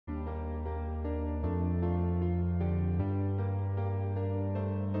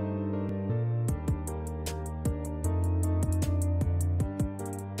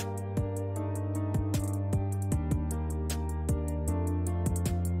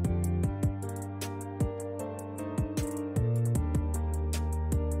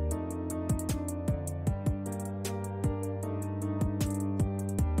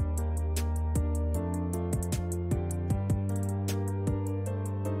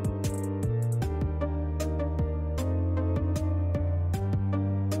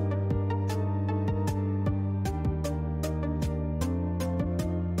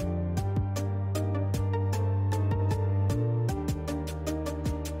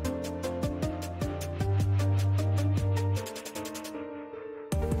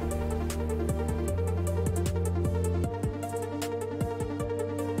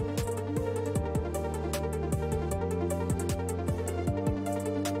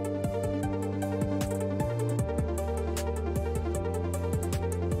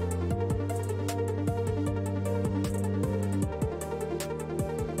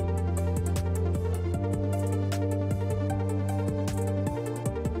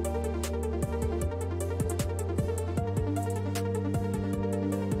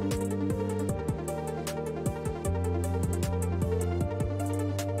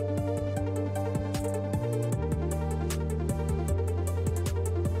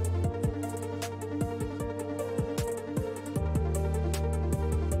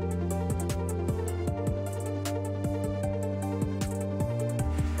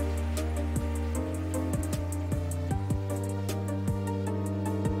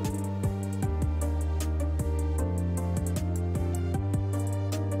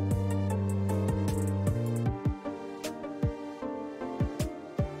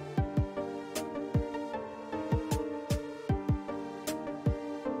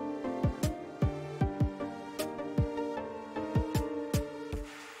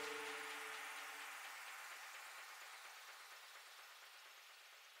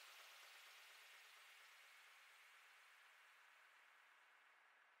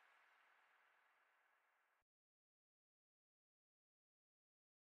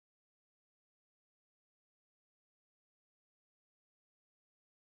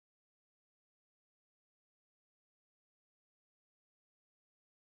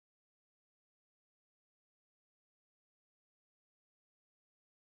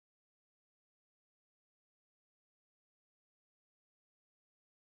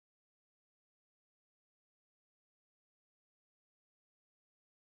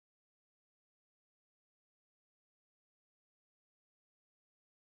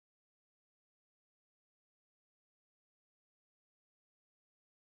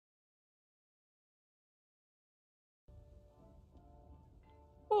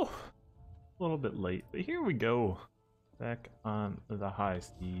Oh, a little bit late, but here we go. Back on the high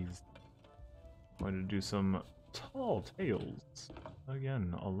seas. Going to do some tall tales.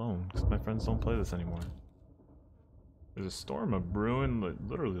 Again, alone, because my friends don't play this anymore. There's a storm of brewing,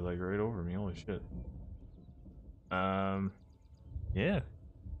 literally like right over me. Holy shit. Yeah.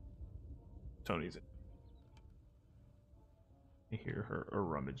 Tony's in. I hear her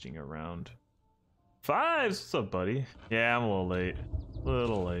rummaging around. Fives, what's up, buddy? Yeah, I'm a little late. A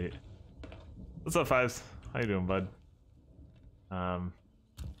little late. What's up, Fives? How you doing, bud?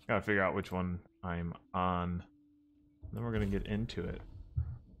 Gotta figure out which one I'm on. Then we're gonna get into it.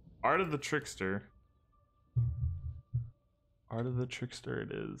 Art of the Trickster. Art of the Trickster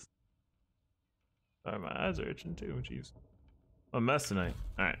it is. Sorry, my eyes are itching too, jeez. A mess tonight.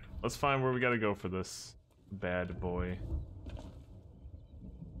 Alright, let's find where we gotta go for this bad boy.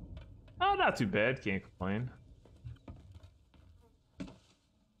 Oh, not too bad, can't complain.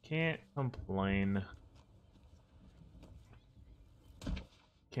 Can't complain.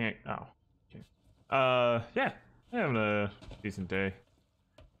 Can't, oh, okay. Yeah, having a decent day.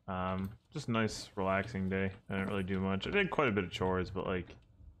 Just a nice, relaxing day. I didn't really do much. I did quite a bit of chores, but like,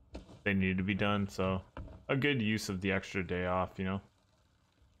 they needed to be done, so a good use of the extra day off, you know?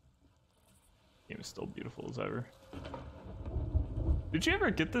 Game is still beautiful as ever. Did you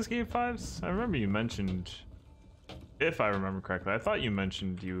ever get this game, Fives? I remember you mentioned, if I remember correctly, I thought you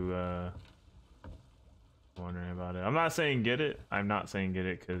mentioned you, wondering about it. I'm not saying get it. I'm not saying get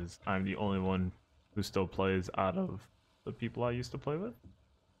it because I'm the only one who still plays out of the people I used to play with.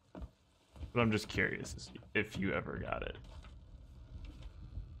 But I'm just curious if you ever got it.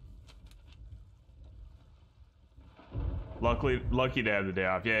 Lucky to have the day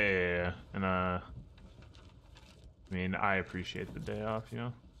off. Yeah. And I mean, I appreciate the day off, you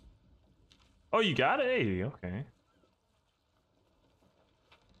know. Oh, you got it? Hey, okay.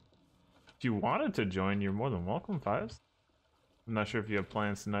 If you wanted to join, you're more than welcome, Fives. I'm not sure if you have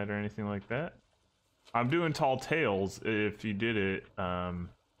plans tonight or anything like that. I'm doing Tall Tales. If you did it,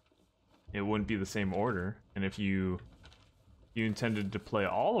 it wouldn't be the same order. And if you intended to play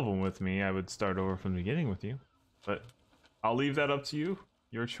all of them with me, I would start over from the beginning with you. But I'll leave that up to you.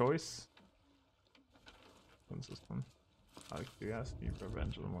 Your choice. What's this one? Out of curiosity,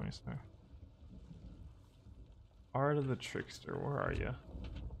 Revenge of the Morning Star. Art of the Trickster, where are you?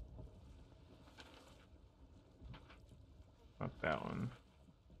 Not that one.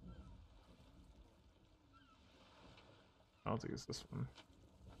 I don't think it's this one.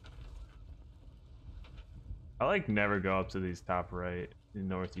 I like never go up to these top right in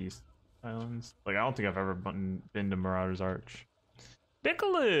northeast islands. Like I don't think I've ever been to Marauder's Arch.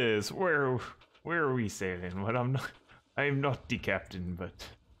 Nicholas, where are we sailing? What I am not the captain, but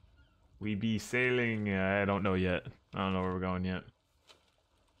we be sailing. I don't know yet. I don't know where we're going yet.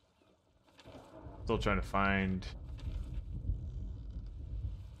 Still trying to find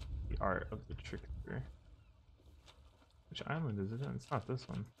the Art of the Trickster. Which island is it in? It's not this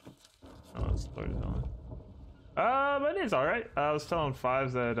one. Oh, it's Storytelling. But it's alright. I was telling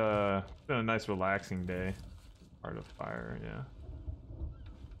Fives that it's been a nice relaxing day. Art of Fire, yeah.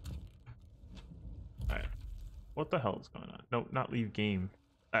 Alright. What the hell is going on? Nope, not leave game.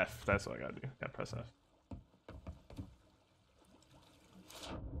 F, that's what I gotta do. Gotta press F.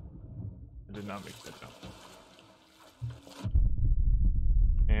 I did not make that jump.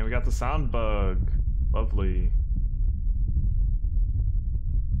 And we got the sound bug. Lovely.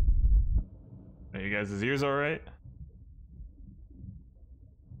 Are you guys' ears alright?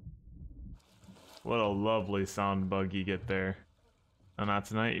 What a lovely sound bug you get there. And not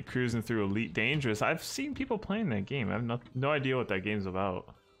tonight, you're cruising through Elite Dangerous. I've seen people playing that game. I have no idea what that game's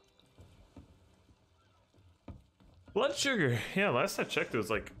about. Blood sugar. Yeah, last I checked it was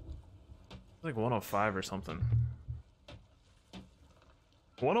like 105 or something.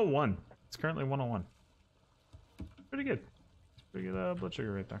 101. It's currently 101. Pretty good. Pretty good blood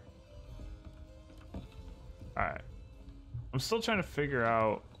sugar right there. Alright. I'm still trying to figure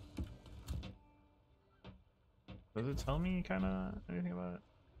out. Does it tell me kinda anything about it?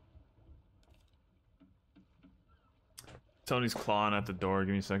 Tony's clawing at the door.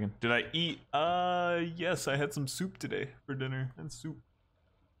 Give me a second. Did I eat? Yes, I had some soup today for dinner. And soup.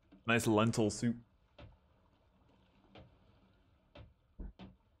 Nice lentil soup.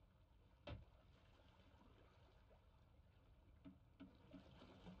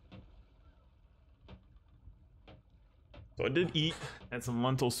 So I did eat, had some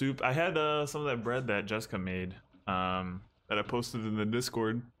lentil soup. I had some of that bread that Jessica made, that I posted in the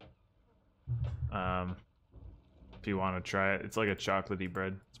Discord. If you want to try it, it's like a chocolatey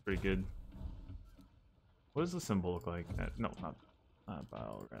bread. It's pretty good. What does the symbol look like? No, not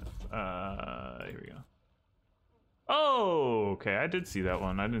Bile rest. Here we go. Oh, okay. I did see that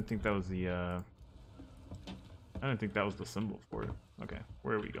one. I didn't think that was the. I didn't think that was the symbol for it. Okay,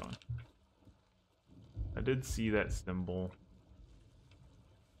 where are we going? I did see that symbol.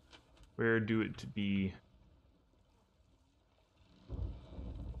 Where do it to be?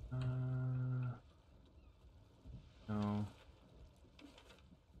 No. I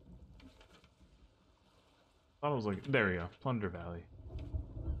thought it was like, there we go. Plunder Valley.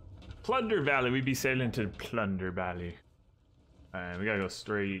 Plunder Valley. We be sailing to Plunder Valley. Alright, we gotta go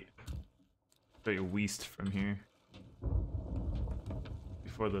straight west from here.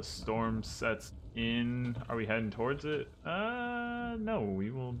 Before the storm sets in. Are we heading towards it? No. We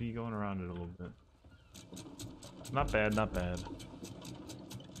will be going around it a little bit. Not bad, not bad.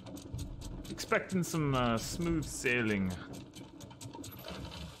 Expecting some smooth sailing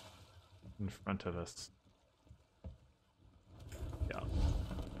in front of us. Yeah.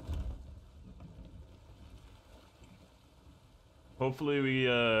 Hopefully we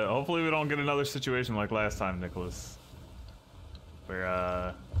don't get another situation like last time, Nicholas,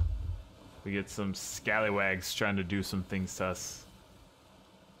 where we get some scallywags trying to do some things to us.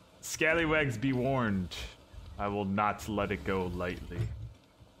 Scallywags, be warned. I will not let it go lightly.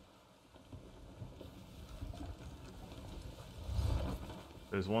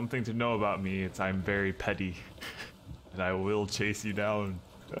 There's one thing to know about me, it's I'm very petty. And I will chase you down.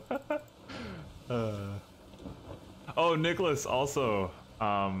 Oh, Nicholas, also,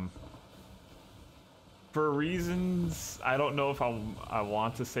 for reasons I don't know if I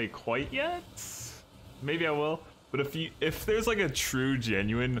want to say quite yet. Maybe I will. But if there's like a true,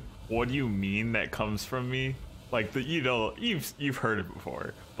 genuine, what do you mean that comes from me? Like the, you know, you've heard it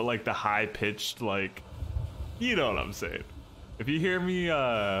before, but like the high pitched, like, you know what I'm saying. If you hear me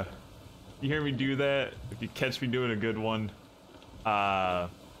do that, if you catch me doing a good one,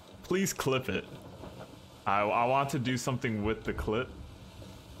 please clip it. I want to do something with the clip.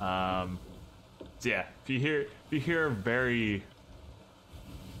 So yeah, if you hear a very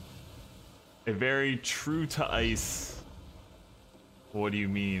true to ice, what do you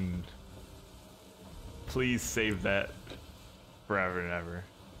mean? Please save that forever and ever.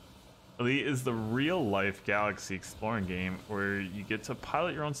 Elite is the real-life galaxy exploring game where you get to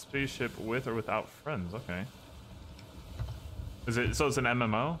pilot your own spaceship with or without friends. Okay. Is it so? It's an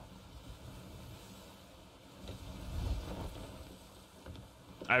MMO.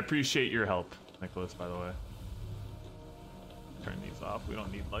 I appreciate your help, Nicholas. By the way, turn these off. We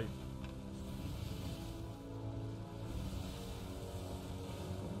don't need light.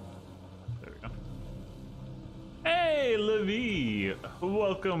 There we go. Hey, Levi!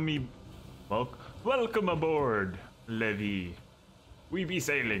 Welcome aboard, Levi. We be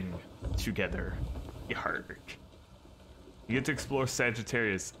sailing together. Yarg. You get to explore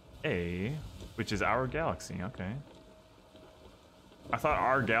Sagittarius A, which is our galaxy. Okay. I thought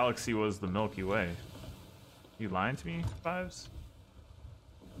our galaxy was the Milky Way. You lying to me, Fives?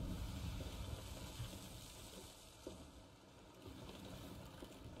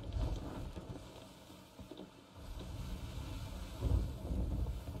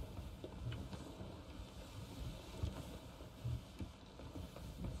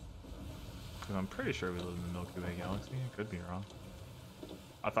 I'm pretty sure we live in the Milky Way galaxy. I could be wrong.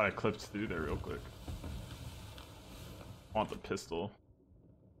 I thought I clipped through there real quick. I want the pistol.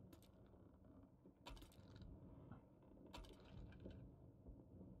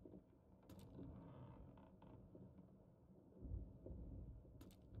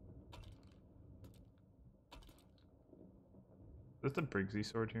 Is this the Briggsy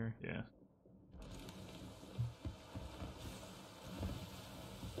sword here? Yeah.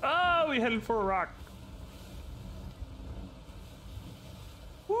 Oh, we headed for a rock.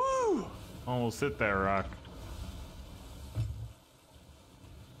 Woo! Almost hit that rock.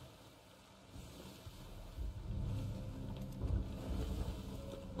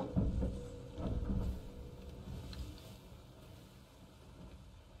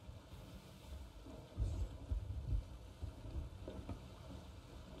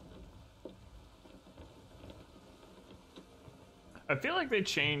 I feel like they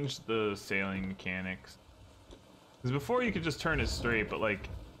changed the sailing mechanics. Because before you could just turn it straight, but like...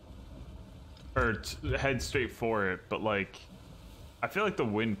 Or head straight for it, but like... I feel like the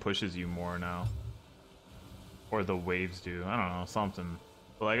wind pushes you more now. Or the waves do. I don't know, something.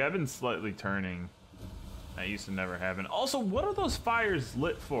 But like, I've been slightly turning. That used to never happen. Also, what are those fires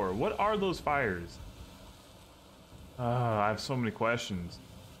lit for? What are those fires? I have so many questions.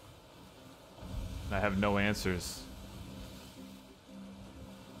 I have no answers.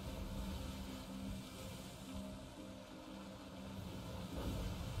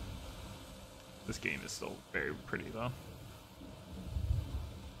 This game is still very pretty though.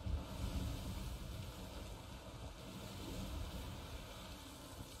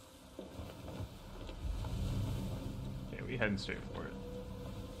 Okay, we heading straight for it.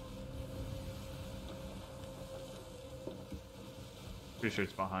 Pretty sure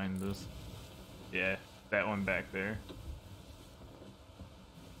it's behind this. Yeah, that one back there.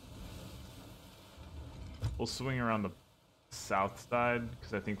 We'll swing around the south side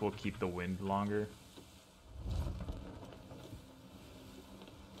because I think we'll keep the wind longer.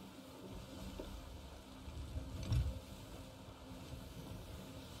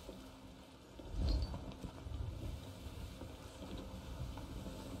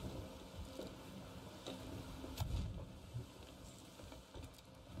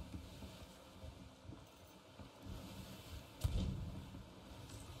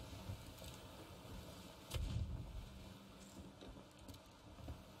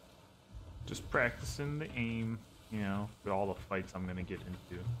 Just practicing the aim, you know, for all the fights I'm gonna get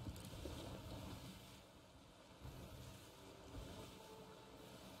into.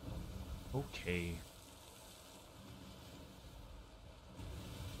 Okay.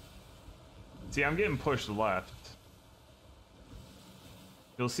 See, I'm getting pushed left.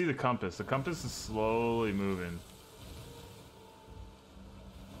 You'll see the compass. The compass is slowly moving.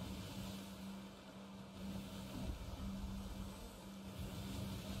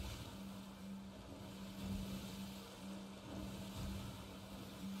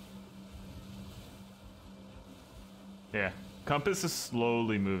 Yeah, compass is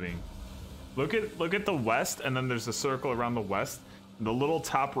slowly moving. Look at the west, and then there's a circle around the west. The little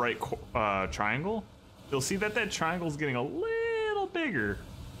top right triangle. You'll see that that triangle is getting a little bigger,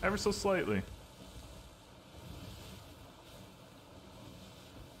 ever so slightly.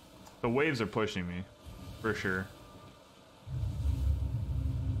 The waves are pushing me, for sure.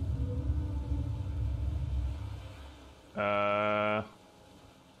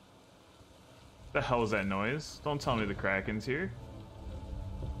 The hell is that noise? Don't tell me the Kraken's here.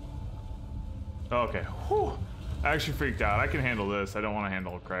 Okay, whew. I actually freaked out. I can handle this. I don't want to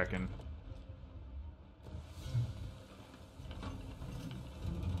handle a Kraken.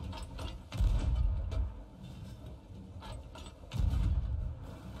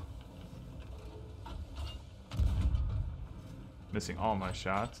 Missing all my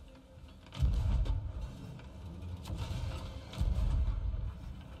shots.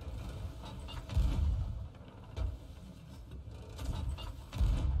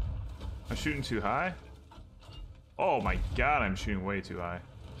 I'm shooting too high? Oh my god, I'm shooting way too high.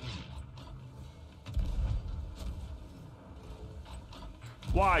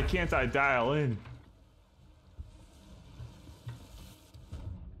 Why can't I dial in?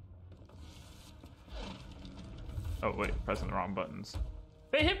 Oh wait, pressing the wrong buttons.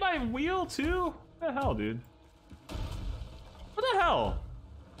 They hit my wheel too? What the hell, dude? What the hell?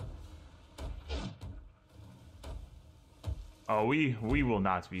 Oh, we will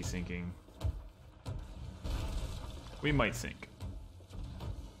not be sinking. We might sink.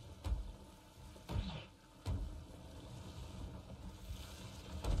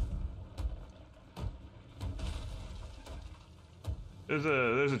 There's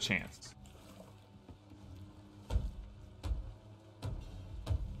a chance.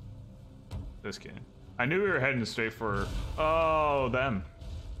 This kid. I knew we were heading straight for them.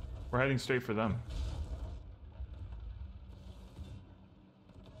 We're heading straight for them.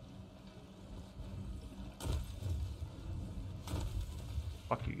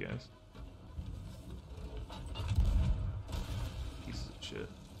 Fuck you guys. Pieces of shit.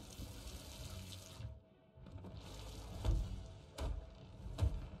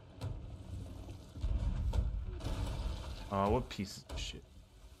 What pieces of shit?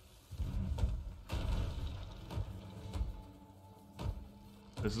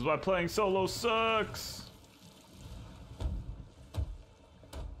 This is why playing solo sucks.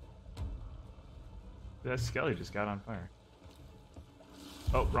 That Skelly just got on fire.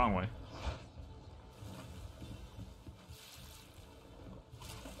 Oh, wrong way.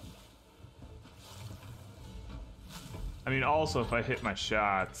 I mean, also, if I hit my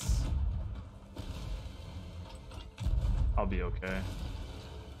shots, I'll be okay.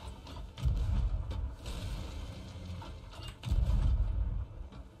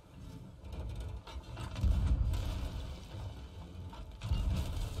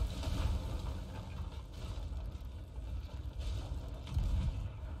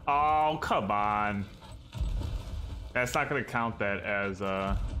 Oh, come on. That's not gonna count that as,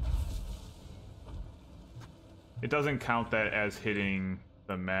 it doesn't count that as hitting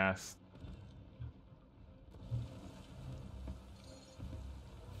the mast.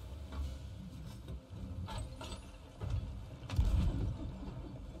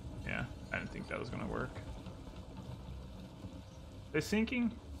 think that was gonna work. They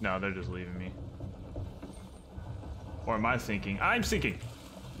sinking? No, they're just leaving me. Or am I sinking? I'm sinking!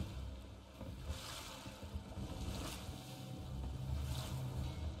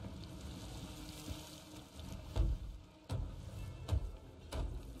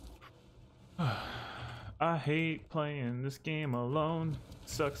 I hate playing this game alone. It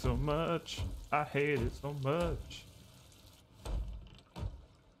sucks so much. I hate it so much.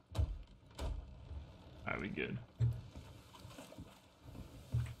 Alright, we good.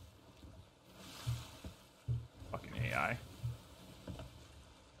 Fucking AI.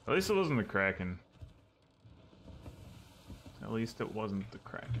 At least it wasn't the Kraken. At least it wasn't the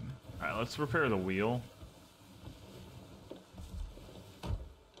Kraken. Alright, let's repair the wheel.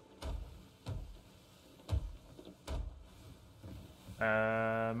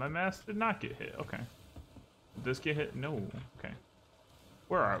 My mast did not get hit. Okay. Did this get hit? No. Okay.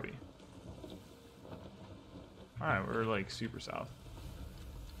 Where are we? Alright, we're like super south.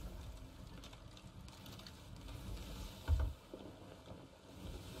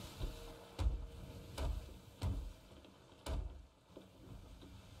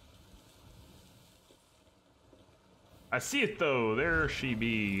 I see it though. There she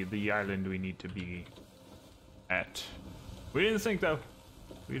be, the island we need to be at. We didn't sink though.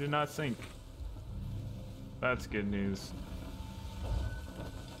 We did not sink. That's good news.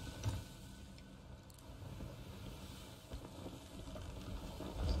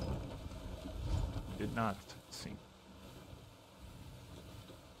 Did not sink.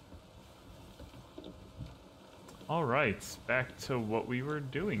 All right, back to what we were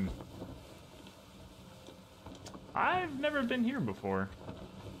doing. I've never been here before.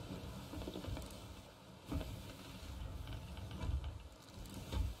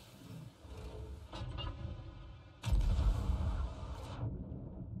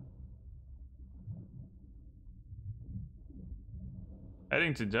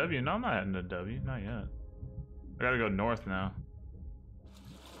 Heading to W? No, I'm not heading to W. Not yet. I gotta go north now.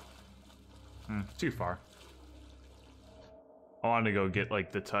 Too far. I wanted to go get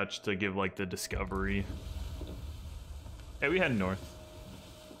like the touch to give like the discovery. Hey, we head north.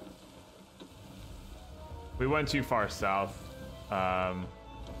 We went too far south.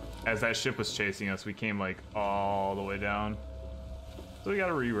 As that ship was chasing us, we came like all the way down. So we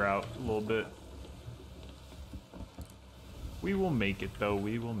gotta reroute a little bit. We will make it though,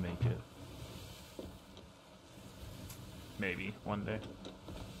 we will make it. Maybe, one day.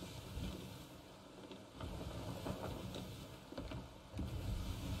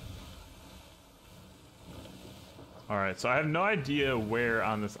 Alright, so I have no idea where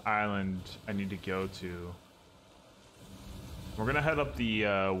on this island I need to go to. We're gonna head up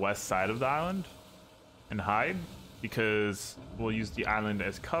the west side of the island and hide, because we'll use the island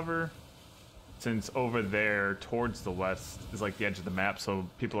as cover, since over there towards the west is like the edge of the map, so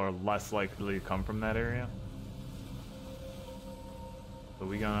people are less likely to come from that area. So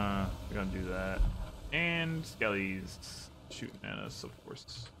we're gonna do that. And skellies shooting at us, of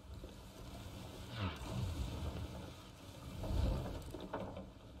course.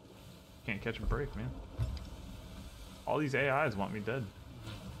 Can't catch a break, man. All these AIs want me dead.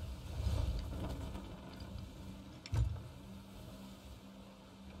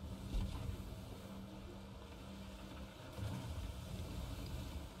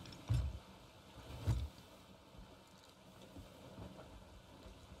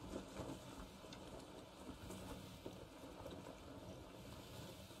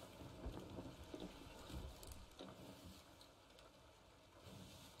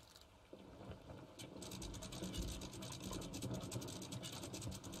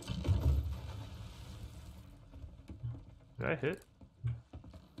 Did I hit?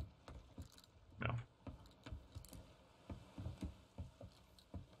 No.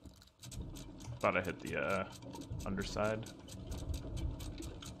 Thought I hit the underside.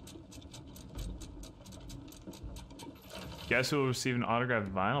 Guess who will receive an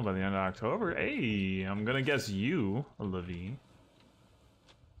autographed vinyl by the end of October? Hey, I'm gonna guess you, Olivia.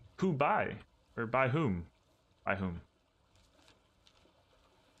 Who by? Or by whom? By whom?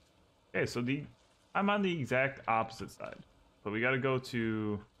 Okay, so I'm on the exact opposite side. But we gotta go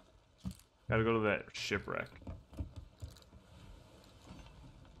to that shipwreck.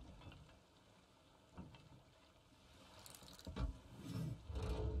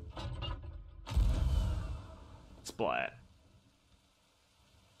 Splat.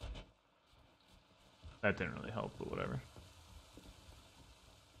 That didn't really help, but whatever.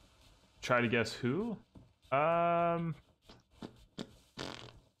 Try to guess who?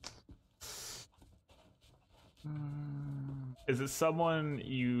 Is it someone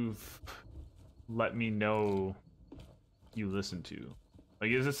you've let me know you listen to?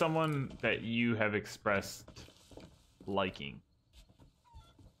 Like, is it someone that you have expressed liking?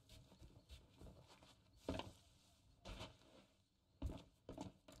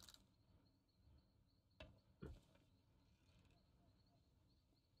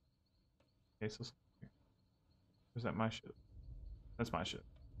 Okay, so where's that my ship? That's my ship.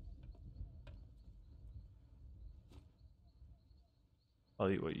 I'll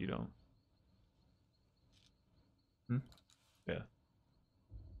eat what you don't. Hmm? Yeah.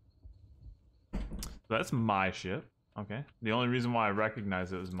 So that's my ship. Okay. The only reason why I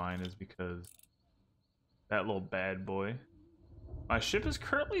recognize it was mine is because that little bad boy. My ship is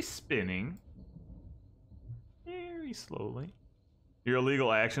currently spinning very slowly. Your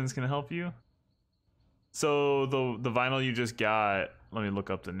illegal actions can help you. So the vinyl you just got, let me look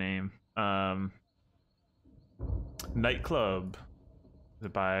up the name. Nightclub. Is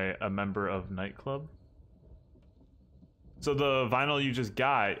it by a member of Nightclub? So the vinyl you just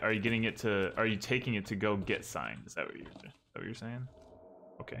got, are you taking it to go get signed? Is that what you're saying?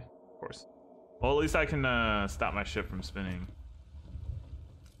 Okay, of course. Well, at least I can stop my ship from spinning.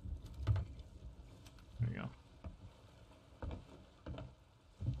 There you go.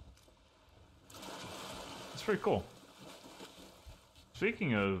 It's pretty cool.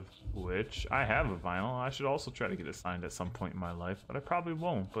 Speaking of which, I have a vinyl. I should also try to get it signed at some point in my life, but I probably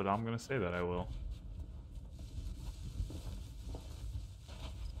won't, but I'm gonna say that I will.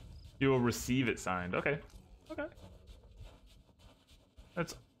 You will receive it signed. Okay. Okay.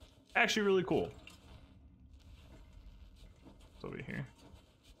 That's actually really cool. It's over here.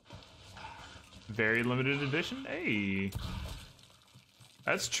 Very limited edition? Hey.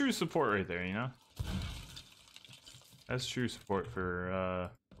 That's true support right there, you know? That's true support for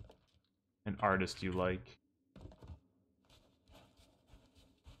an artist you like.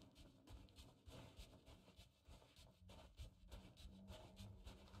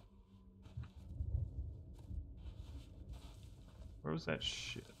 Where was that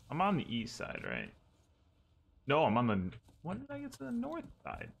shit? I'm on the east side, right? No, I'm on the... When did I get to the north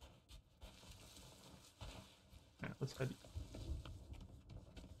side? Alright, let's head...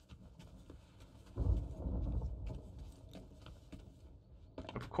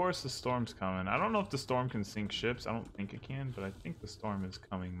 Of course the storm's coming. I don't know if the storm can sink ships. I don't think it can, but I think the storm is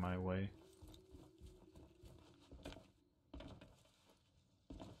coming my way.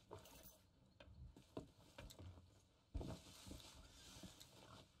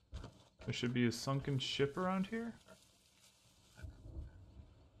 There should be a sunken ship around here.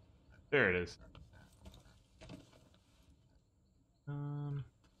 There it is.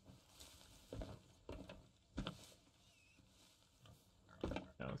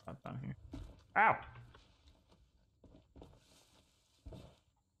 No, it's not down here. Ow!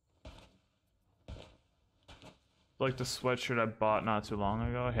 Like the sweatshirt I bought not too long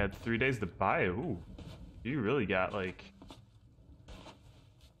ago. I had 3 days to buy it. Ooh, you really got like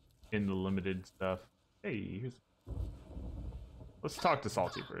in the limited stuff. Hey, here's... Let's talk to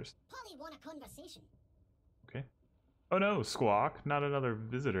Salty first. Polly want a conversation. Okay. Oh no, Squawk, not another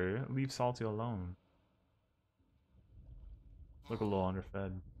visitor. Leave Salty alone. Look a little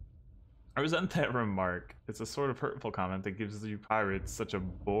underfed. I resent that remark. It's a sort of hurtful comment that gives you pirates such a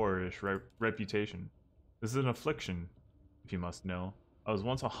boorish reputation. This is an affliction, if you must know. I was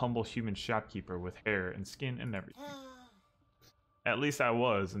once a humble human shopkeeper with hair and skin and everything. At least I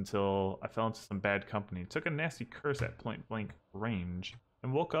was, until I fell into some bad company, took a nasty curse at point-blank range,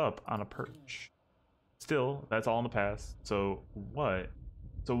 and woke up on a perch. Still, that's all in the past, so what?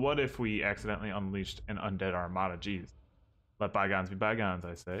 So what if we accidentally unleashed an undead armada? Jeez. Let bygones be bygones,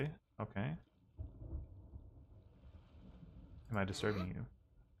 I say. Okay. Am I disturbing you?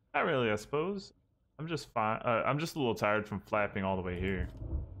 Not really, I suppose. I'm just fine. I'm just a little tired from flapping all the way here.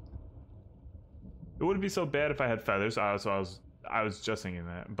 It wouldn't be so bad if I had feathers, so I was just thinking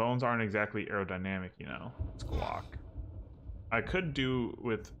that. Bones aren't exactly aerodynamic, you know. Squawk. I could do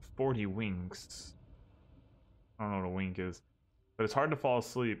with 40 winks. I don't know what a wink is. But it's hard to fall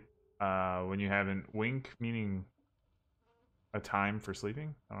asleep when you haven't... Wink meaning a time for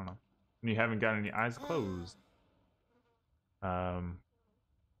sleeping? I don't know. When you haven't got any eyes closed.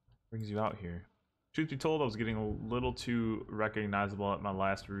 Brings you out here. Truth be told, I was getting a little too recognizable at my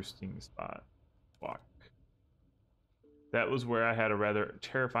last roosting spot. Squawk. That was where I had a rather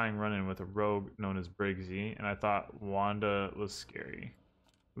terrifying run-in with a rogue known as Briggsy, and I thought Wanda was scary.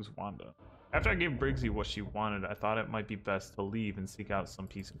 Who's Wanda? After I gave Briggsy what she wanted, I thought it might be best to leave and seek out some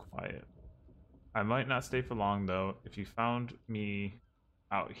peace and quiet. I might not stay for long, though. If you found me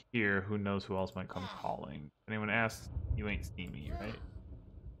out here, who knows who else might come calling. If anyone asks, you ain't seen me, right?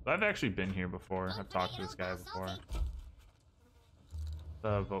 I've actually been here before. I've talked to this guy before.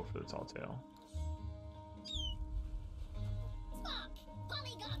 Vote for the tall tale.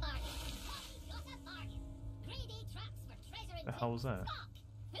 The hell was that?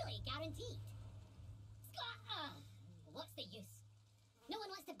 Fully guaranteed. What's the use? No one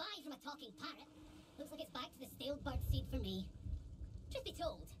wants to buy from a talking parrot. Looks like it's back to the stale bird seed for me. Truth be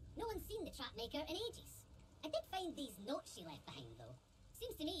told, no one's seen the trap maker in ages. I did find these notes she left behind, though.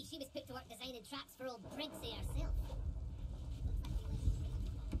 Seems to me she was put to work designing traps for old Briggsy herself.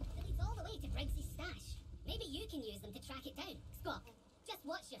 It leads all the way to Briggsy's stash. Maybe you can use them to track it down. Squawk, just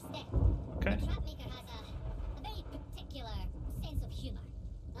watch your step. Okay. The trap maker has a very particular sense of humor.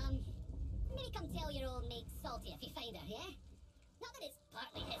 Maybe come tell your old mate Salty if you find her, yeah? Not that it's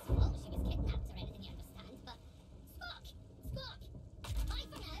partly his fault she was kidnapped or anything, you understand, but... Squawk! Bye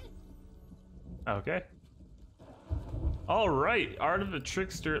for now! Okay. Alright, Art of the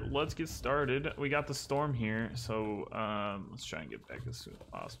Trickster, let's get started. We got the storm here, so let's try and get back as soon as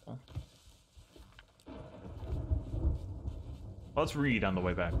possible. Let's read on the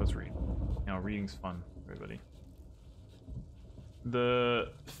way back, let's read. You know, reading's fun, everybody.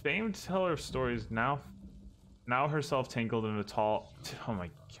 The famed teller of stories now herself tangled in a tall... Oh my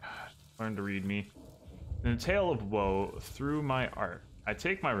god, learn to read me. In a tale of woe, through my art, I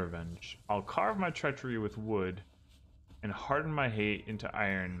take my revenge. I'll carve my treachery with wood and harden my hate into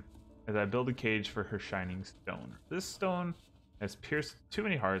iron as I build a cage for her shining stone. This stone has pierced too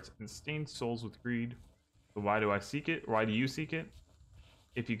many hearts and stained souls with greed. So why do I seek it? Why do you seek it?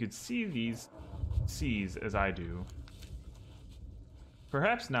 If you could see these seas as I do,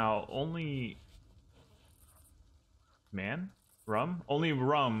 perhaps now only only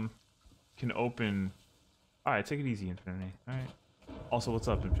rum can open. All right, take it easy, Infinity. All right. Also, what's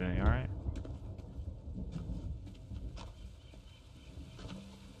up, Infinity? All right.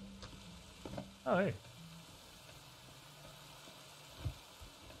 Oh, hey.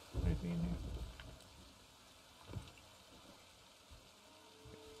 Anything in here?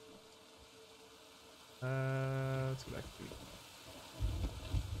 Let's go back to it.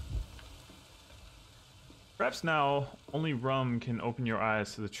 Perhaps now, only rum can open your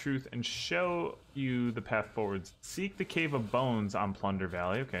eyes to the truth and show you the path forwards. Seek the Cave of Bones on Plunder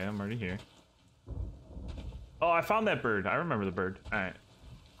Valley. Okay, I'm already here. Oh, I found that bird. I remember the bird. All right.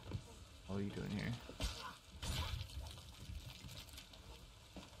 What are you doing here?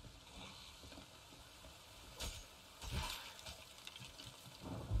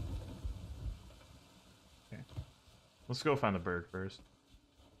 Okay. Let's go find the bird first.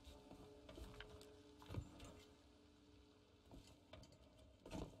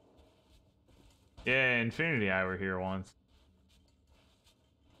 Yeah, Infinity Eye were here once.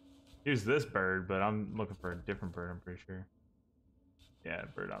 Here's this bird, but I'm looking for a different bird, I'm pretty sure. Yeah,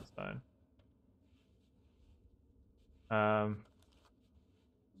 bird outside.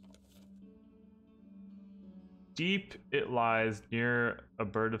 Deep it lies near a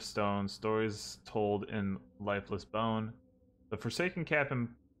bird of stone, stories told in lifeless bone. The forsaken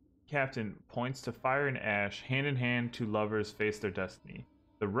captain points to fire and ash, hand in hand two lovers face their destiny.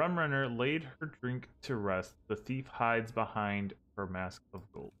 The rum runner laid her drink to rest, the thief hides behind her mask of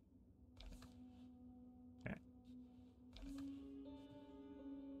gold. Okay.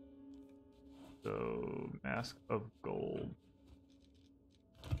 So, mask of gold.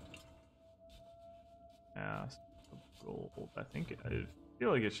 Mask of gold. I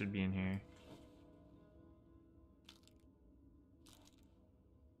feel like it should be in here.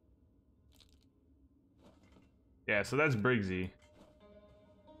 Yeah, so that's Briggsy.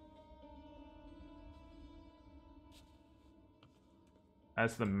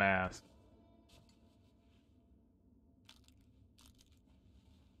 That's the mask.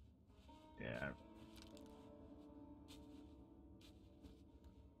 Yeah.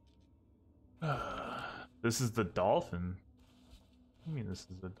 This is the dolphin. What do you mean this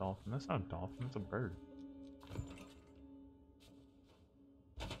is a dolphin? That's not a dolphin, that's a bird.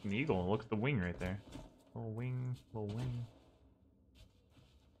 An eagle. Look at the wing right there. Little wing, little wing.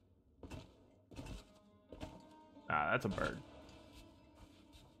 Ah, that's a bird.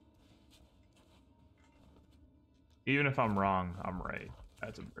 Even if I'm wrong, I'm right.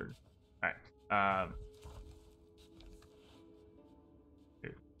 That's a bird. Alright.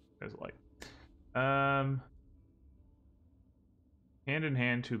 Here, there's a light. Hand in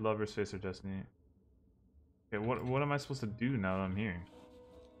hand, two lovers face their destiny. Okay, what am I supposed to do now that I'm here?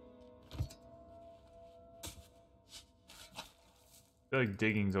 I feel like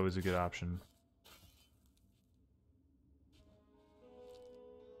digging's always a good option.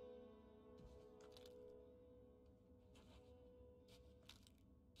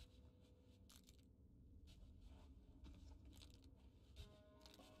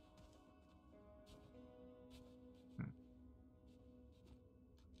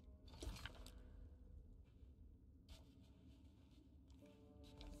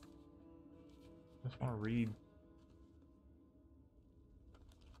 just want to read.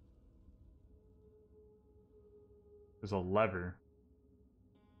 There's a lever.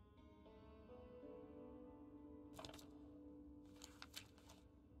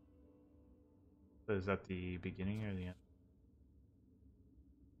 Is that the beginning or the end?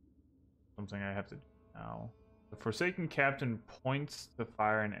 Something I have to do now. The Forsaken Captain points to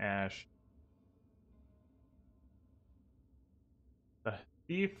fire and ash. The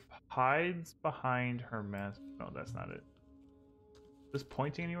thief hides behind her mask. No, that's not it. Is this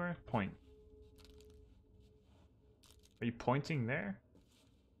pointing anywhere? Point. Are you pointing there?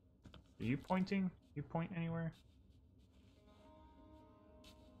 Are you pointing? You point anywhere?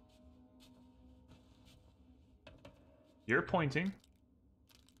 You're pointing.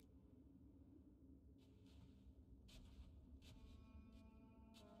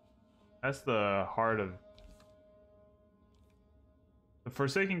 That's the heart of... The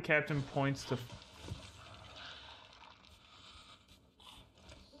Forsaken Captain points to...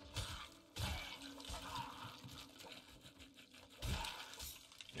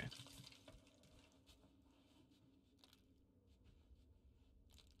 Okay.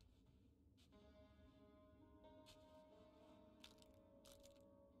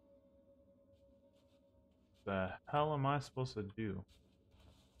 The hell am I supposed to do?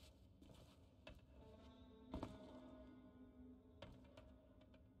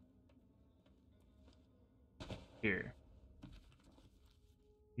 Here.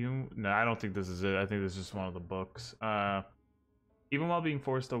 No, I don't think this is it. I think this is just one of the books. Even while being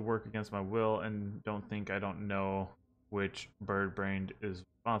forced to work against my will and I don't know which bird-brained is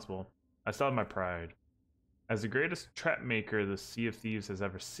responsible, I still have my pride. As the greatest trap maker the Sea of Thieves has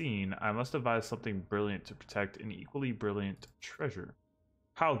ever seen, I must devise something brilliant to protect an equally brilliant treasure.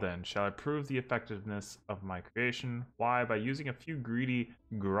 How then shall I prove the effectiveness of my creation? Why, by using a few greedy,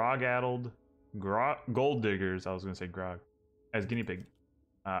 grog-addled gold diggers, I was going to say grog, as guinea pig.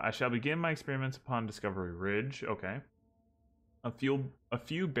 I shall begin my experiments upon Discovery Ridge. Okay. A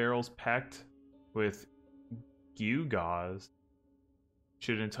few barrels packed with gewgaws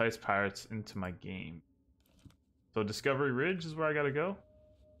should entice pirates into my game. So Discovery Ridge is where I gotta go.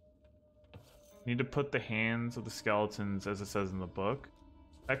 Need to put the hands of the skeletons, as it says in the book.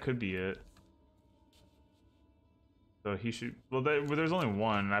 That could be it. So he should... Well, there's only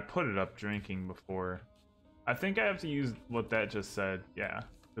one, and I put it up drinking before. I think I have to use what that just said. Yeah,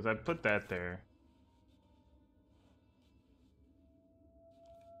 because I put that there.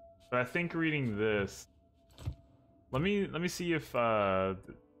 But I think reading this... Let me see if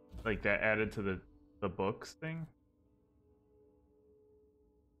like that added to the books thing.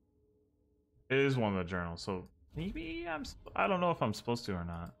 It is one of the journals, so maybe I don't know if I'm supposed to or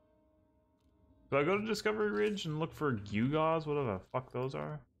not. Do I go to Discovery Ridge and look for gewgaws, whatever the fuck those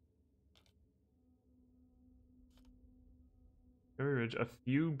are? Discovery Ridge, a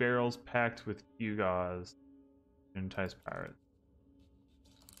few barrels packed with gewgaws to entice pirates.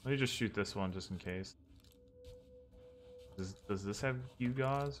 Let me just shoot this one just in case. Does this have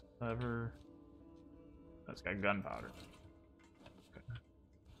gewgaws? Ever? That's got gunpowder. Okay.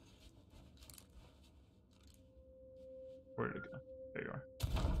 Where did it go? There you are.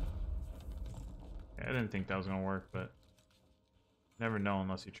 Yeah, I didn't think that was gonna work, but never know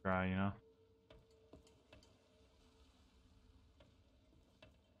unless you try, you know?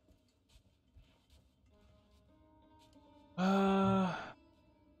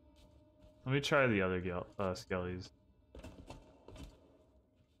 Let me try the other skellies.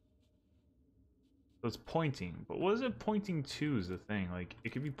 So it's pointing, but what is it pointing to is the thing. Like,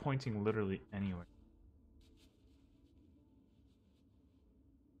 it could be pointing literally anywhere.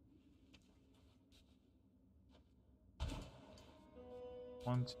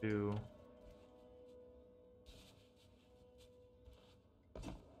 One, two.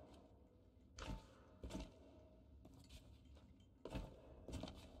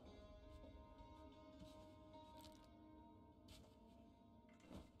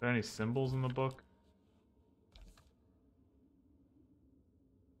 Are there any symbols in the book?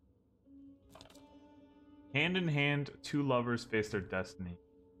 Hand in hand, two lovers face their destiny.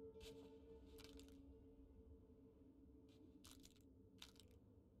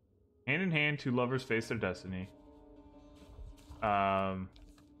 Hand in hand, two lovers face their destiny. Here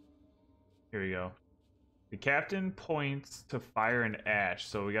we go. The captain points to fire and ash.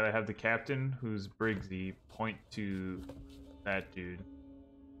 So we gotta have the captain, who's Briggsy, point to that dude.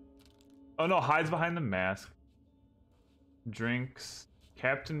 Oh no, hides behind the mask. Drinks.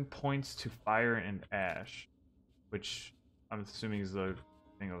 Captain points to fire and ash, which I'm assuming is the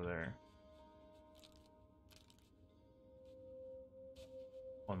thing over there.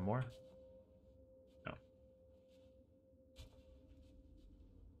 One more.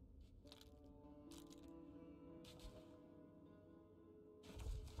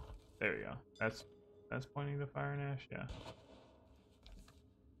 There we go. That's pointing to Fire and Ash, yeah.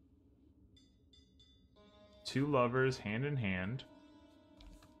 Two lovers hand in hand.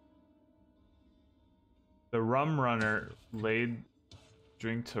 The rum runner laid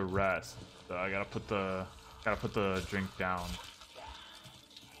drink to rest. So I gotta put the drink down.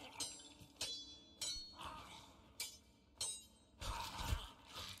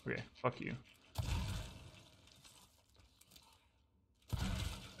 Okay, fuck you.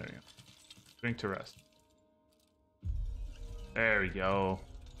 There we go. Drink to rest. There we go.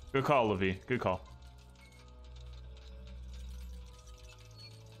 Good call, Livy. Good call.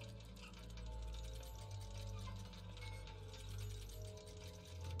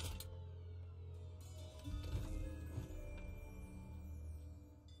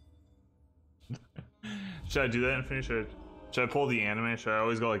 Should I do that and finish it? Should I pull the anime? Should I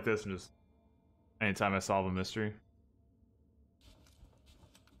always go like this and just anytime I solve a mystery?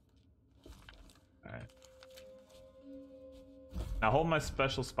 Alright. Now hold my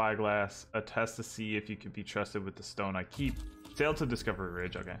special spyglass. A test to see if you can be trusted with the stone I keep. Sail to Discovery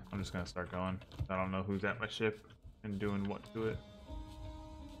Ridge. Okay, I'm just gonna start going. I don't know who's at my ship and doing what to it.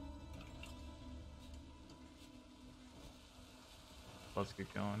 Let's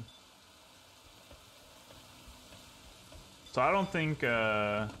get going. So I don't think,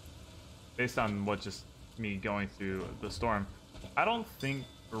 based on what just me going through the storm, I don't think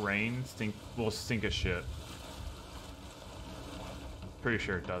rain will sink a ship. Pretty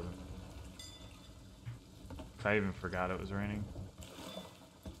sure it doesn't. I even forgot it was raining.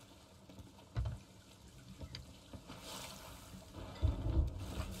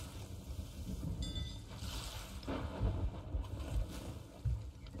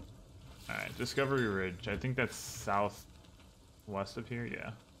 Alright, Discovery Ridge. I think that's southwest of here,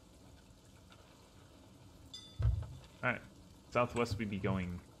 yeah. Alright, southwest we'd be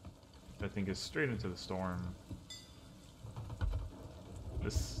going, I think is straight into the storm.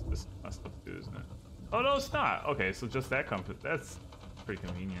 This must have to do, isn't it? Oh no, it's not. Okay, so just that compass. That's pretty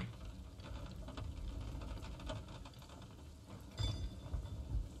convenient.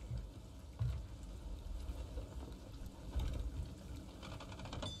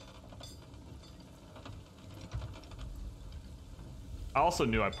 I also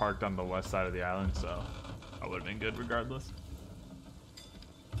knew I parked on the west side of the island, so I would have been good regardless.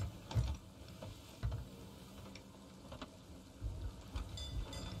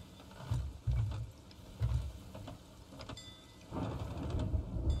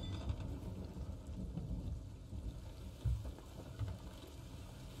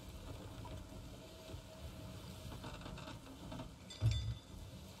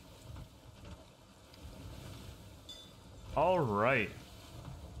 All right.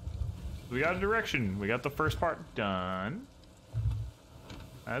 We got a direction. We got the first part done.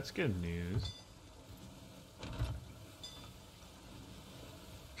 That's good news.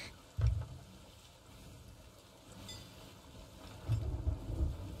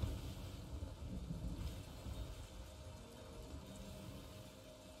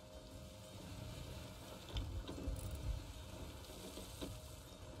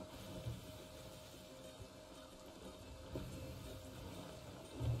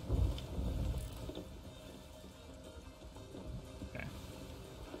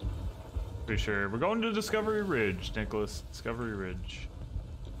 Pretty sure we're going to Discovery Ridge, Nicholas. Discovery Ridge,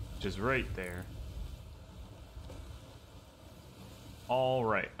 which is right there. All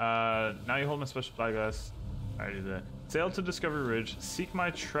right. Now you hold my special spyglass. I already did that. Sail to Discovery Ridge. Seek my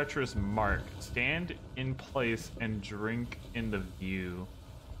treacherous mark. Stand in place and drink in the view.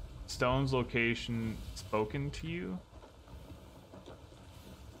 Stone's location spoken to you.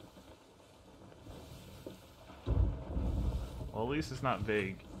 Well, at least it's not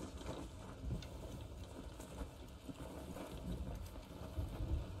vague.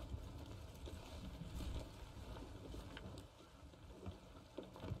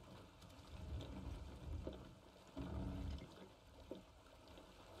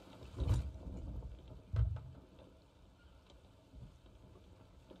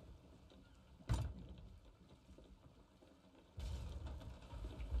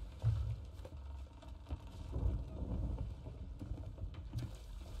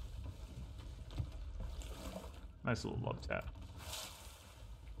 Nice little love tap.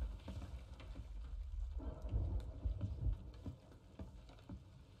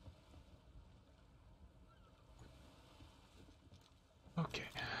 Okay.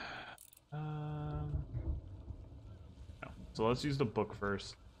 No. So let's use the book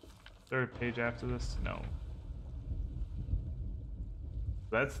first. Is there a page after this? No.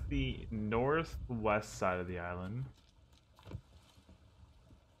 That's the northwest side of the island.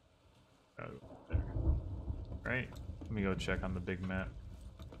 There. Right? Let me go check on the big map.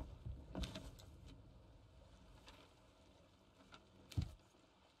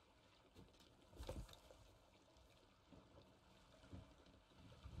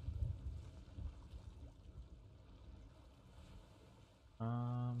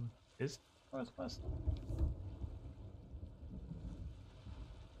 Is northwest?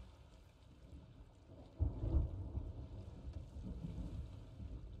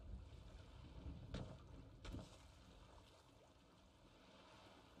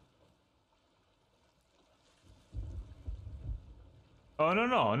 Oh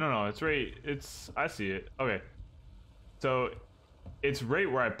no, it's right, I see it. Okay. So it's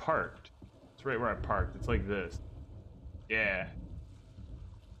right where I parked. It's right where I parked. It's like this. Yeah.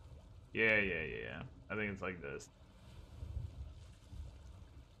 Yeah. I think it's like this.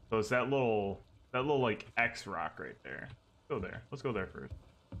 So it's that little like X rock right there. Go there. Let's go there first.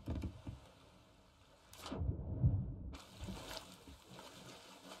 Am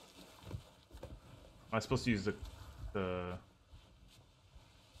I supposed to use the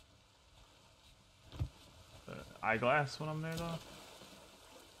eyeglass when I'm there though?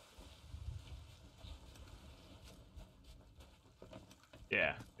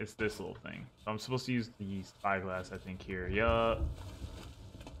 Yeah, it's this little thing. So I'm supposed to use the spyglass, I think, here. Yup.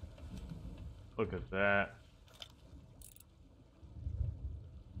 Look at that.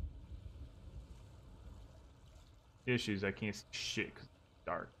 Issues, I can't see shit because it's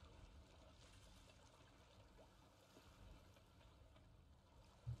dark.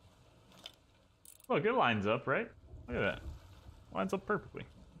 Look, it lines up, right? Look at that. Lines up perfectly.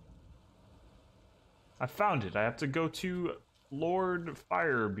 I found it. I have to go to Lord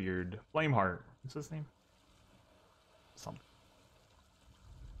Firebeard. Flameheart. What's his name? Something.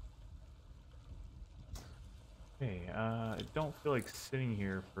 Okay, I don't feel like sitting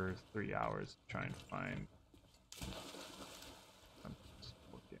here for 3 hours trying to find...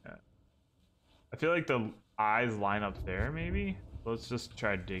 I feel like the eyes line up there, maybe? Let's just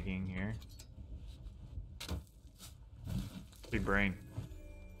try digging here. Big brain.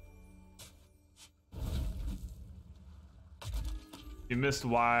 You missed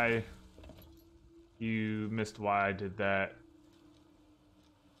why I did that.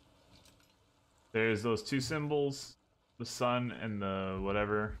 There's those two symbols, the sun and the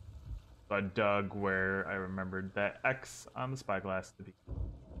whatever. So I dug where I remembered that X on the spyglass to be.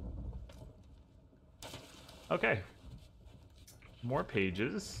 Okay. More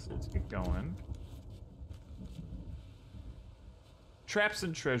pages. Let's get going. Traps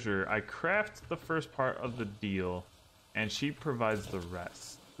and treasure. I craft the first part of the deal, and she provides the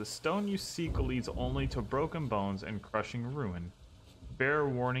rest. The stone you seek leads only to broken bones and crushing ruin. Fair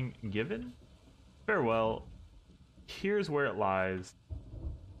warning given? Farewell. Here's where it lies.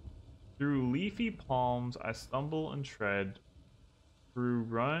 Through leafy palms I stumble and tread. Through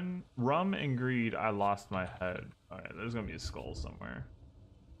rum and greed I lost my head. Alright, there's gonna be a skull somewhere.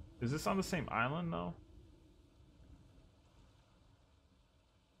 Is this on the same island though?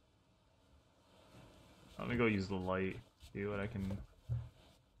 Let me go use the light. See what I can...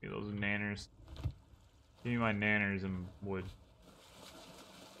 Get those nanners. Give me my nanners and wood.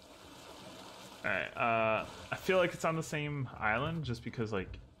 Alright, I feel like it's on the same island just because,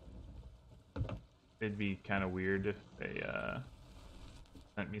 like, it'd be kind of weird if they,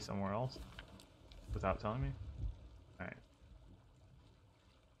 sent me somewhere else without telling me. Alright.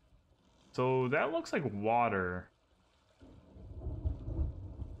 So that looks like water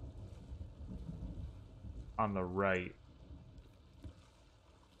on the right.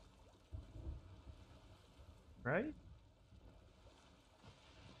 Right?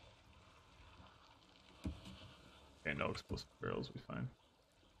 Okay, no explosive barrels, we fine.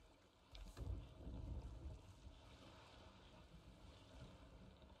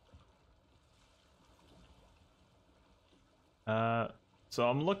 So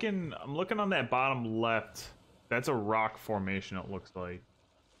I'm looking on that bottom left. That's a rock formation, it looks like.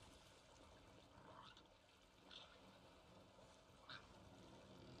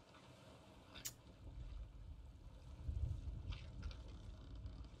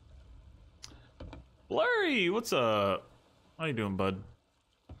 Blurry, what's up? How you doing, bud?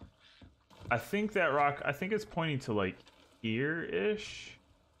 I think that rock, I think it's pointing to like here-ish.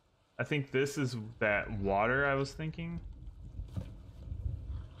 I think this is that water I was thinking.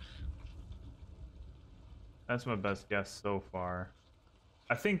 That's my best guess so far.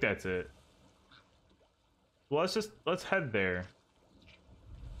 I think that's it. Well, let's head there.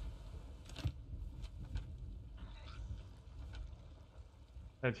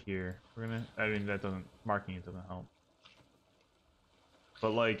 Head here. We're gonna, I mean, that doesn't, marking it doesn't help.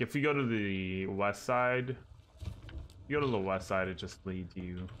 But like, if you go to the west side, it just leads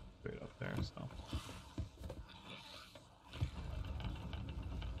you straight up there. So.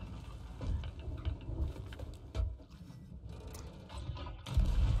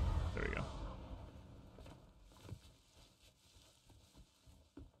 There we go.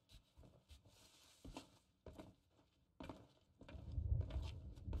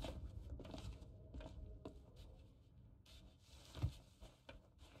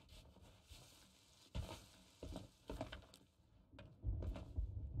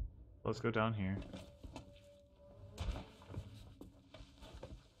 Let's go down here.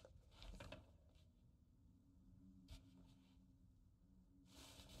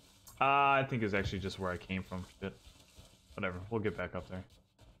 I think it's actually just where I came from. Shit. Whatever, we'll get back up there.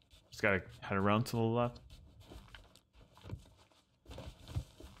 Just gotta head around to the left.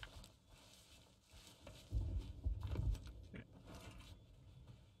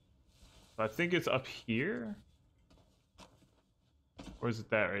 I think it's up here. Or is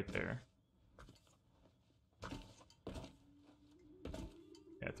it that right there?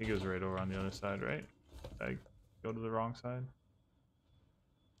 Yeah, I think it was right over on the other side, right? Did I go to the wrong side?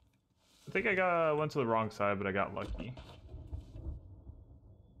 I think I went to the wrong side, but I got lucky.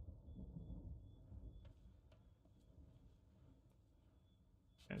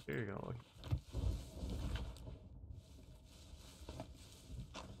 Yeah, there you go, lucky.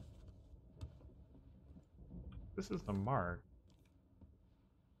 This is the mark.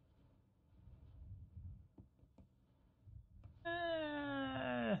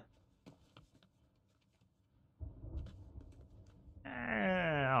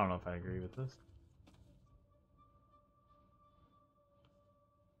 I don't know if I agree with this.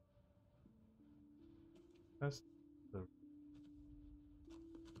 That's the...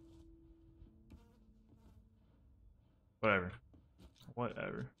 Whatever.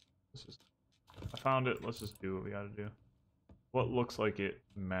 Whatever. Let's just... I found it. Let's just do what we gotta do. What looks like it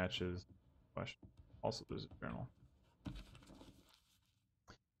matches the question. Also, there's a journal.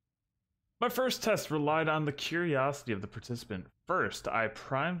 My first test relied on the curiosity of the participant. First, I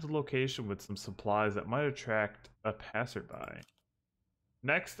primed the location with some supplies that might attract a passerby.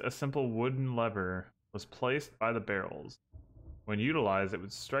 Next, a simple wooden lever was placed by the barrels. When utilized, it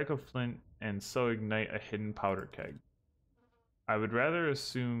would strike a flint and so ignite a hidden powder keg. I had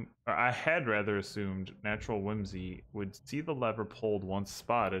rather assumed natural whimsy would see the lever pulled once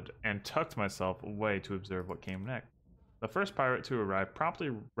spotted, and tucked myself away to observe what came next. The first pirate to arrive promptly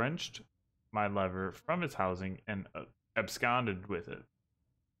wrenched my lever from its housing and absconded with it.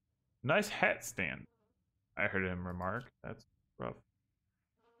 Nice hat stand, I heard him remark. That's rough.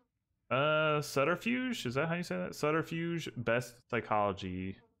 Subterfuge? Is that how you say that? Subterfuge, best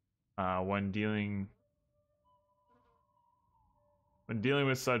psychology. When dealing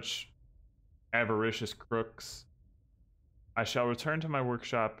with such avaricious crooks, I shall return to my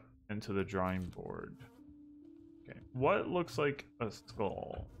workshop and to the drawing board. Okay, what looks like a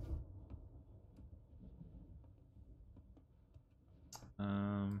skull?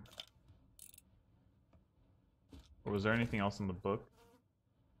 Or was there anything else in the book?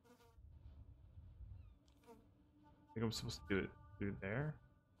 I think I'm supposed to do it there.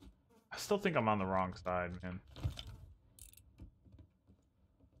 I still think I'm on the wrong side, man.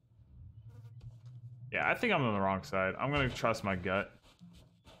 Yeah, I think I'm on the wrong side. I'm gonna trust my gut.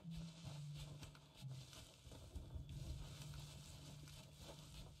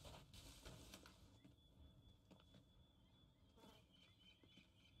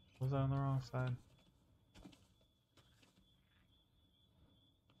 Was I on the wrong side?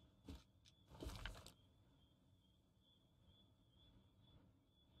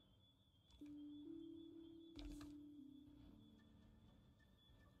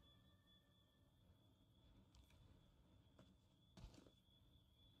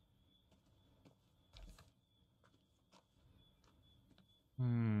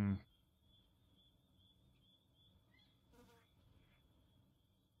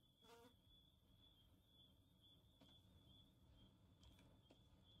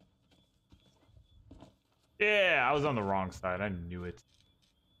 Yeah, I was on the wrong side. I knew it.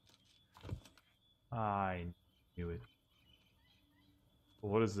 I knew it.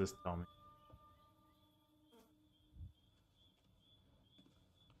 What does this tell me?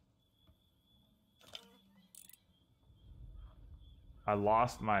 I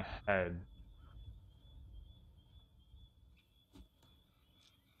lost my head.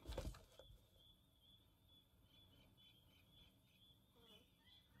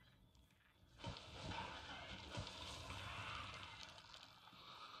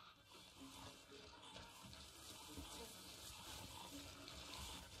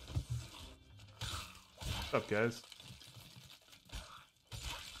 What's up, guys?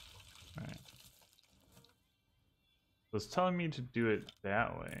 Alright. So it's telling me to do it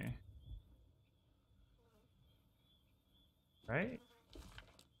that way. Right?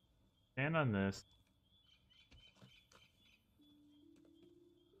 Stand on this.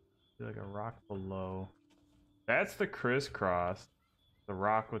 See like a rock below. That's the crisscross. The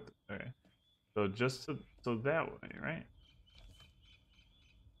rock with the, okay. So just so that way, right?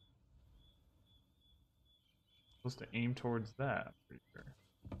 Supposed to aim towards that, I'm pretty sure.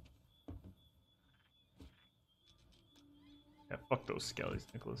 Yeah, fuck those skellies,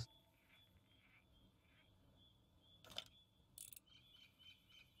 Nicholas.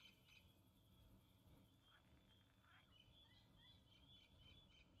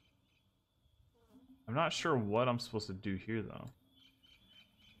 I'm not sure what I'm supposed to do here though.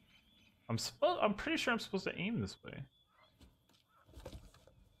 I'm pretty sure I'm supposed to aim this way.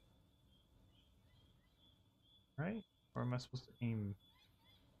 Right? Or am I supposed to aim?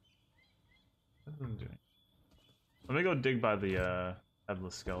 What am I doing? Let me go dig by the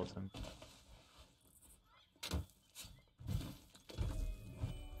headless skeleton.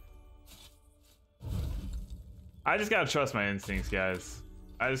 I just gotta trust my instincts, guys.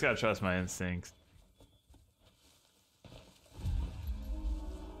 I just gotta trust my instincts.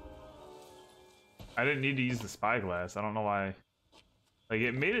 I didn't need to use the spyglass. I don't know why. Like,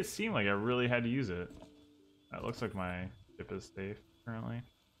 it made it seem like I really had to use it. It looks like my ship is safe currently.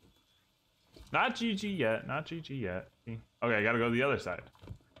 Not GG yet. Not GG yet. Okay, I gotta go to the other side.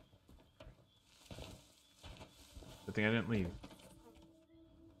 Good thing I didn't leave.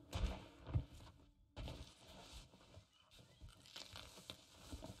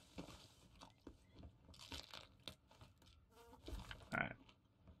 Alright.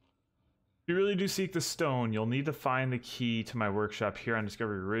 If you really do seek the stone, you'll need to find the key to my workshop here on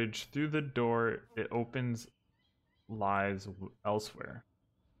Discovery Ridge. Through the door it opens lies elsewhere.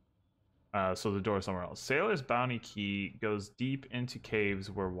 So the door is somewhere else. Sailor's bounty key goes deep into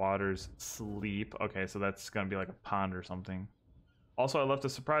caves where waters sleep. Okay, so that's gonna be like a pond or something. Also, I left a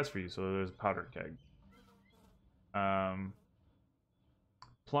surprise for you, so there's a powder keg.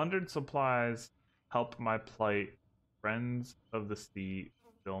 Plundered supplies help my plight. Friends of the sea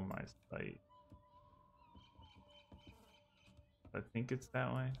fill my sight. I think it's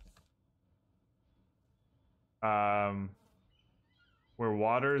that way. Where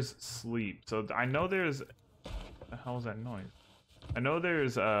waters sleep. So I know there's... What the hell is that noise? I know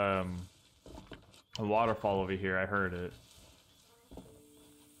there's a waterfall over here. I heard it.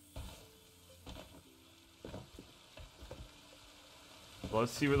 Well,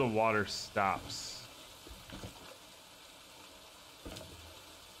 let's see where the water stops.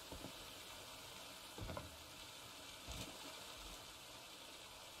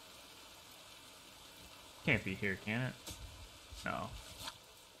 Can't be here, can it? No.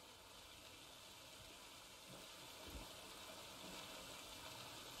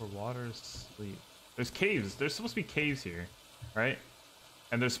 Where waters sleep. There's caves. There's supposed to be caves here, right?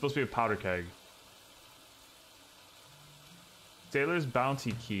 And there's supposed to be a powder keg. Sailor's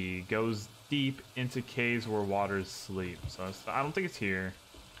bounty key goes deep into caves where waters sleep. So I don't think it's here.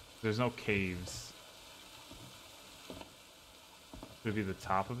 There's no caves. Could it be the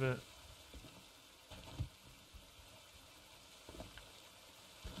top of it?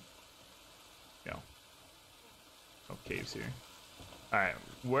 No. No caves here. Alright,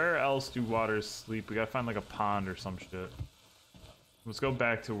 where else do waters sleep? We gotta find like a pond or some shit. Let's go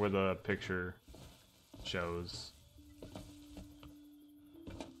back to where the picture shows.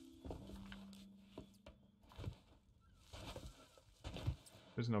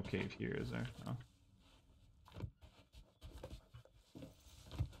 There's no cave here, is there? No.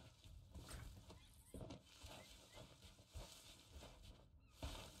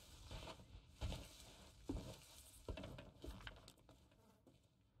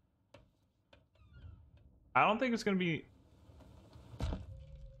 I don't think it's gonna be...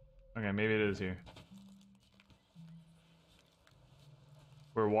 Okay, maybe it is here.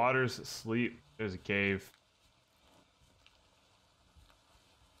 Where waters sleep, there's a cave.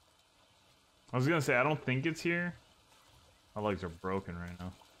 I was gonna say, I don't think it's here. My legs are broken right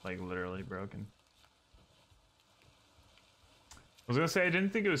now. Like, literally broken. I was gonna say, I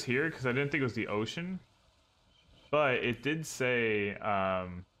didn't think it was here, because I didn't think it was the ocean. But it did say,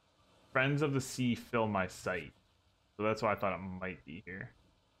 friends of the sea fill my sight. So that's why I thought it might be here.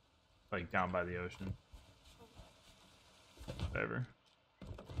 Like, down by the ocean. Whatever.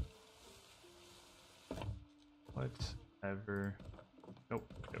 Whatever. Nope.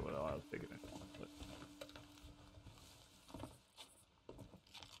 Okay, what else? I was thinking it.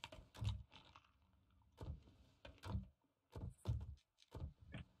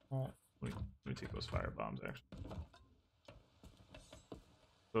 me take those fire bombs, actually.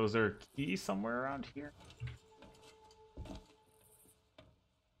 So is there a key somewhere around here?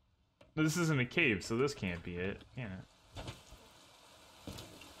 This isn't a cave, so this can't be it, can it? Is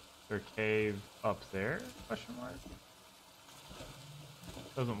there a cave up there? Question mark?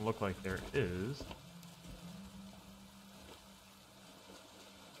 Doesn't look like there is.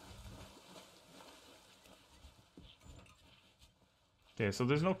 Okay, so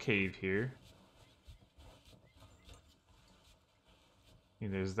there's no cave here. I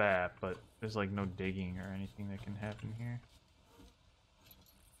mean, there's that, but there's like no digging or anything that can happen here.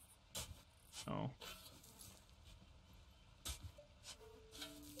 Oh.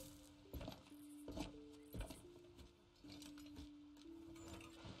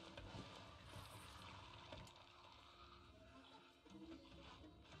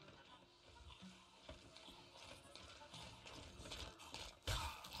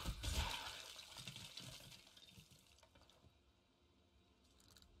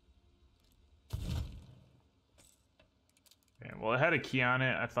 Okay, well, it had a key on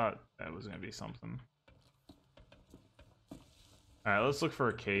it. I thought that was gonna be something. Alright, let's look for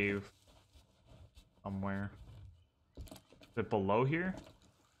a cave somewhere. Is it below here?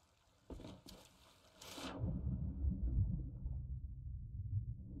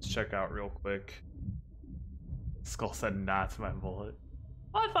 Let's check out real quick. Skull said not to my bullet.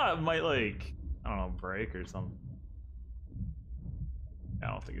 I thought it might, like, I don't know, break or something. I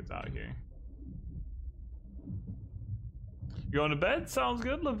don't think it's out of here. You going to bed? Sounds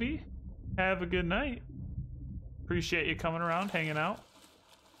good, Levi. Have a good night. Appreciate you coming around, hanging out.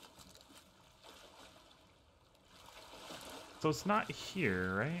 So it's not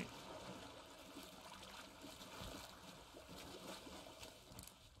here, right?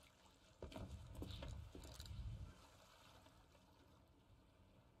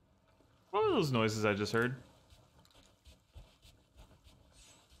 What were those noises I just heard?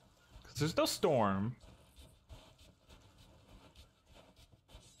 'Cause there's no storm.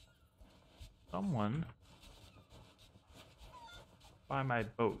 Someone by my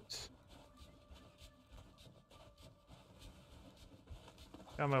boat.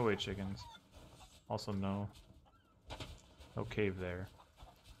 Got my way, chickens. Also, no cave there.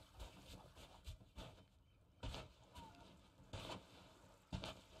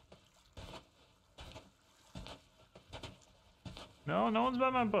 No, no one's by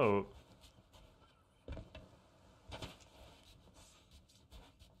my boat.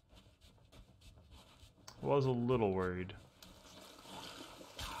 Was a little worried.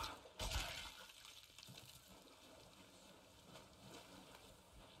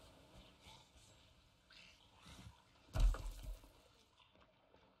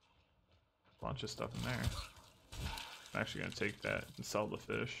 Bunch of stuff in there. I'm actually gonna take that and sell the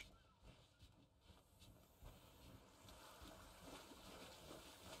fish.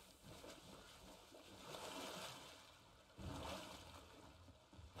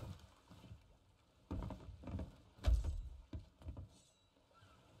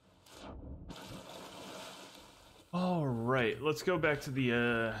 All right, let's go back to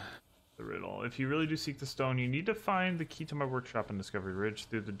the riddle. If you really do seek the stone, you need to find the key to my workshop in Discovery Ridge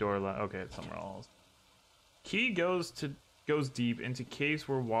through the door. Okay, it's somewhere else. Key goes deep into caves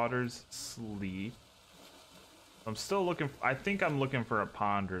where waters sleep. I'm still looking. I think I'm looking for a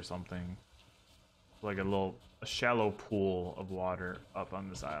pond or something, like a shallow pool of water up on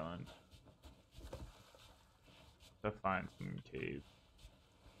this island. To find some caves.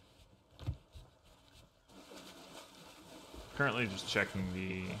 Currently just checking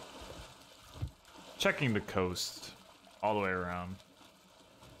the coast all the way around.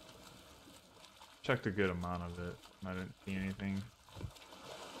 Checked a good amount of it. I didn't see anything.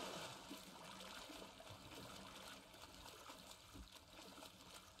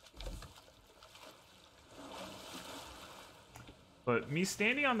 But me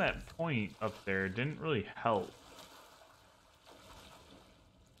standing on that point up there didn't really help.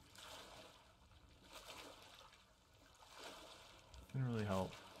 Didn't really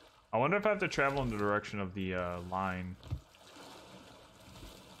help. I wonder if I have to travel in the direction of the line.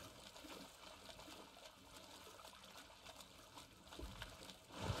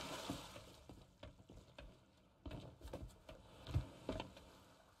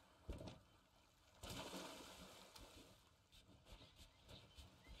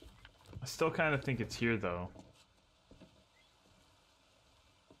 I still kind of think it's here, though.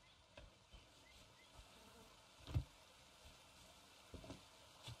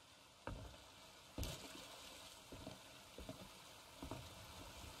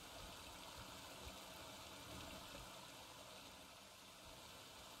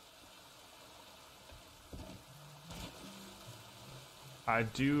 I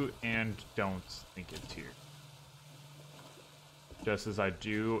do and don't think it's here. Just as I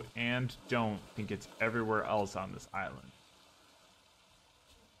do and don't think it's everywhere else on this island.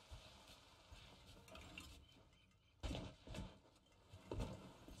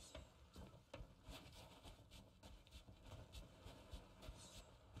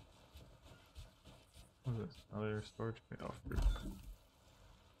 What is this? Another storage? Oh, fruit.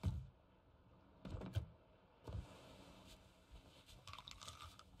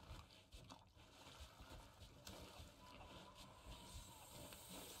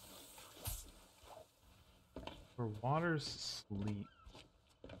 Where waters sleep.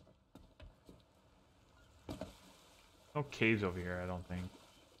 No caves over here, I don't think.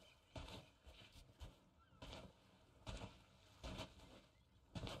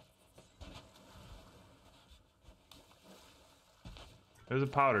 There's a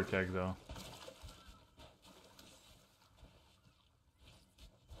powder keg, though.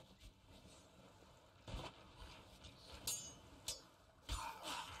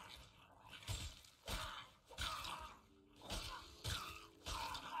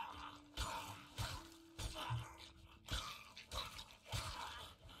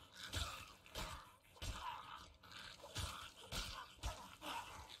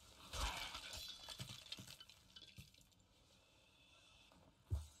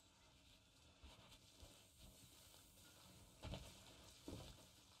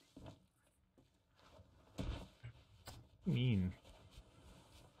 Mean.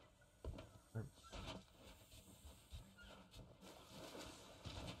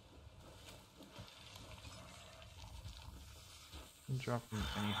 Drop from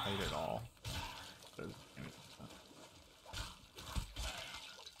any height at all.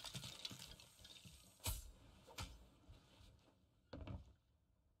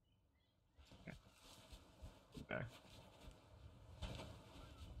 Okay.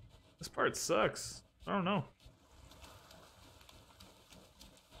 This part sucks. I don't know.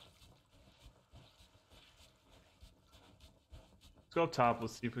 Let's go up top.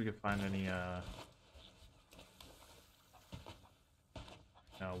 Let's see if we can find any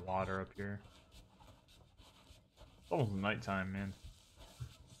water up here. It's almost nighttime, man.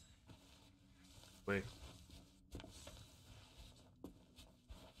 Wait.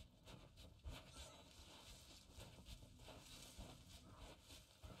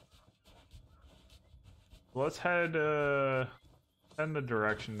 Let's head in the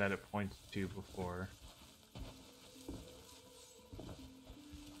direction that it points to before.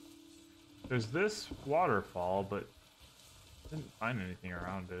 There's this waterfall, but I didn't find anything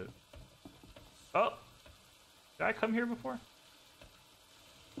around it. Oh! Did I come here before?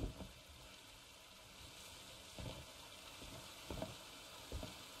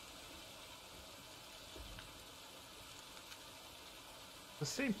 The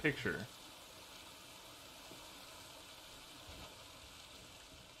same picture.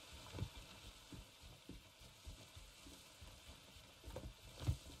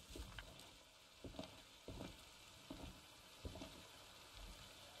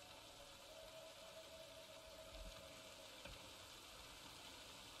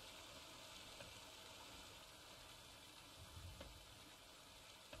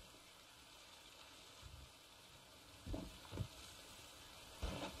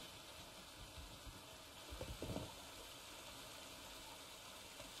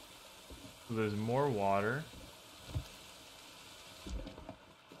 So there's more water.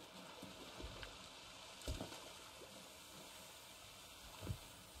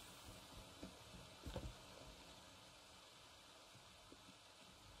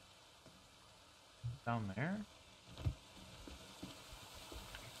 Down there?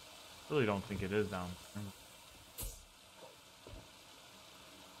 Really don't think it is down there.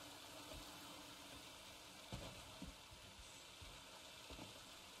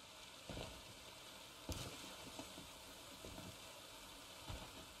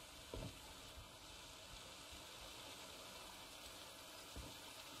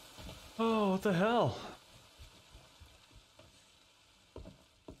 Oh, what the hell?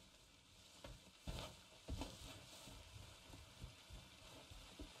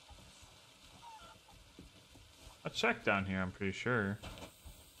 A check down here, I'm pretty sure.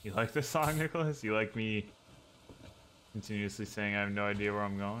 You like this song, Nicholas? You like me continuously saying I have no idea where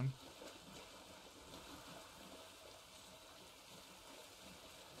I'm going?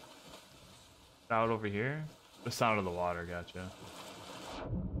 Out over here? The sound of the water, gotcha.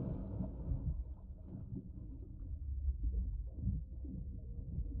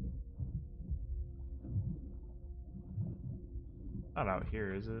 Not out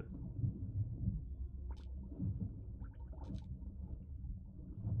here, is it?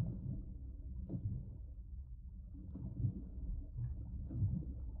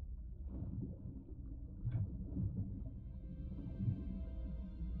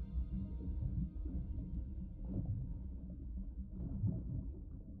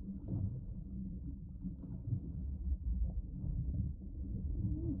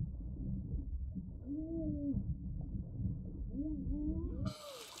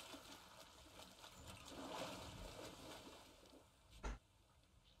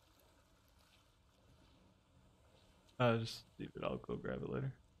 Just leave it. I'll go grab it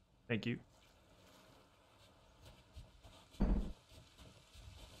later. Thank you.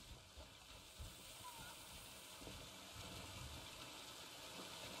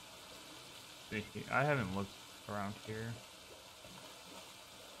 I haven't looked around here.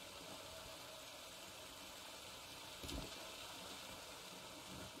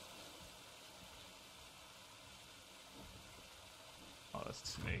 Oh, that's a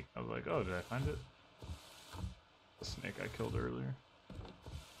snake. I was like, oh, did I find it? The snake I killed earlier.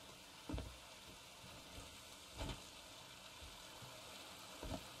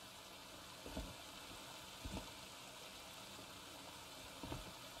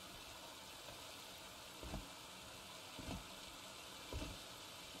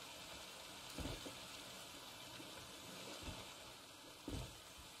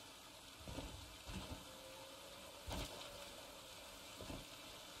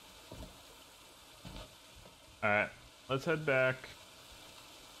 Alright, let's head back.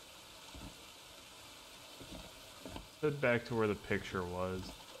 Let's head back to where the picture was.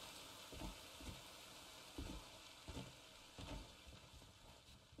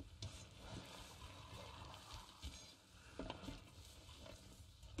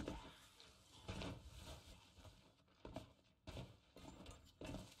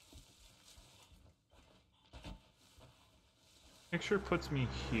 Picture puts me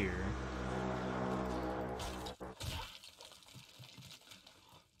here.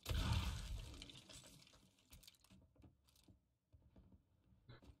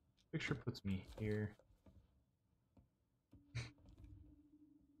 Picture puts me here.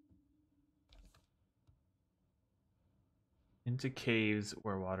 Into caves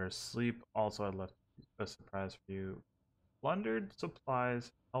where waters sleep. Also, I left a surprise for you. Plundered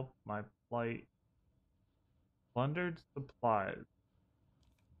supplies help my plight. Plundered supplies.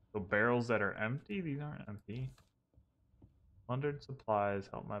 So barrels that are empty? These aren't empty. Plundered supplies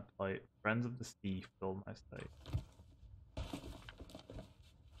help my plight. Friends of the sea filled my sight.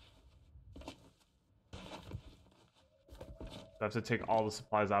 Do I have to take all the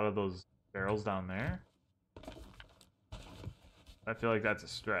supplies out of those barrels down there? I feel like that's a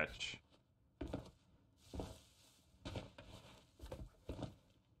stretch.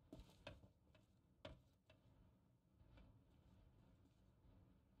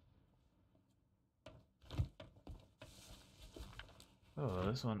 Oh,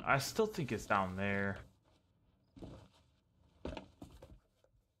 this one. I still think it's down there.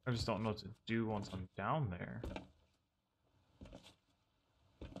 I just don't know what to do once I'm down there.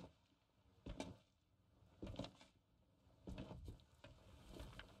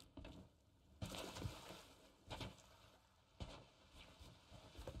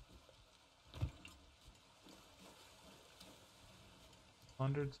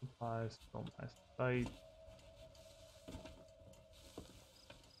 Plundered supplies, fill my sight.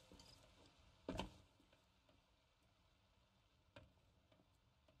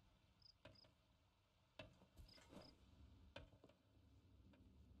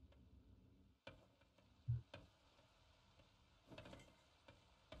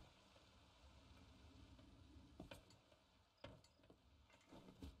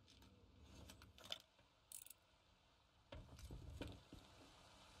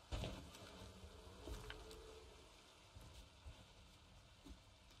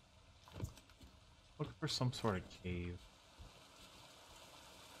 Look for some sort of cave.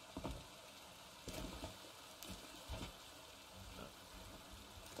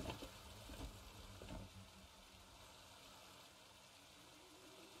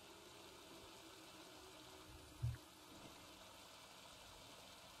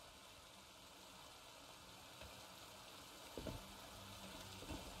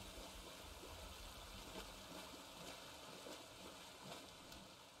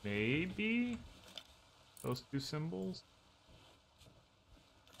 Maybe those two symbols.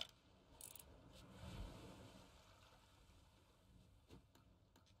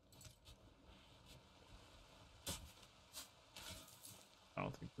 I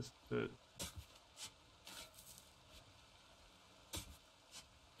don't think this is it.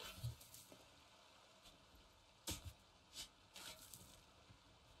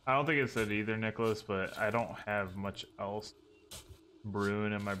 I don't think it's it either, Nicholas, but I don't have much else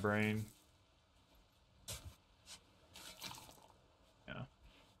brewing in my brain. Yeah.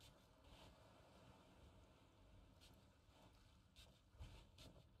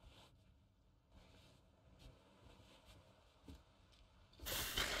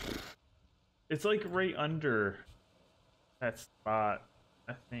 It's like right under that spot,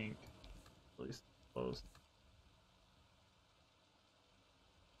 I think. At least close.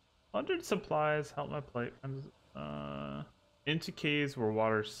 100 supplies, help my plate. Friends Into caves where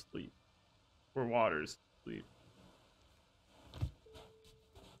waters sleep. Where waters sleep.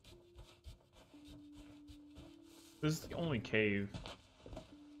 This is the only cave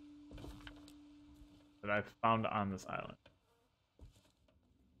that I've found on this island.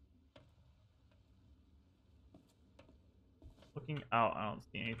 Looking out, I don't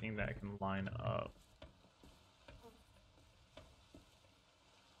see anything that I can line up.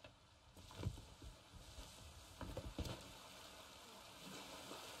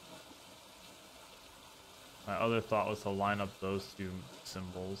 My other thought was to line up those two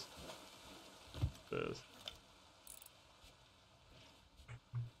symbols. This.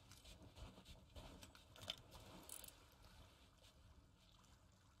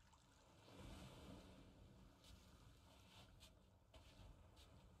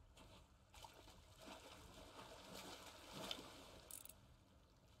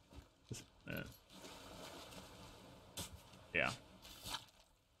 Yeah.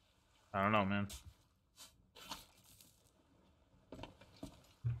 I don't know, man.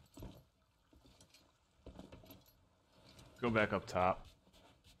 Go back up top.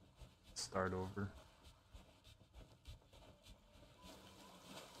 Start over.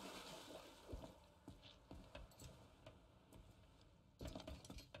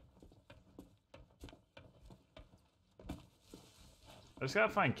 I just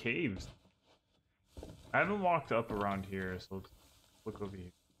gotta find caves. I haven't walked up around here, so let's look over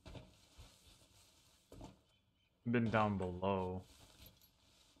here. Been down below.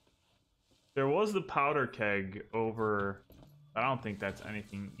 There was the powder keg over. I don't think that's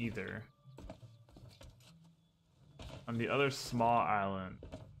anything either. On the other small island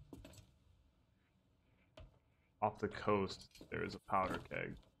off the coast, there is a powder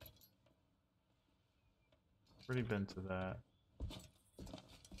keg. Already been to that.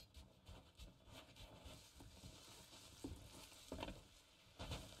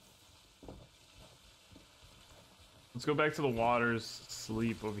 Let's go back to the waters,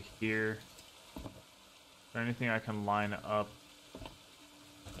 sleep over here. Is there anything I can line up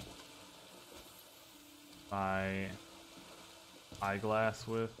my eyeglass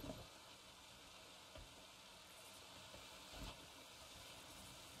with?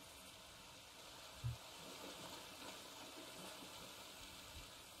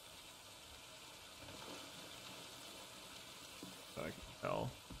 So I can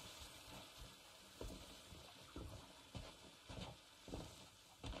tell.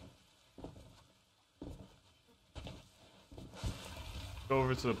 Go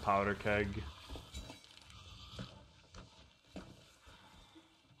over to the powder keg. I'm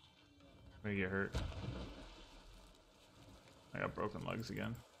gonna get hurt. I got broken legs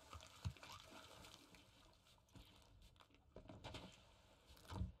again.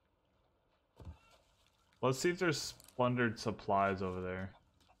 Let's see if there's plundered supplies over there.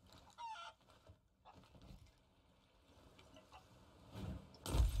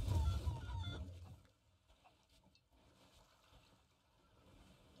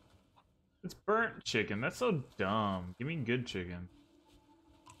 It's burnt chicken. That's so dumb. Give me good chicken.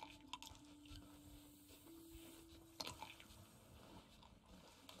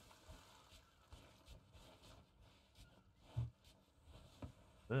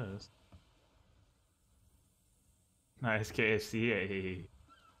 This. Nice KFC. Hey.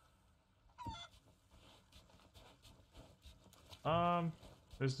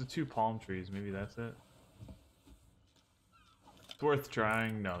 There's the two palm trees. Maybe that's it. It's worth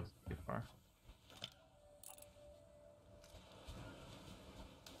trying. No, it's too far.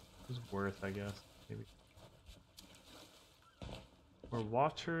 It's worth, I guess. Maybe. Where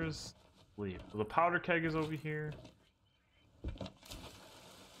watchers sleep. So the powder keg is over here.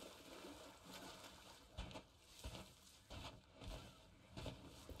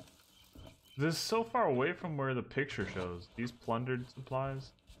 This is so far away from where the picture shows. These plundered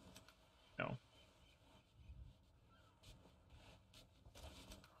supplies? No.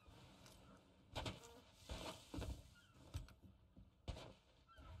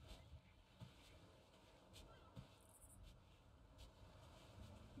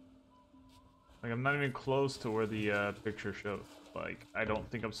 Like, I'm not even close to where the picture shows. Like, I don't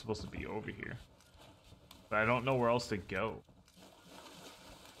think I'm supposed to be over here. But I don't know where else to go.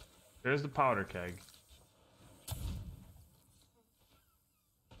 There's the powder keg.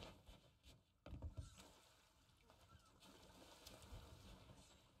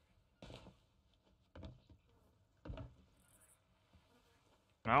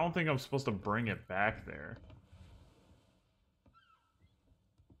 I don't think I'm supposed to bring it back there.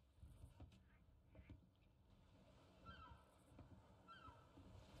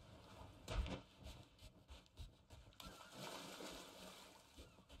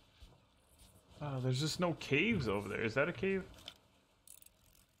 There's just no caves over there. Is that a cave?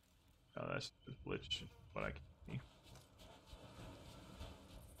 Oh, that's just glitch. What I can see.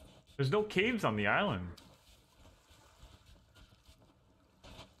 There's no caves on the island.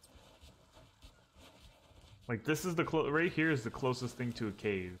 Like, this is the right here is the closest thing to a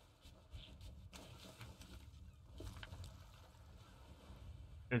cave.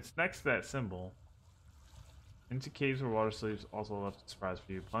 It's next to that symbol. Into caves where water sleeps, also left a surprise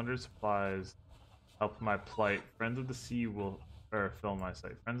for you. Plunder supplies, help my plight. Friends of the sea will fill my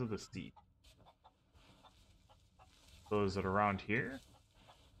sight. Friends of the sea. So is it around here?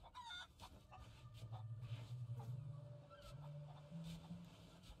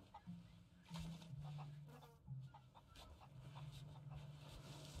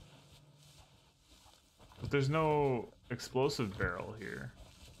 But there's no explosive barrel here.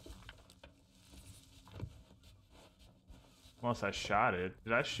 Unless I shot it.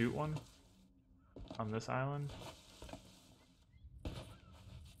 Did I shoot one on this island?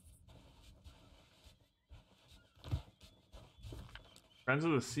 Friends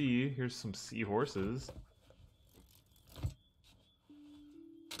of the sea. Here's some seahorses.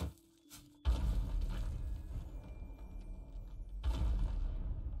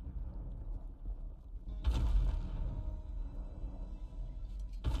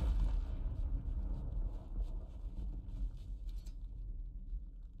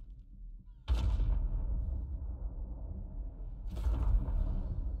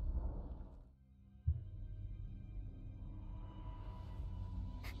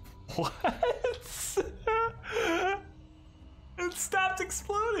 What? It stopped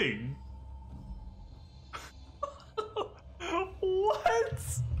exploding.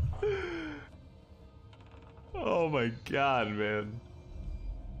 What? Oh my god, man.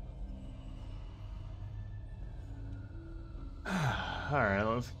 Alright,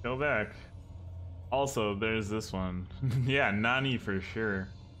 let's go back. Also, there's this one. Yeah, Nani for sure.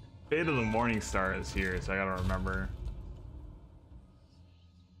 Fate of the Morning Star is here, so I gotta remember.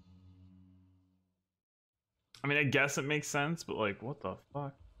 I mean, I guess it makes sense, but like, what the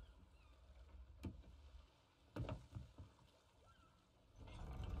fuck?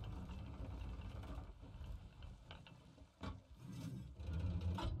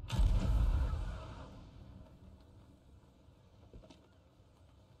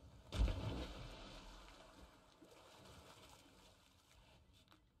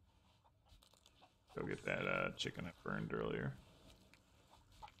 Go get that chicken I burned earlier.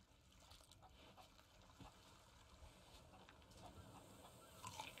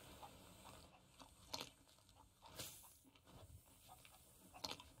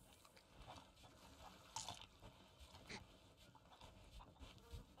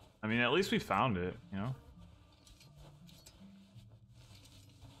 I mean, at least we found it, you know?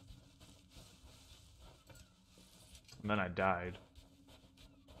 And then I died.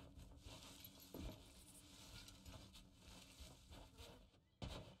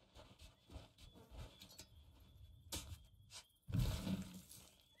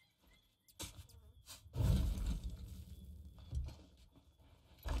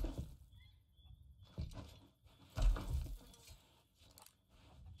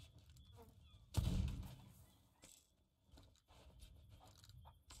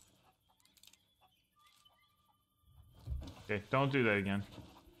 Okay, don't do that again.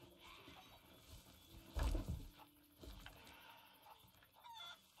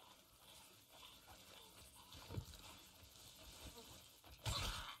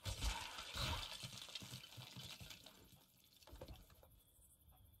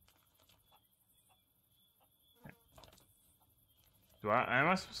 Am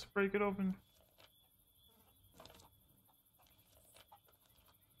I supposed to break it open?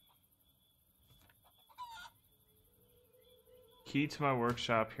 Key to my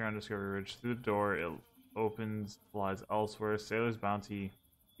workshop here on Discovery Ridge. Through the door, it opens, lies elsewhere. Sailor's bounty.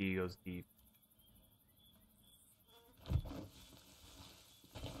 Key goes deep.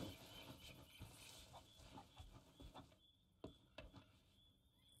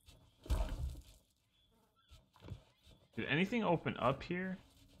 Did anything open up here?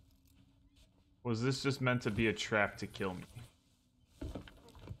 Was this just meant to be a trap to kill me?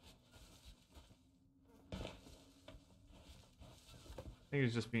 I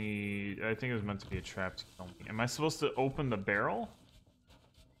think it was meant to be a trap to kill me. Am I supposed to open the barrel?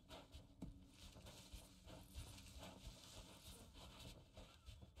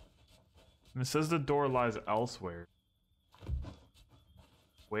 And it says the door lies elsewhere.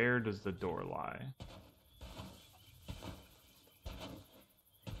 Where does the door lie?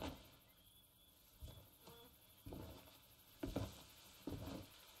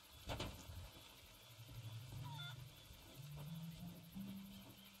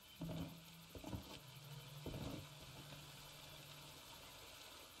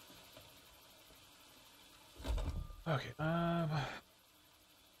 Okay, I'm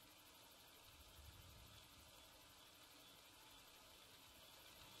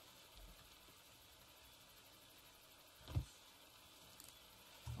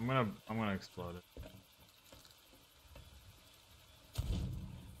gonna explode it.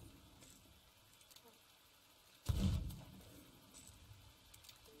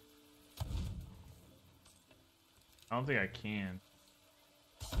 I don't think I can.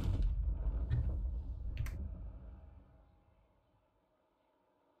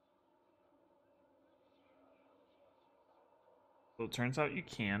 So it turns out you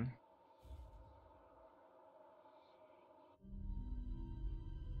can.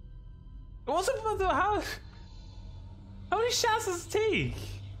 It wasn't about the how. How many shots does it take?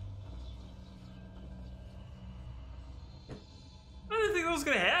 I didn't think that was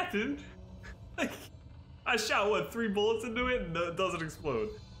gonna happen. Like, I shot what 3 bullets into it and it doesn't explode.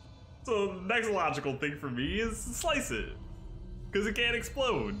 So the next logical thing for me is slice it, because it can't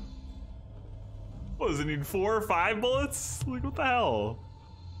explode. What does it need, 4 or 5 bullets? Like, what the hell?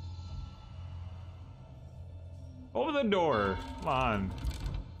 Open the door. Come on.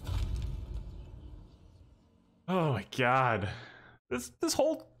 Oh my god. This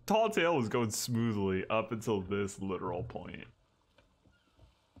whole tall tale was going smoothly up until this literal point.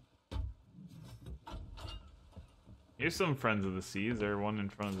 Here's some Friends of the Sea. Is there one in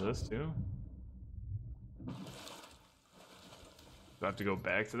front of this too? Do I have to go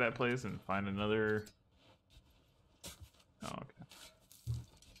back to that place and find another? Oh, okay.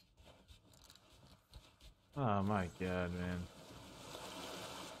 Oh my god, man.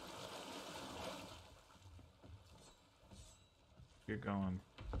 Get going.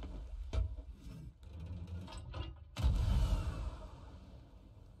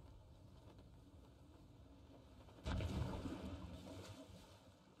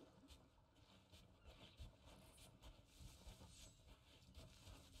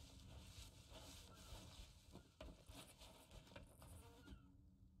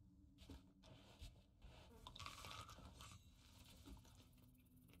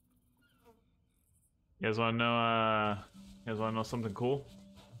 You guys wanna know something cool?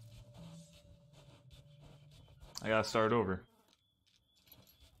 I gotta start over.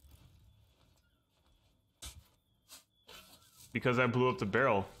 Because I blew up the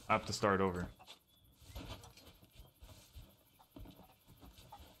barrel, I have to start over.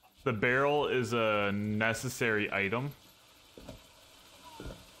 The barrel is a necessary item.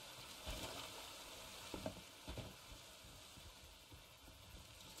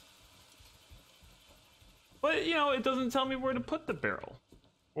 But, you know, it doesn't tell me where to put the barrel.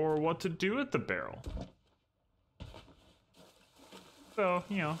 Or what to do with the barrel. So,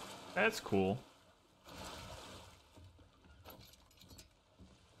 you know, that's cool.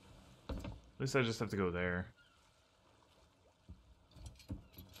 At least I just have to go there.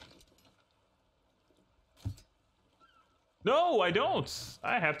 No, I don't!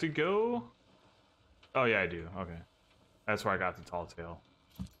 I have to go... Oh yeah, I do. Okay. That's where I got the tall tale.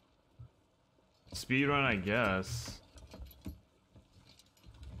 Speedrun, I guess.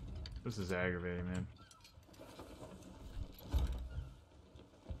 This is aggravating, man.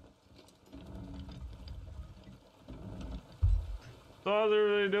 So how's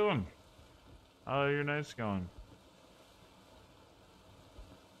everybody doing? How are your nights going?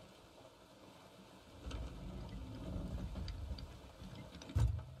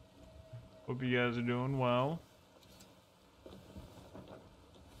 Hope you guys are doing well.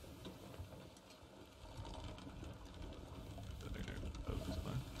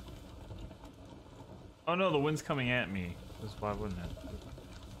 Oh no, the wind's coming at me. Why wouldn't it?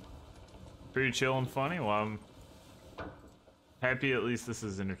 Pretty chill and funny? Well, I'm happy at least this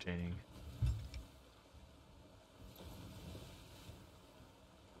is entertaining.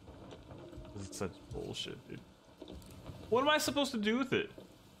 This is such bullshit, dude. What am I supposed to do with it?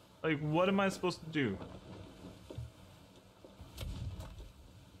 Like, what am I supposed to do?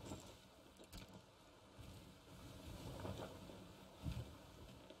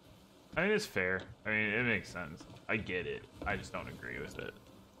 I mean, it's fair. I mean, it makes sense. I get it. I just don't agree with it.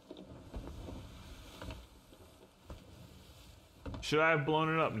 Should I have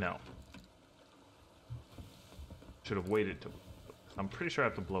blown it up? No. Should have waited to. I'm pretty sure I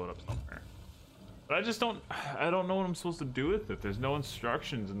have to blow it up somewhere. But I just don't. I don't know what I'm supposed to do with it. There's no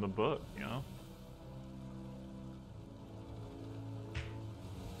instructions in the book, you know?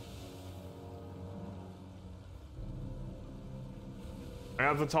 I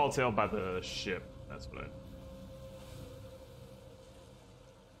have the tall tale by the ship. That's what I.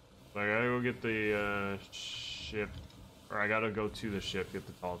 So I gotta go get the ship, or I gotta go to the ship, get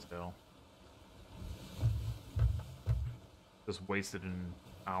the tall tale. Just wasted an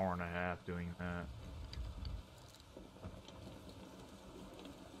hour and a half doing that.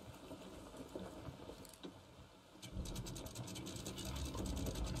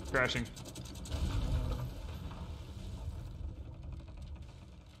 Crashing. Do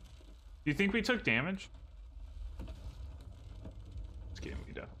you think we took damage? Just kidding,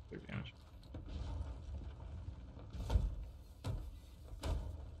 we definitely took damage.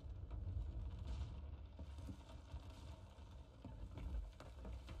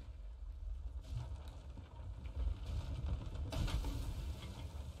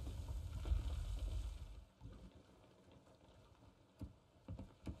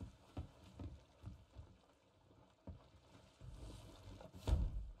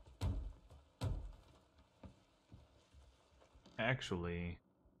 Actually,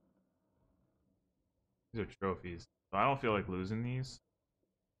 these are trophies. So I don't feel like losing these.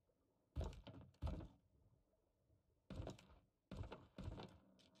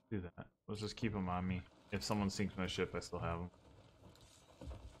 Do that. Let's just keep them on me. If someone sinks my ship, I still have them.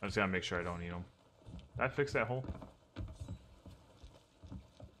 I just gotta make sure I don't eat them. Did I fix that hole?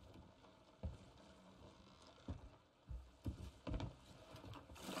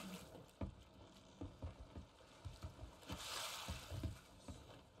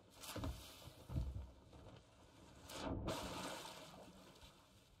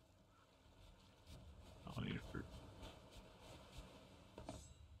 I'll need fruit.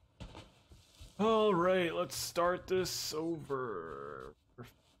 All right, let's start this over.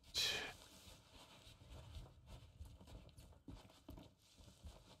 Perfect.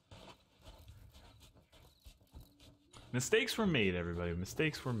 Mistakes were made, everybody.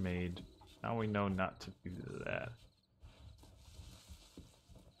 Mistakes were made. Now we know not to do that.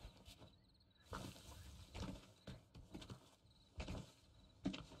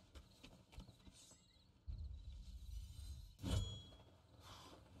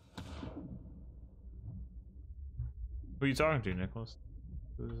 Who are you talking to, Nicholas?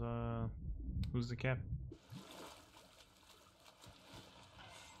 Who's the captain?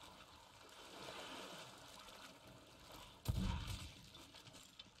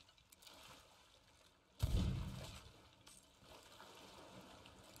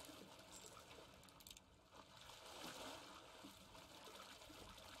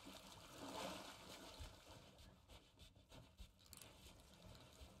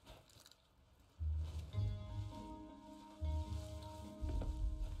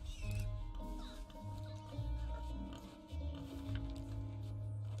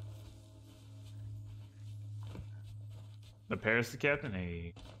 The Paris the captain?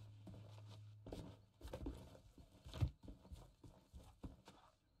 Hey.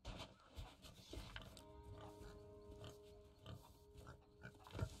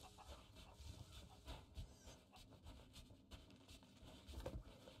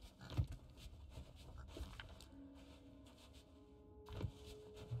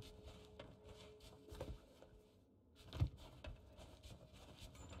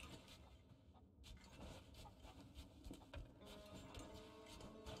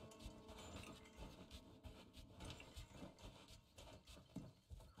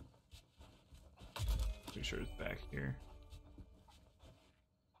 Pretty sure it's back here.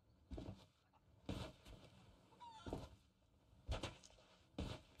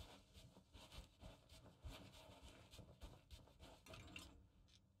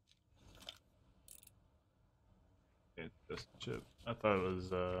 It's just a ship. I thought it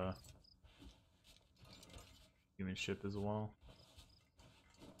was human ship as well.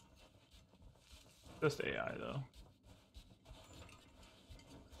 Just AI though.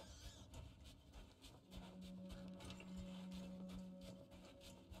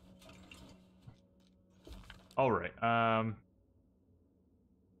 All right.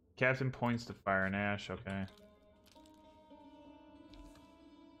 Captain points to fire and ash. Okay.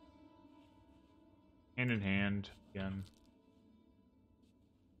 Hand in hand again.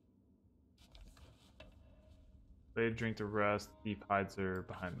 They drink the rest. Deep hides are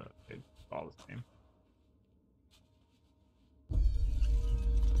behind the. It's all the same.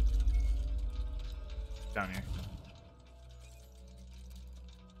 Down here.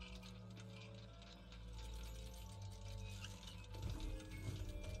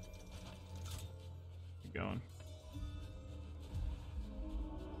 Keep going.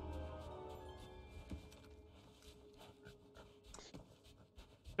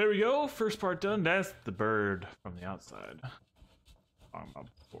 There we go. First part done. That's the bird from the outside. Talking about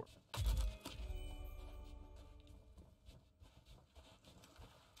before.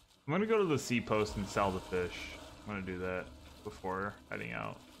 I'm gonna go to the sea post and sell the fish. I'm gonna do that before heading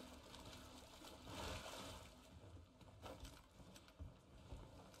out.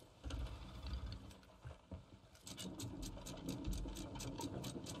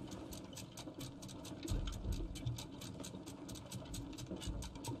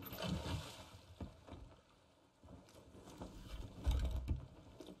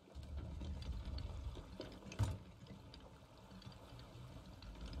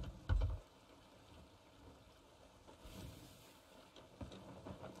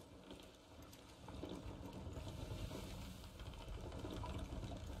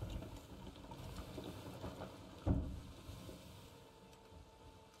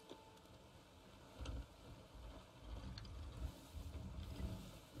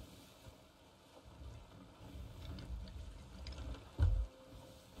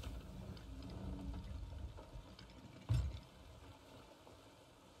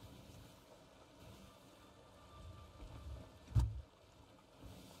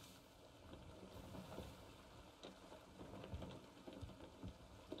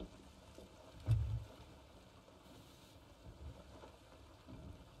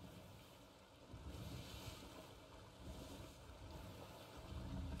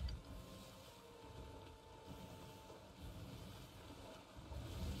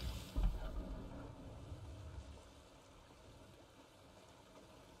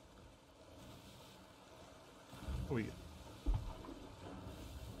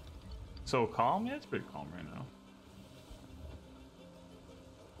 so calm? Yeah, it's pretty calm right now.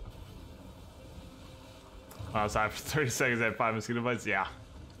 Outside for 30 seconds at 5 mosquito bites? Yeah.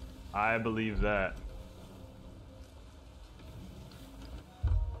 I believe that.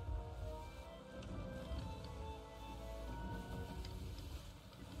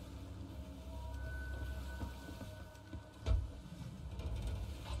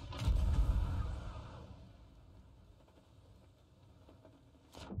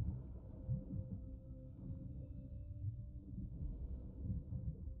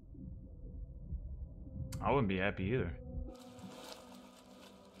 I wouldn't be happy either.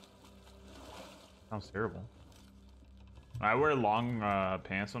 Sounds terrible. I wear long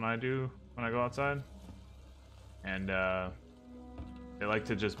pants when I go outside. And they like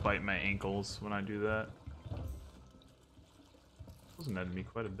to just bite my ankles when I do that. Those netted me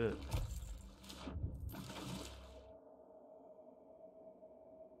quite a bit.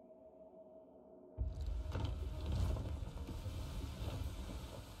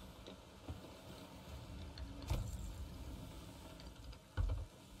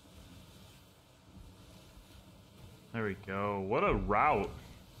 There we go. What a route.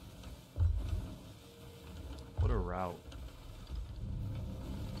 What a route.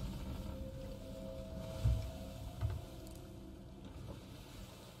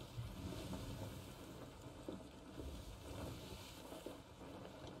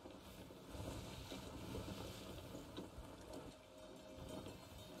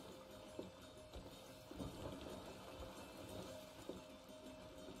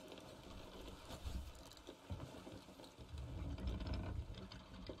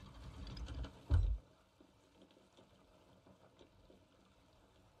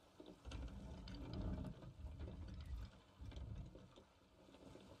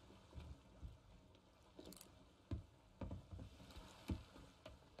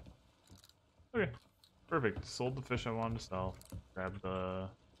 Okay, perfect. Sold the fish I wanted to sell. Grab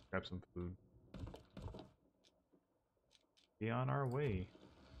some food. Be on our way.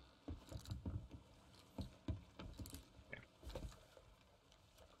 Okay.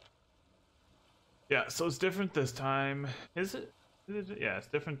 Yeah, so it's different this time. Is it? Yeah, it's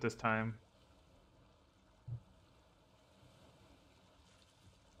different this time.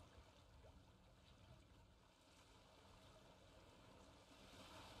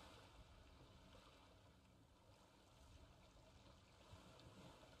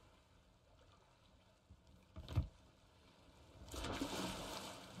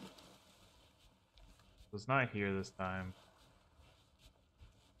 It's not here this time.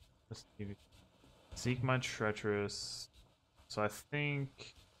 Let's seek my treacherous. So I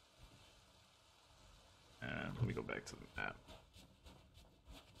think. Let me go back to the map.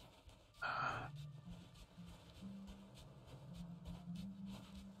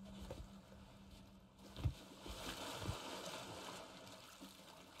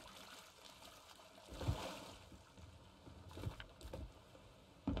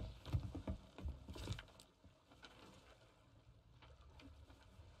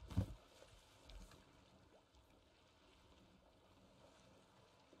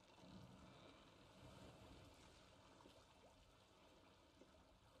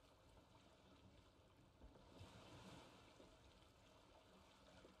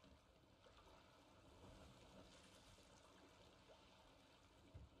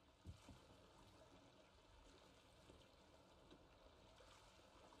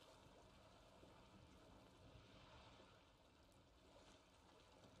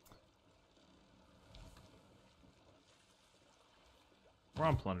 We're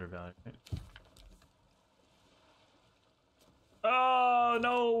on Plunder Valley, right? Oh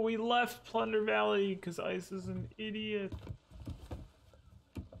no, we left Plunder Valley because Ice is an idiot.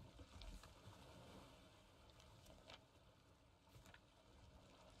 I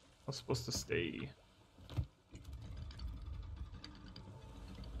was supposed to stay.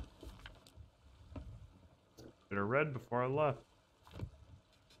 Should have read before I left.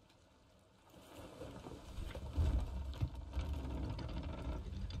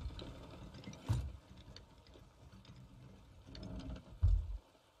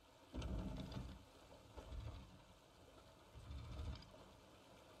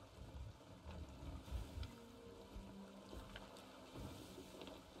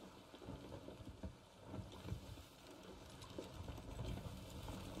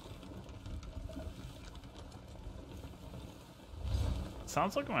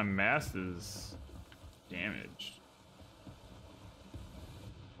 Sounds like my mast is damaged.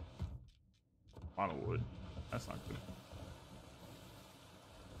 A lot of wood. That's not good.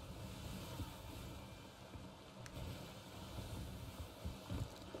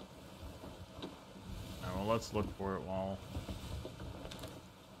 let's look for it while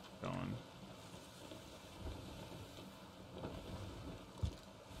going.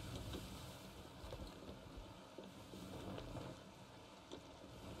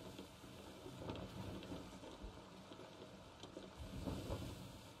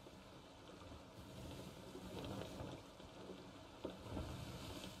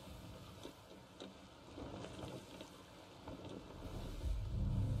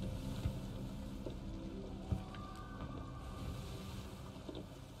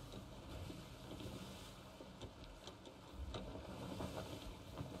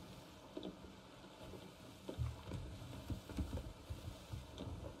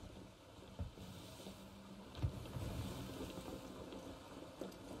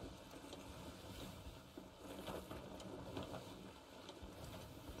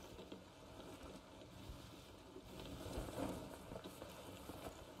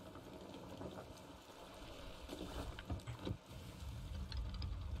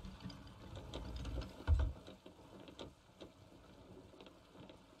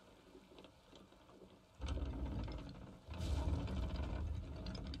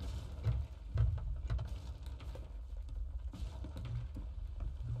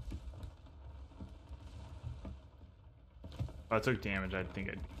 If I took damage, I think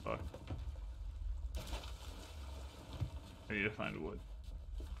I'd be fucked. I need to find wood.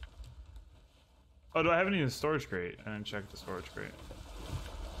 Oh, do I have any in the storage crate? I didn't check the storage crate.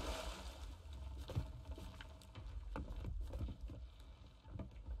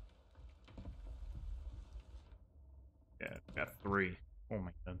 Yeah, I got 3. Oh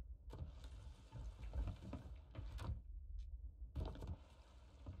my god.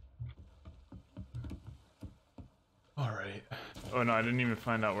 Alright. Oh no, I didn't even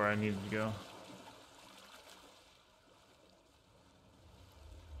find out where I needed to go.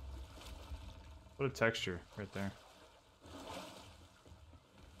 What a texture right there.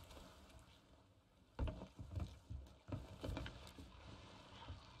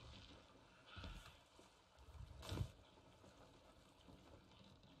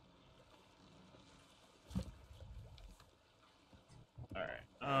 Alright.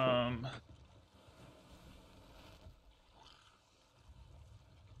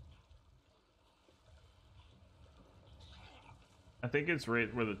 I think it's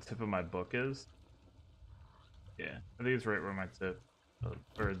right where the tip of my book is. Yeah, I think it's right where my tip,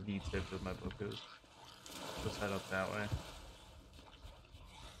 or the tip of my book is. Let's head up that way.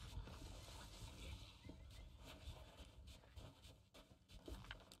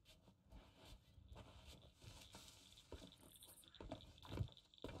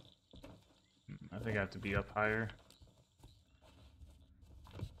 I think I have to be up higher.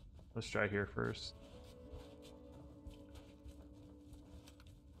 Let's try here first.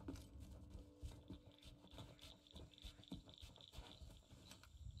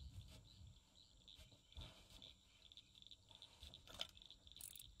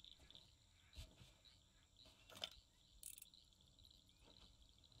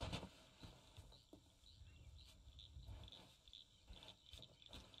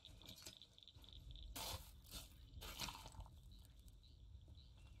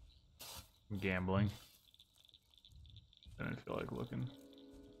 I'm gambling. I don't feel like looking.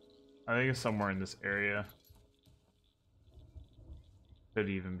 I think it's somewhere in this area. Could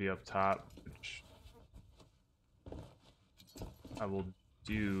even be up top, which I will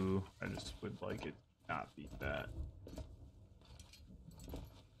do. I just would like it not be that.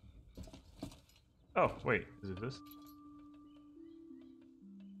 Oh, wait, is it this?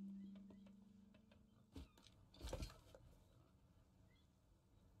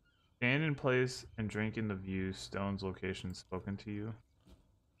 Stand in place and drink in the view. Stone's location spoken to you.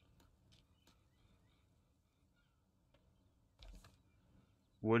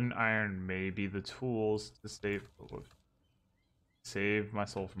 Wood and iron may be the tools to save my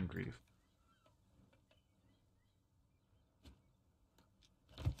soul from grief.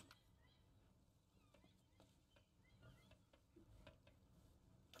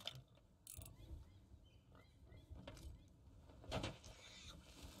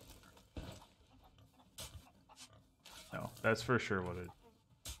 No, that's for sure what it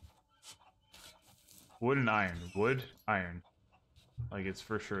is. Wood and iron. Wood, iron. Like, it's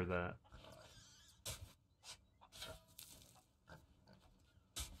for sure that.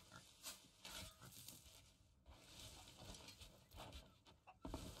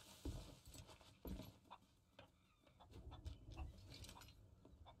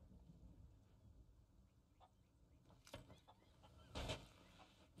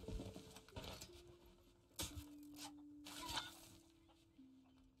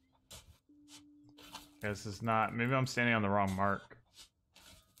 Guess it's not. Maybe I'm standing on the wrong mark.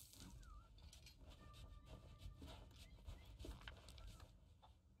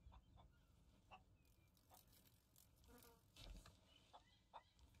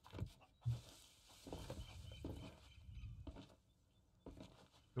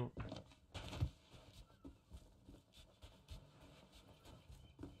 Cool.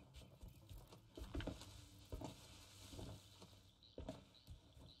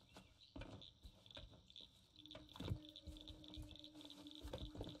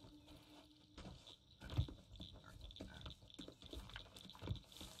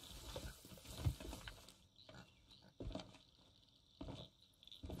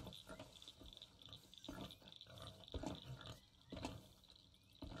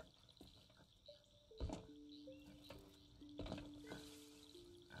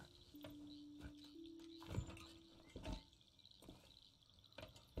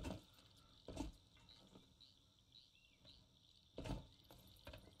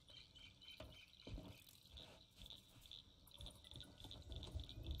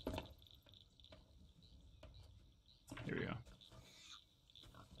 Here we go.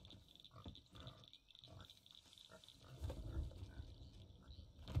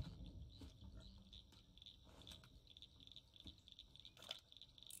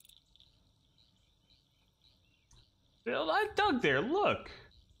 Bill, I dug there. Look.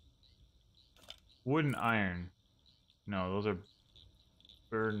 Wood and iron. No, those are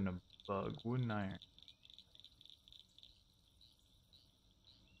bird and a bug. Wood and iron.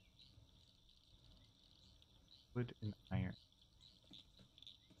 Wood and iron.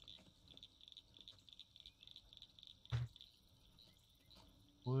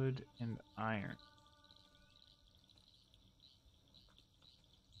 Wood and iron.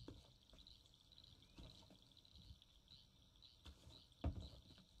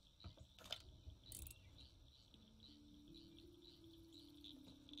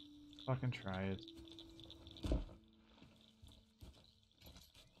 Fucking try it.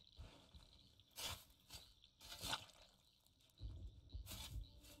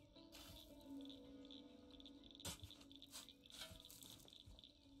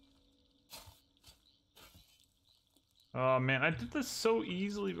 Oh man, I did this so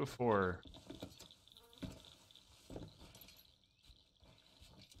easily before.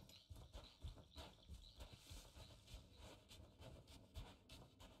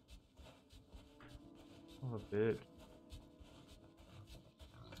 A bit.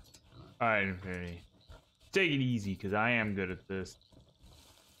 Alright, Infinity. Take it easy, because I am good at this.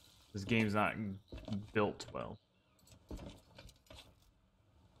 This game's not built well.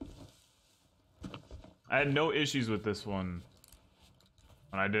 I had no issues with this one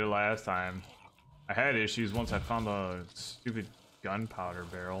when I did it last time. I had issues once I found the stupid gunpowder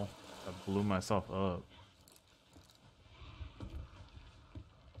barrel. I blew myself up.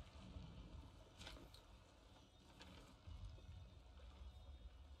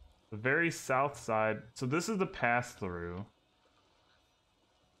 The very south side. So this is the pass through.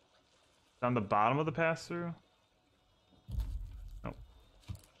 On the bottom of the pass through. Nope.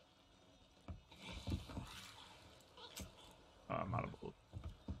 Oh, I'm out of bullets.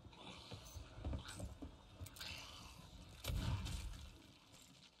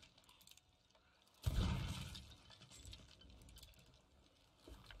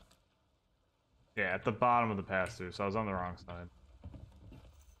 Yeah, at the bottom of the pass through, so I was on the wrong side.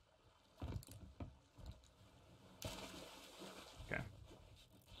 Okay.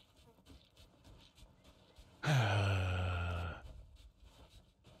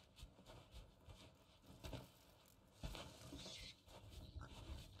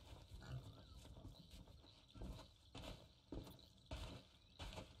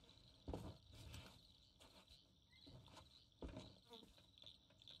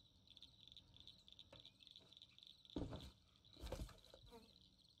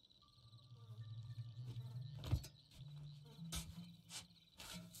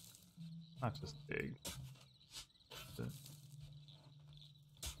 Not just big.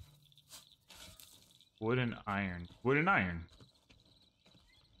 Wood and iron. Wood and iron.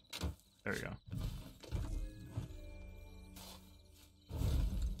 There we go.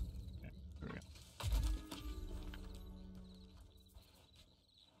 Okay, there we go.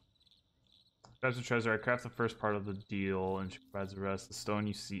 Grabs the treasure. I craft the first part of the deal, and she provides the rest. The stone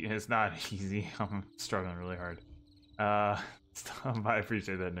you see. It's not easy. I'm struggling really hard. I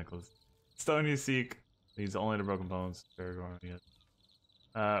appreciate that, Nicholas. Stone you seek leads only to broken bones.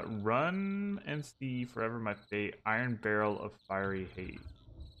 Run and see forever my fate. Iron barrel of fiery hate.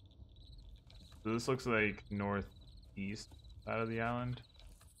 So this looks like northeast side of the island.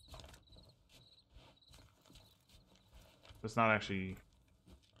 It's not actually.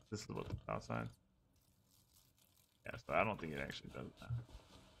 This is what's outside. Yeah, so I don't think it actually does that.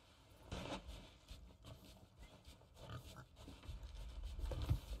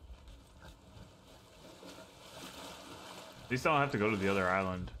 At least I don't have to go to the other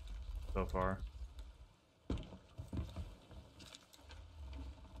island so far.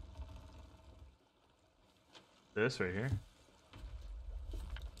 This right here.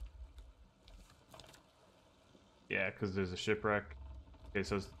 Yeah, because there's a shipwreck. Okay,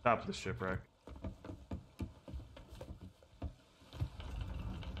 so it's the top of the shipwreck.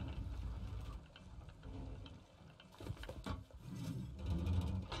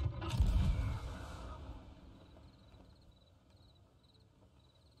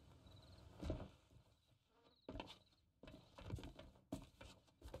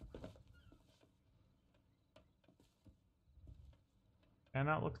 Can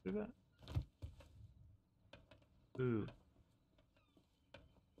I not look through that? Ooh.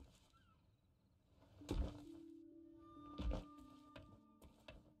 I'm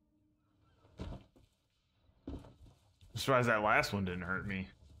surprised that last one didn't hurt me.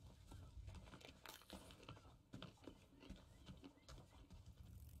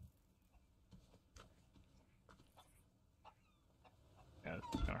 Yeah,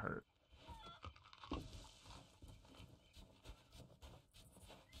 it's gonna hurt.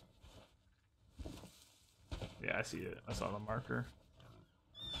 Yeah, I see it. I saw the marker.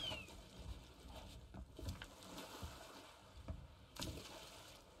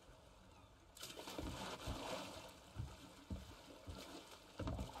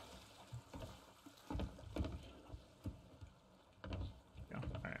 Yeah,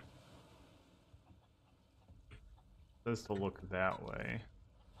 alright. Says to look that way.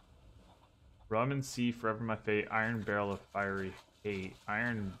 Rum and sea, forever my fate. Iron barrel of fiery hate.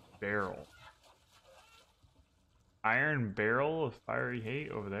 Iron barrel. Iron barrel of fiery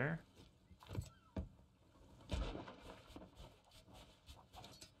hate over there.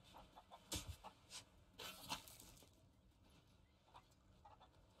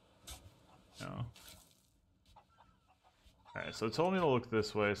 No. Alright, so it told me to look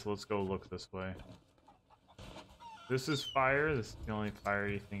this way, so let's go look this way. This is fire. This is the only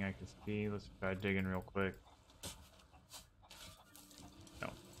fiery thing I can see. Let's try digging real quick. No.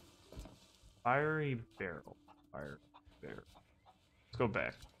 Fiery barrel. Fire barrel. Let's go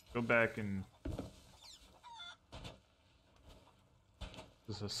back. Go back and...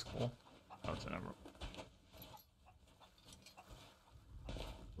 Is this a skull? Oh, it's an emerald.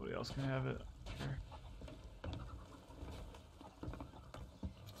 Somebody else can have it. Sure.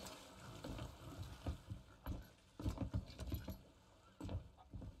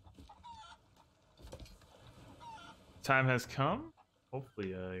 Time has come. Hopefully,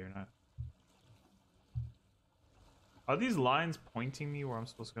 you're not. Are these lines pointing me where I'm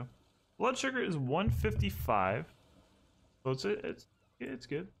supposed to go? Blood sugar is 155. So it's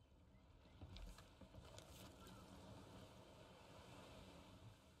good.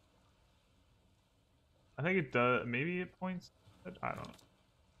 I think it does. Maybe it points. I don't know.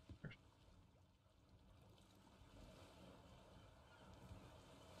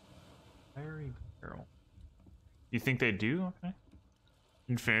 Fiery barrel. You think they do? Okay.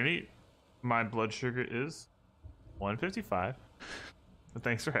 Infinity. My blood sugar is 155. But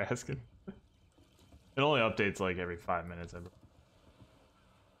thanks for asking. It only updates like every 5 minutes.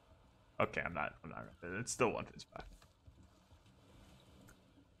 Okay, I'm not. It's still 155.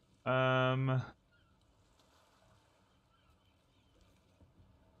 And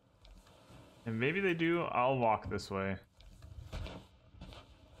maybe they do. I'll walk this way.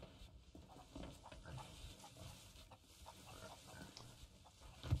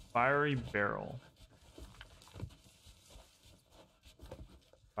 Fiery barrel.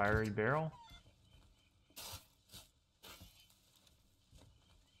 Fiery barrel?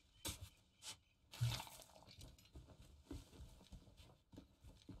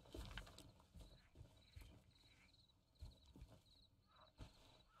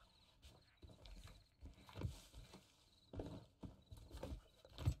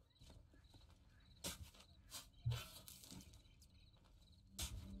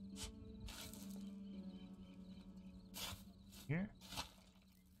 Here?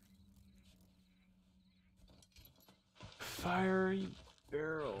 Fiery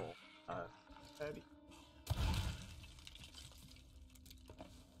barrel. Steady.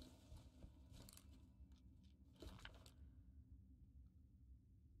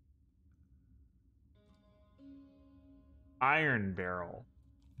 Iron barrel.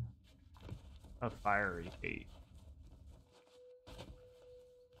 A fiery hate.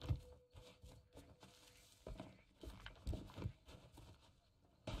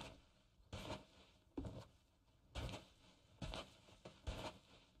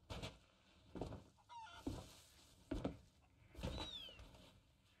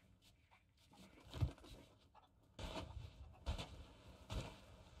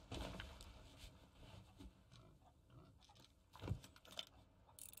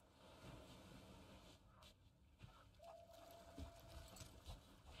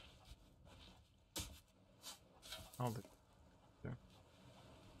 I don't think there.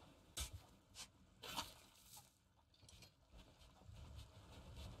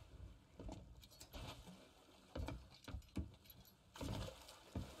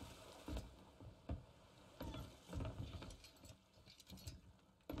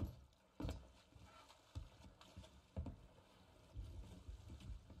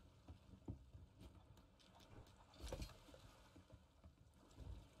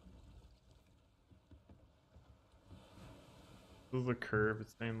 This is the curve.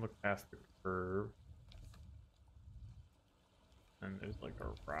 It's saying look past the curve. And there's like a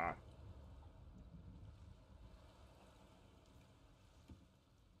rock.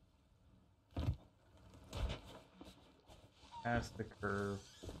 Past the curve.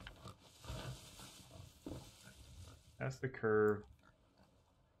 Past the curve.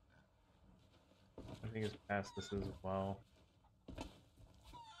 I think it's past this as well.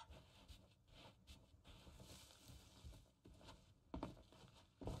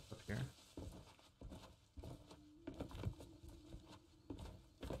 Up here.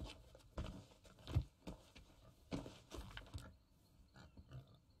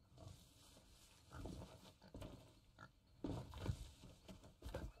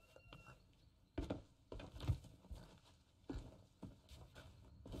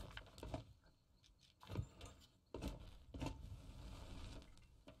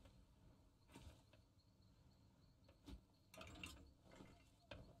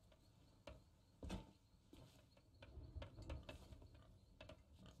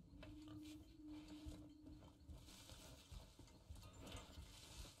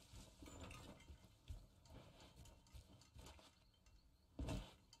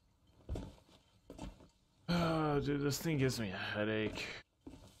 Oh, dude, this thing gives me a headache.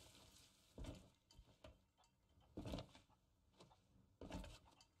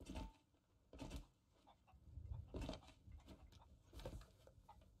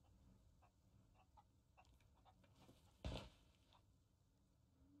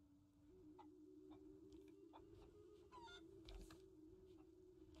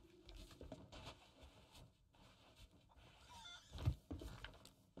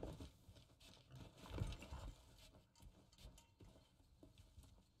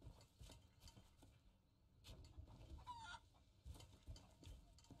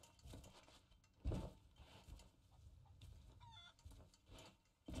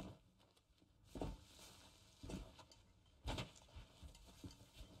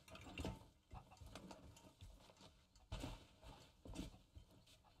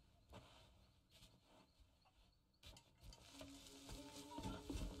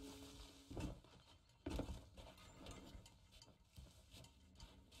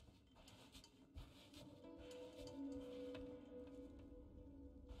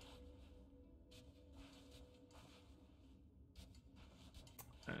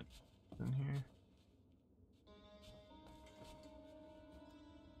 Alright, in here.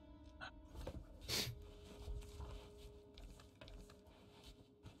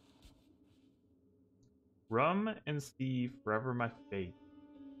 Rum and Steve, forever my fate.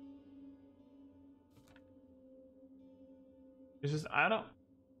 It's just I don't.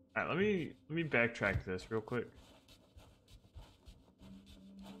 All right, let me backtrack this real quick.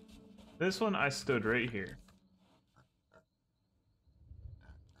 This one I stood right here.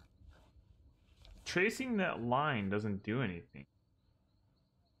 Tracing that line doesn't do anything.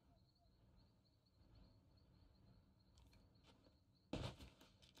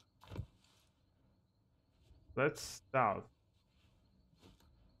 That's south.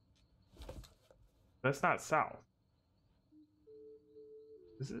 That's not south.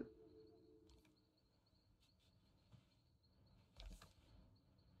 Is it?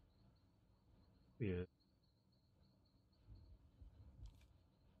 Yeah.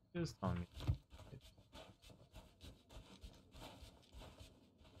 Just tell me.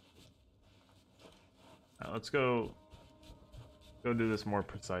 Alright, let's go do this more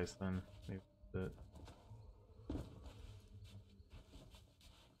precise then. Maybe a bit.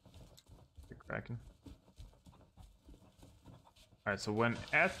 The Kraken. Alright, so when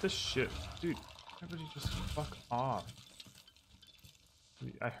at the ship, dude, everybody just fuck off.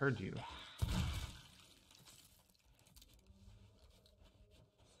 I heard you.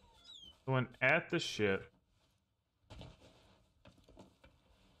 So when at the ship,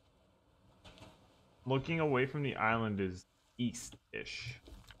 looking away from the island is east-ish.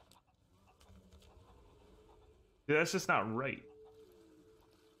 That's just not right.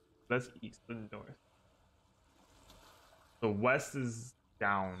 That's east and north. The west is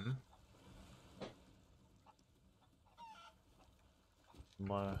down.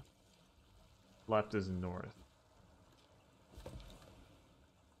 Left is north.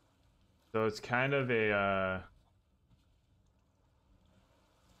 So it's kind of a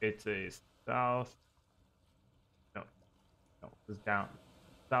it's a south. No, no, it's down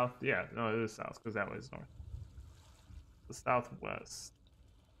south. Yeah, no, it is south because that way is north. The southwest.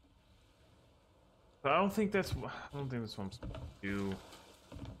 But I don't think that's what I'm supposed to do.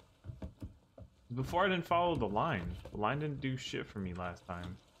 Before I didn't follow the line. The line didn't do shit for me last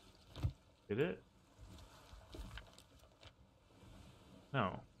time. Did it?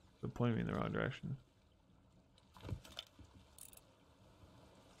 No. It pointed me in the wrong direction.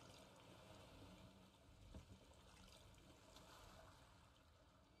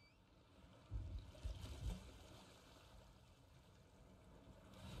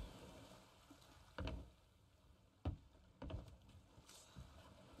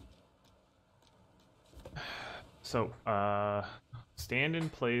 So, stand in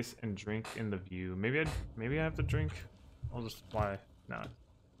place and drink in the view. Maybe I have to drink. I'll just fly. No,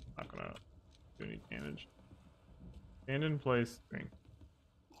 not gonna do any damage. Stand in place, drink.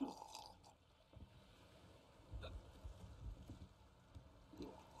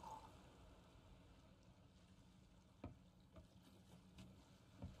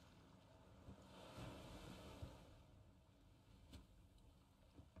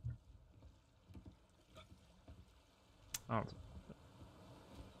 Oh.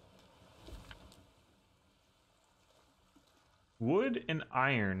 Wood and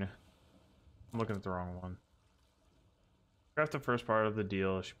iron. I'm looking at the wrong one. Craft the first part of the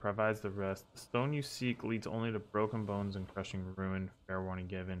deal. She provides the rest. The stone you seek leads only to broken bones and crushing ruin. Fair warning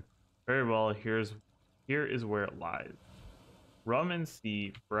given. Very well. Here is where it lies. Rum and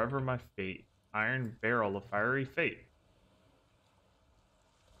sea, forever my fate. Iron barrel of fiery fate.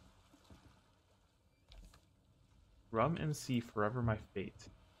 Rum and sea, forever my fate.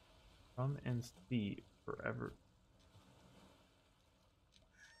 Rum and sea, forever.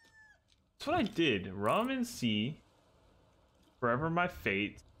 That's what I did. Rum and sea, forever my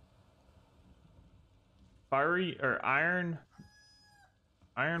fate. Fiery or iron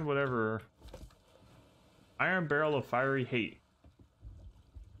whatever. Iron barrel of fiery hate.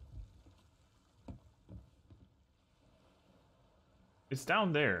 It's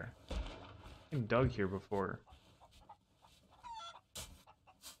down there. I dug here before.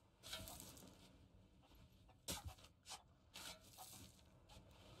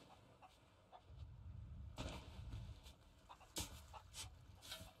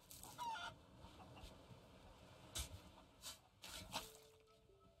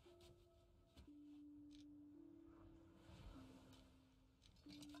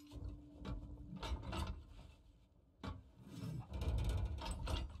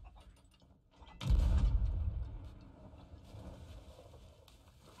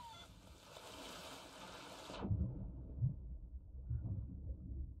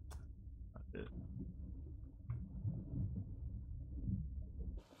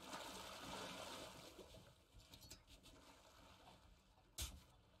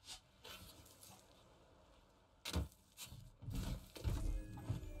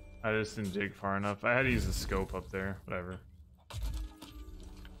 I just didn't dig far enough. I had to use the scope up there. Whatever.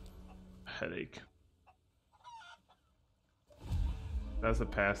 Headache. That's the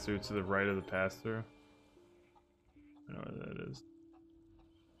pass through to the right of the pass through. I know where that is.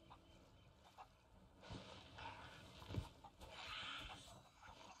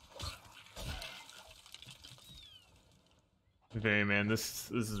 Okay, man, this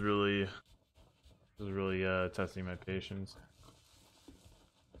is really testing my patience.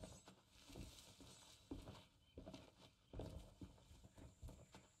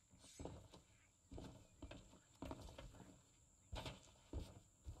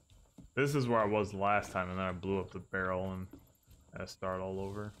 This is where I was last time, and then I blew up the barrel and I had to start all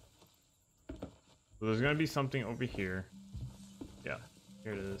over. So there's gonna be something over here. Yeah,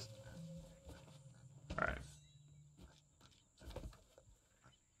 here it is. Alright.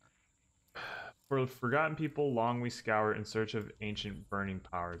 For the forgotten people, long we scour in search of ancient burning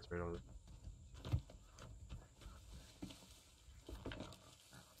power. It's right over there.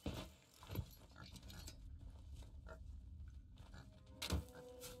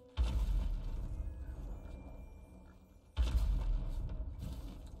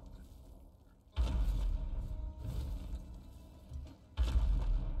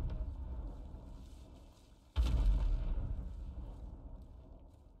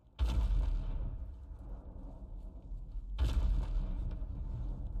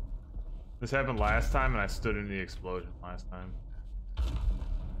 This happened last time, and I stood in the explosion last time.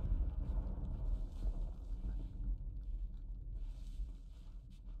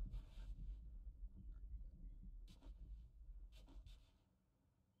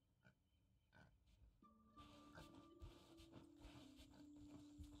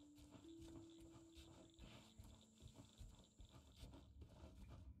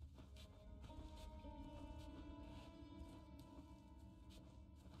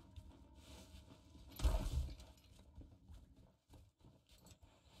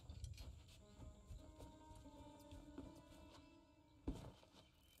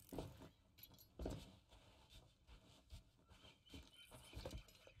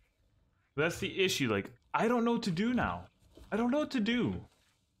 That's the issue. Like, I don't know what to do now. I don't know what to do.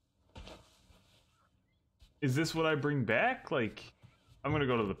 Is this what I bring back? Like, I'm gonna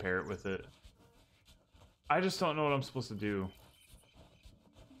go to the parrot with it. I just don't know what I'm supposed to do.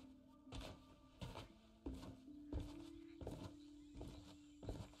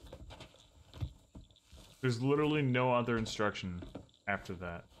 There's literally no other instruction after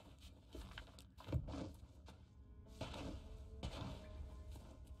that.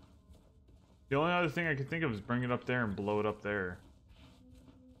 The only other thing I can think of is bring it up there and blow it up there.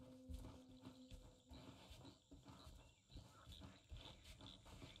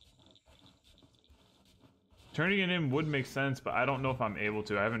 Turning it in would make sense, but I don't know if I'm able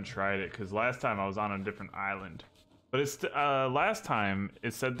to. I haven't tried it, because last time I was on a different island. But it's last time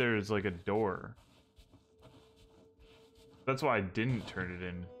it said there's like a door. That's why I didn't turn it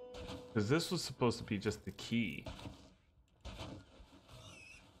in. Because this was supposed to be just the key.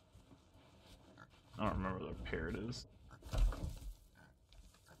 I don't remember where the parrot is.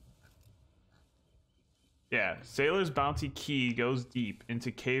 Yeah, Sailor's Bounty key goes deep into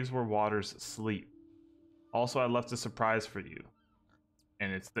caves where waters sleep. Also, I left a surprise for you.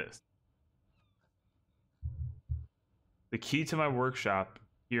 And it's this. The key to my workshop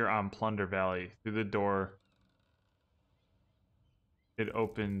here on Plunder Valley. Through the door it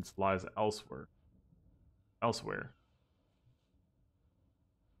opens lies elsewhere.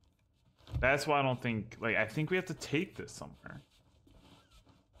 That's why I don't think, like, I think we have to take this somewhere.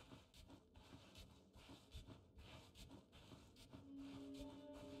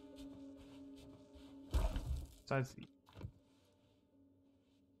 Besides the...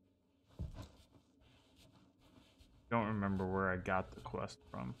 Don't remember where I got the quest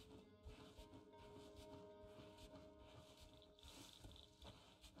from.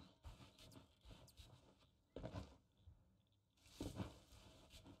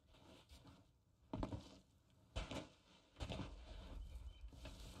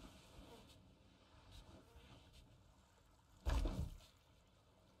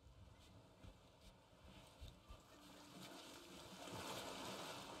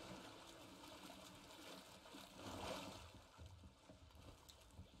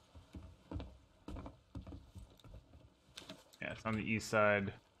 Yeah, it's on the east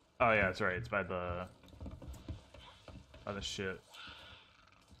side. Oh yeah, that's right. It's by the ship.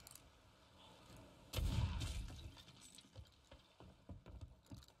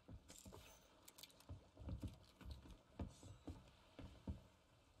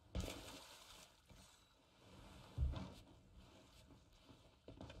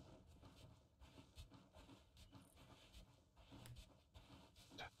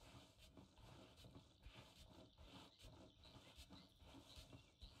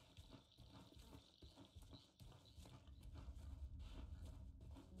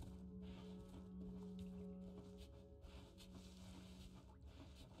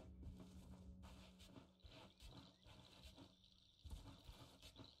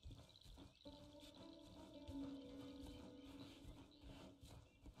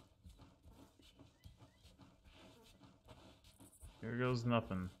 Here goes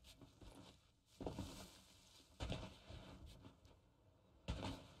nothing.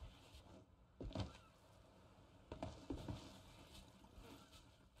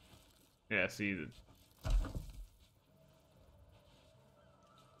 Yeah, see the...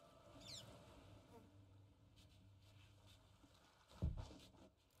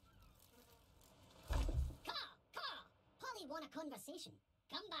 Polly want a conversation.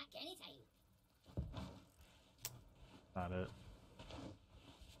 Come back anytime. Not it.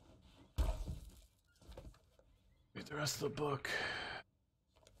 Read the rest of the book.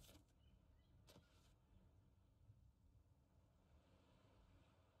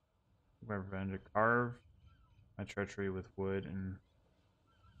 My revenge, carve my treachery with wood and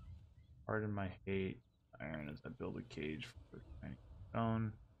harden my hate iron as I build a cage for tiny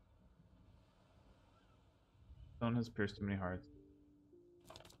stone. Stone has pierced too many hearts.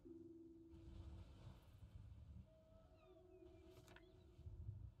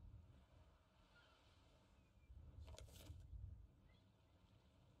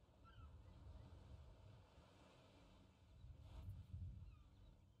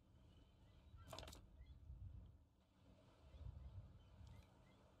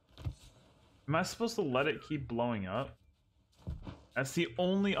 Am I supposed to let it keep blowing up? That's the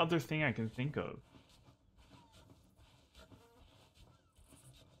only other thing I can think of.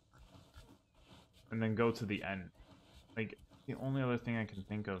 And then go to the end. Like, the only other thing I can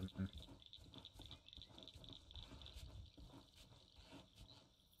think of.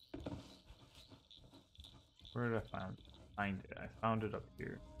 Where did I find it? I found it up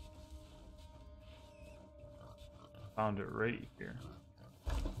here. Found it right here.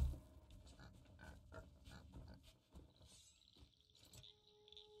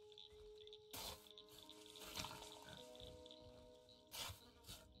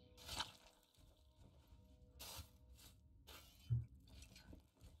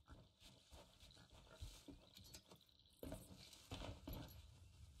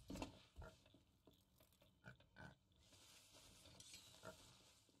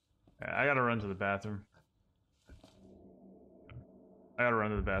 I gotta run to the bathroom.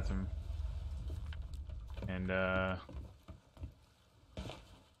 And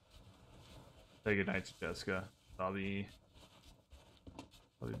say goodnight to Jessica. I'll be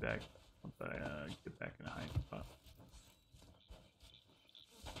back once I get back in a hiding spot.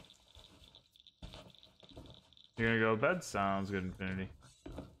 You're gonna go to bed? Sounds good, Infinity.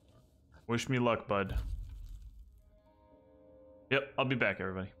 Wish me luck, bud. Yep, I'll be back,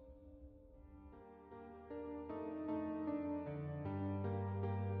 everybody.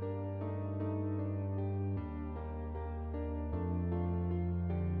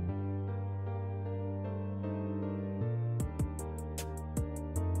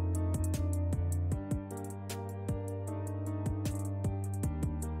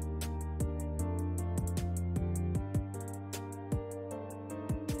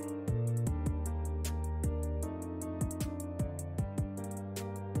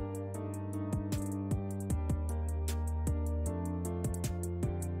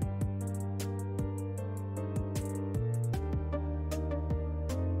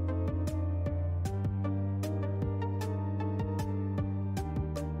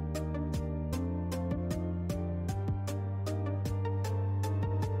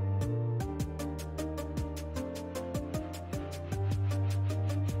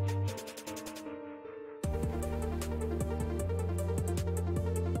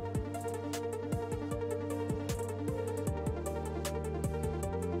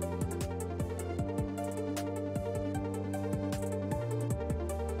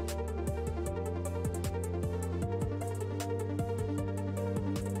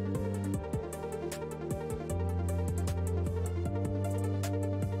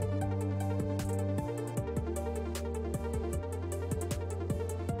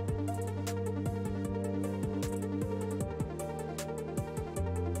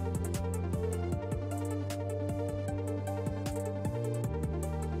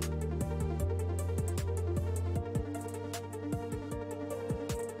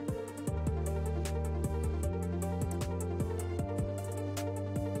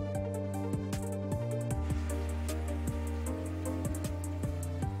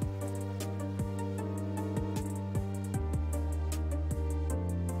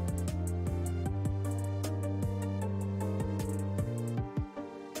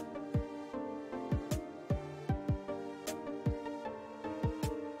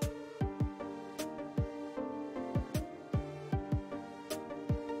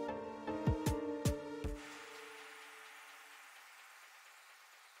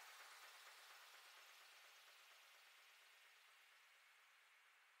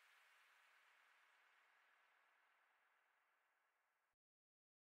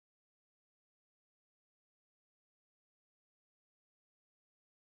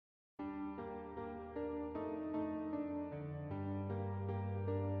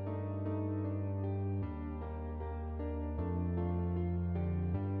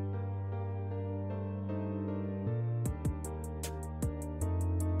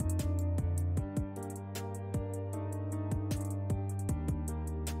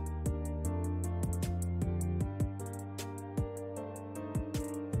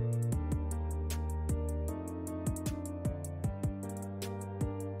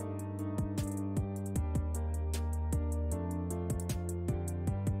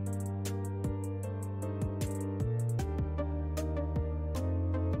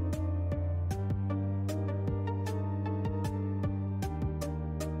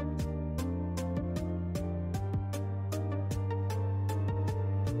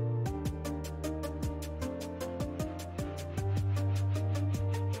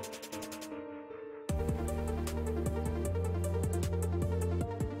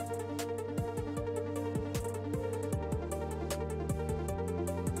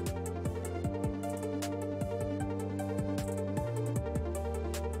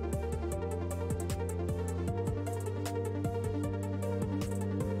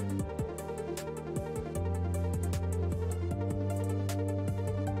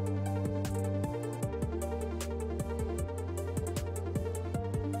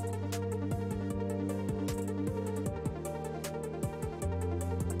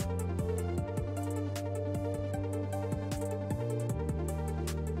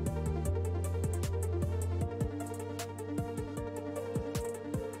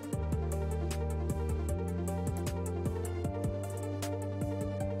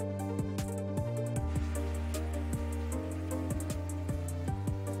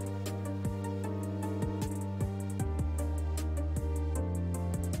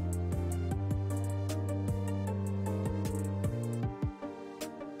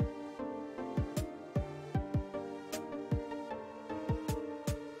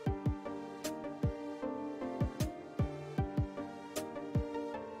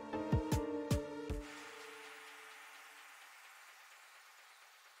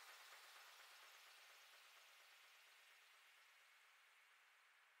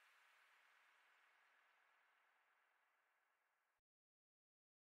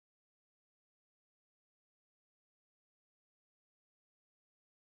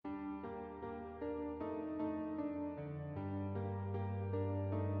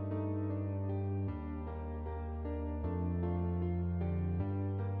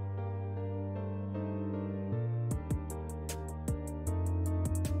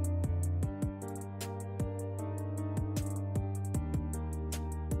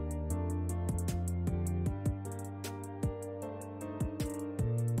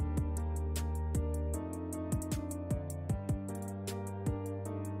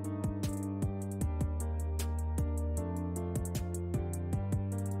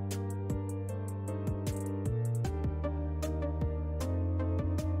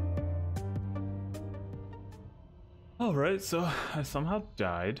 Alright, so I somehow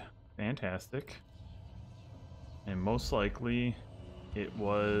died. Fantastic. And most likely it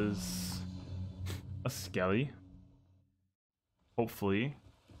was a skelly. Hopefully.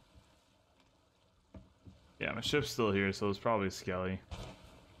 Yeah, my ship's still here, so it's probably a skelly.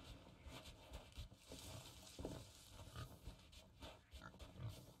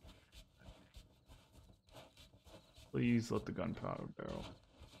 Please let the gunpowder barrel.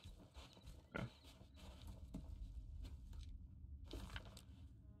 Okay.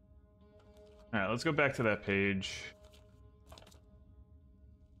 Alright, let's go back to that page.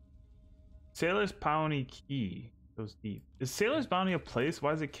 Sailor's Bounty Key goes deep. Is Sailor's Bounty a place?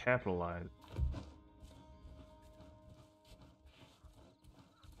 Why is it capitalized?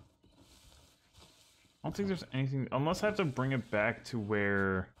 I don't think there's anything, unless I have to bring it back to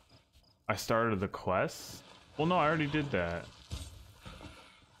where I started the quest. Well, no, I already did that.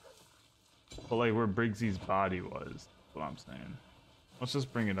 But like where Briggsy's body was, that's what I'm saying. Let's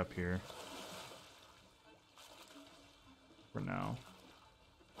just bring it up here. For now.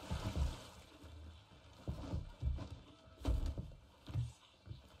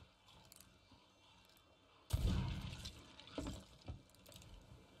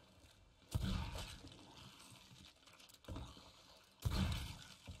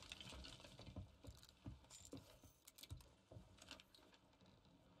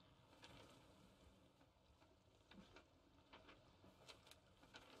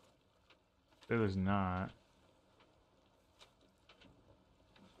 There's not.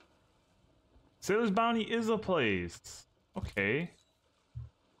 Sailor's Bounty is a place. Okay.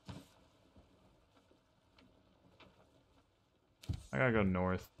 I gotta go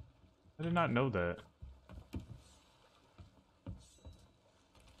north. I did not know that.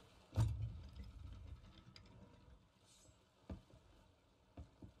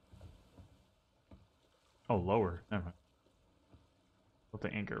 Oh, lower. Never mind. But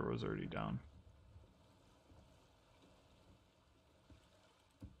the anchor was already down.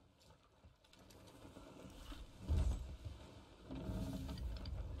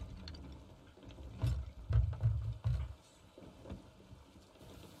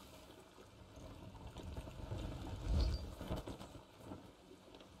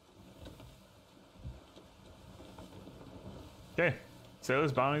 Okay.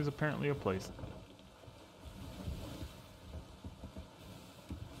 Sailor's Bounty is apparently a place.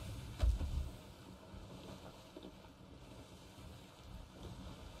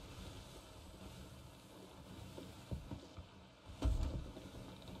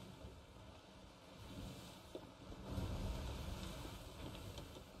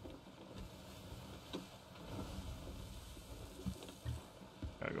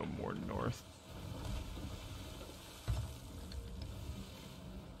 Gotta go more north.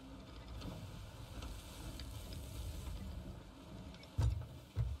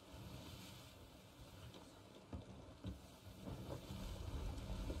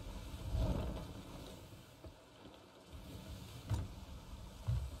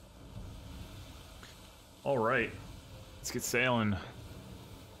 All right, let's get sailing.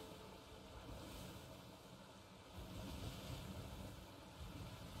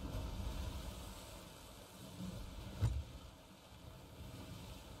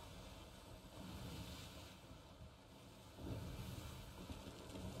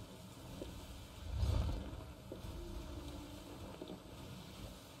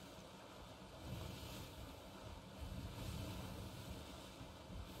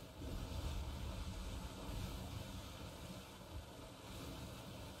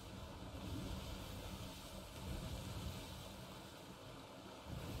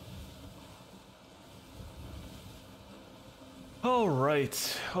 All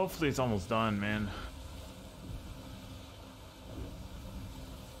right, hopefully it's almost done, man.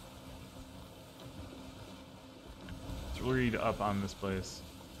 Let's read up on this place.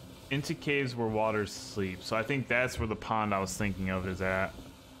 Into caves where waters sleep. So I think that's where the pond I was thinking of is at.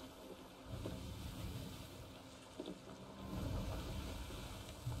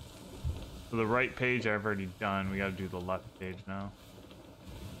 So the right page I've already done. We gotta do the left page now.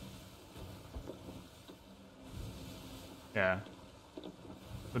 Yeah.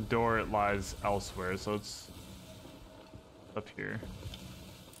 The door, it lies elsewhere, so it's up here.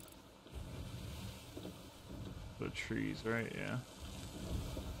 The trees, right? Yeah.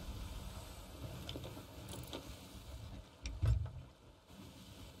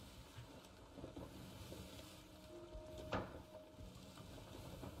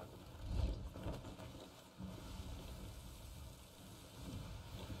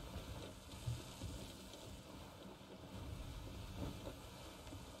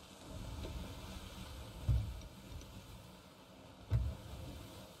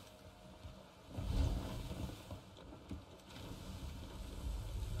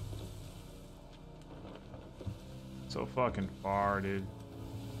 So fucking far, dude.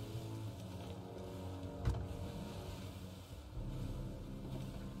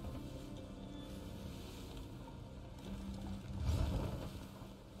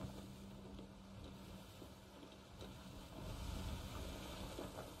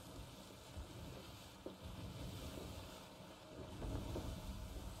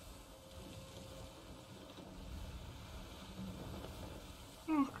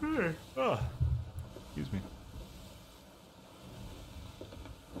 Okay. Oh, excuse me.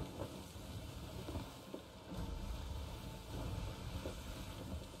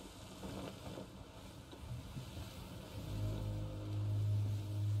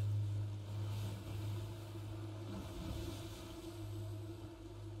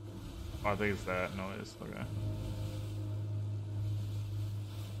 Oh, I think it's that noise. Okay.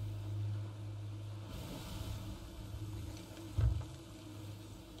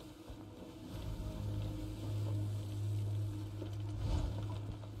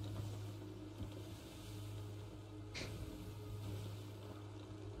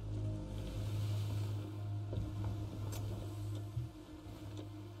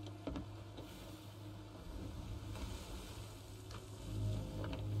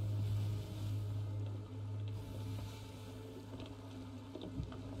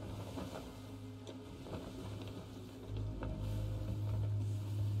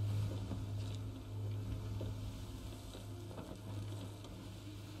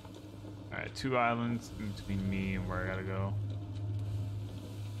 Alright, 2 islands in between me and where I gotta go.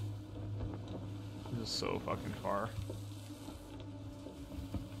 This is so fucking far.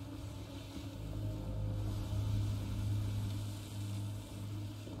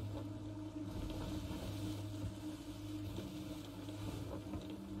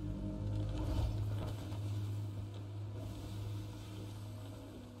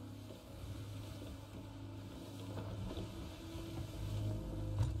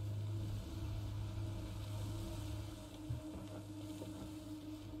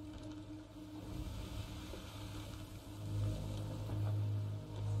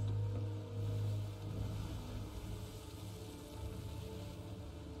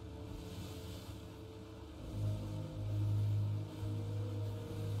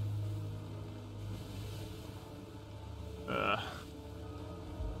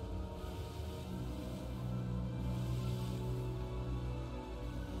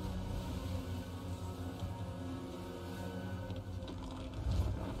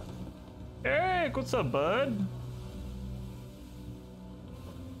 Eric, what's up, bud?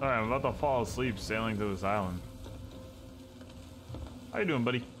 Alright, I'm about to fall asleep sailing to this island. How you doing,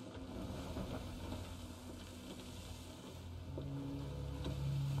 buddy?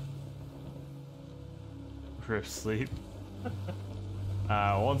 For sleep?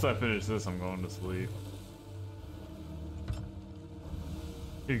 Once I finish this, I'm going to sleep.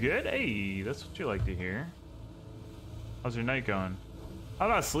 You good? Hey, that's what you like to hear. How's your night going? I'm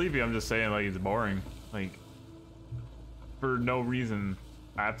not sleepy, I'm just saying like it's boring. Like, for no reason,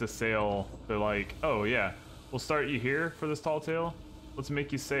 I have to sail. They're like, oh yeah, we'll start you here for this tall tale. Let's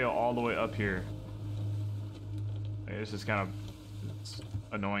make you sail all the way up here. Like, it's just kind of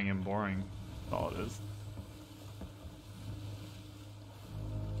annoying and boring. That's all it is.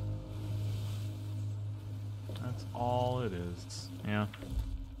 That's all it is. Yeah.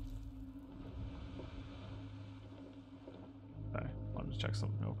 Okay, I'll just check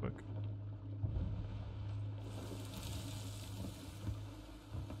something real quick.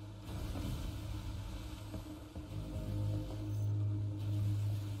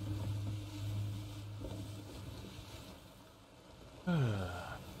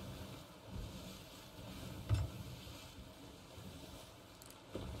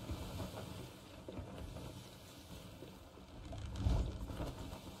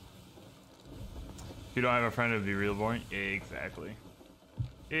 If you don't have a friend, it'd be real boring. Exactly.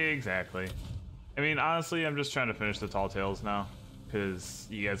 Exactly. I mean, honestly, I'm just trying to finish the Tall Tales now, because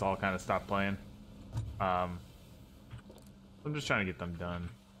you guys all kind of stopped playing. I'm just trying to get them done,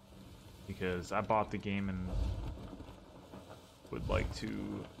 because I bought the game and would like to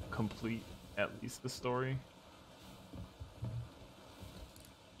complete at least the story.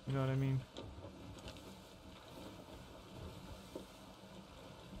 You know what I mean?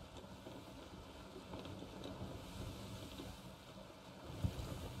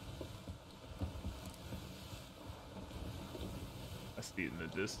 I see it in the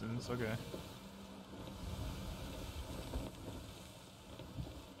distance, okay.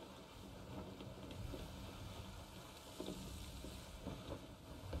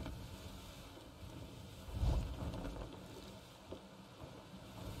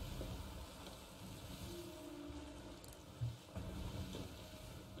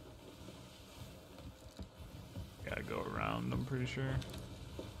 go around, I'm pretty sure.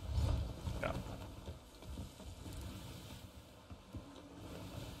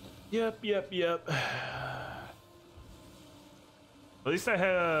 Yeah. Yep. At least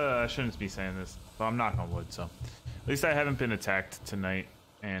I shouldn't be saying this, but I'm knocking on wood, so. At least I haven't been attacked tonight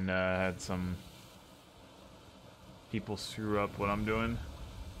and had some people screw up what I'm doing.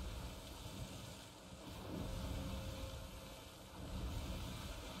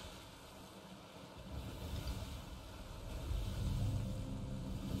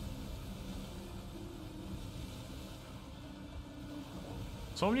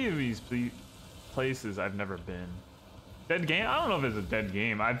 So many of these places I've never been. Dead game? I don't know if it's a dead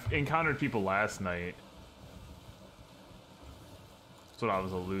game. I've encountered people last night. That's what I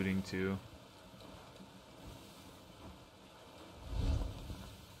was alluding to.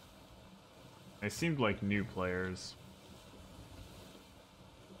 They seemed like new players.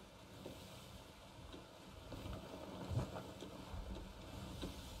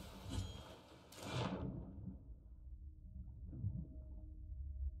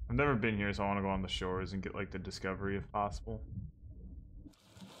 I've never been here, so I want to go on the shores and get like the discovery if possible.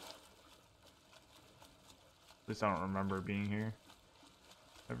 At least I don't remember being here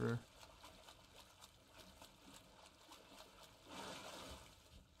ever.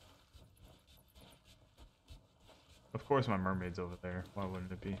 Of course my mermaid's over there. Why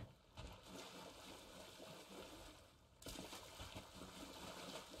wouldn't it be?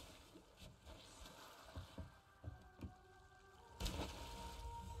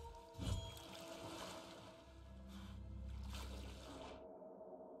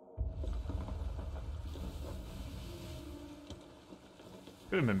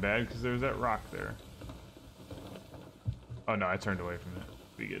 Could have been bad because there was that rock there. Oh no, I turned away from it.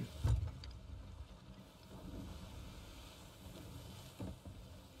 Be good.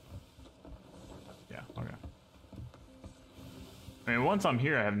 Yeah, okay. I mean, once I'm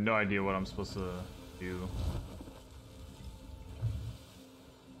here, I have no idea what I'm supposed to do.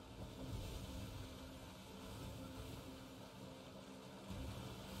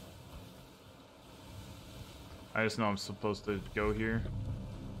 I just know I'm supposed to go here.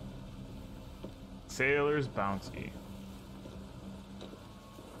 Sailor's Bounty.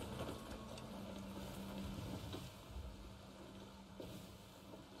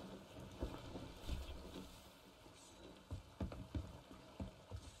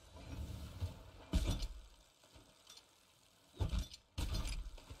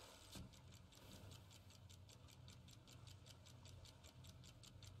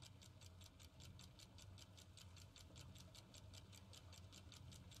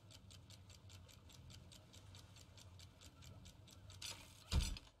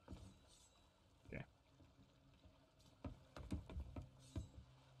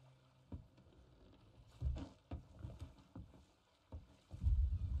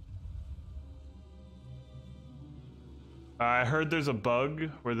 I heard there's a bug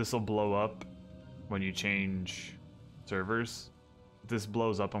where this will blow up when you change servers. If this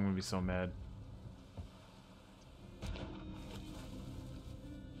blows up, I'm gonna be so mad.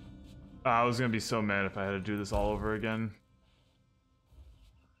 I was gonna be so mad if I had to do this all over again.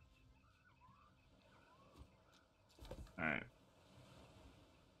 Alright.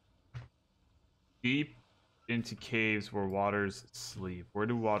 Deep into caves where waters sleep. Where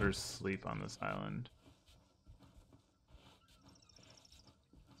do waters sleep on this island?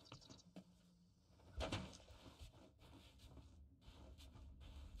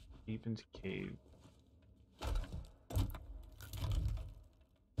 Deep into cave.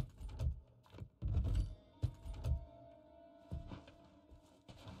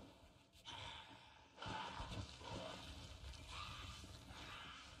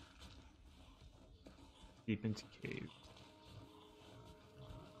 Deep into cave.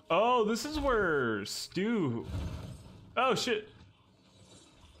 Oh, this is where Stu... Oh, shit.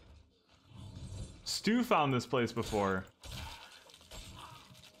 Stu found this place before.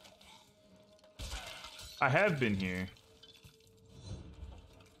 I have been here.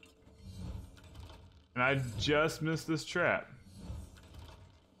 And I just missed this trap.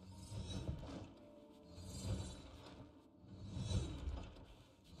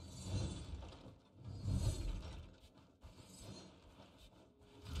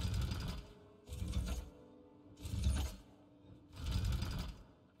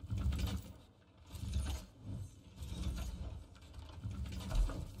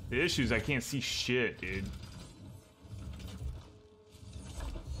 The issue is I can't see shit, dude.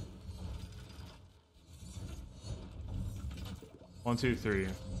 One, two, three.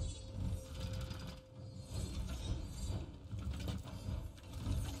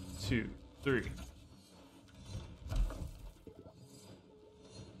 Two, three.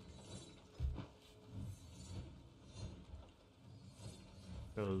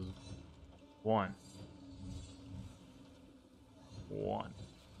 Goes one. One.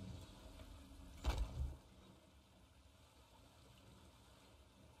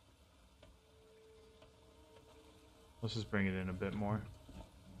 Let's just bring it in a bit more.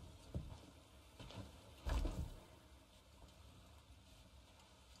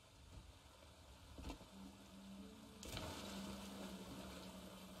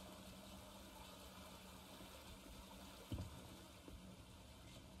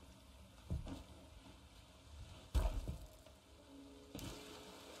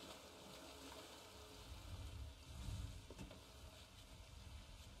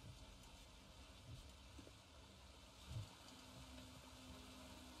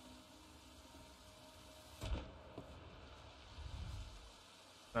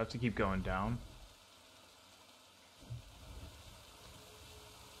 I have to keep going down.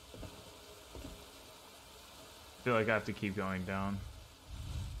 I feel like I have to keep going down.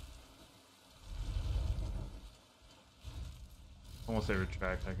 Almost every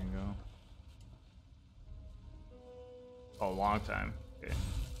track I can go. Oh, a long time. Okay.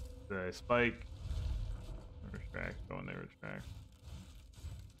 Did I spike? Retract. Go in there, retract.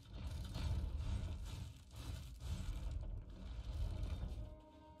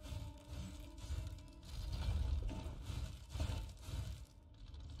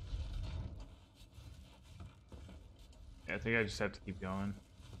 I think I just have to keep going.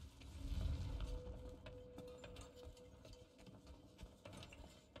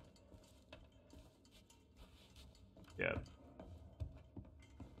 Yep.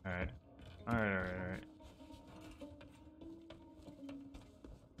 Alright. Alright.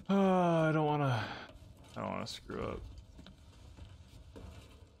 I don't wanna screw up.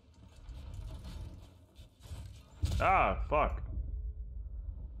 Ah, fuck.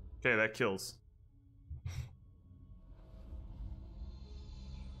 Okay, that kills.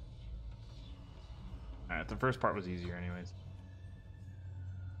 Alright, the first part was easier anyways.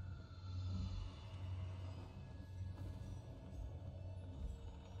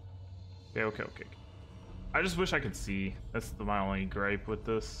 Okay. I just wish I could see. That's my only gripe with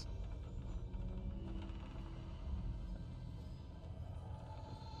this.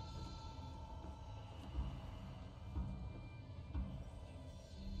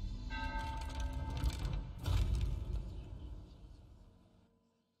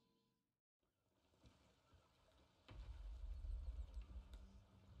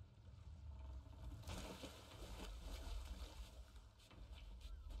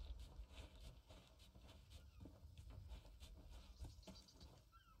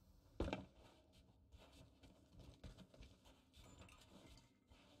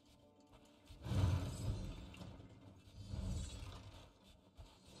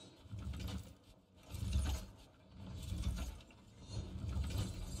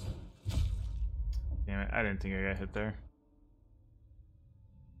 Damn it, I didn't think I got hit there.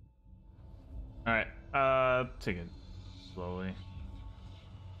 Alright, take it slowly.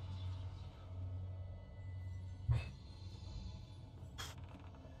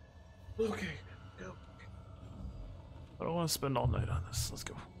 Okay, go. I don't want to spend all night on this. Let's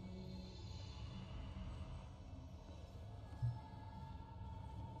go.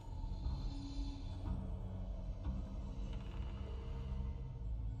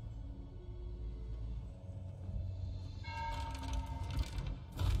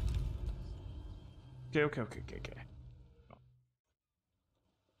 Okay.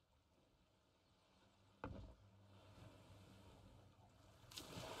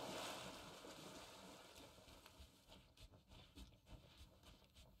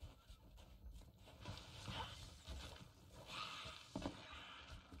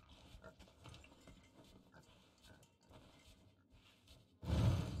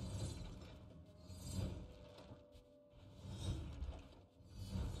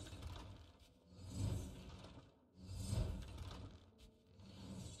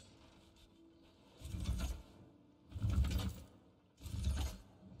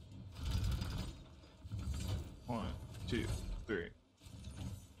 1, 2, 3.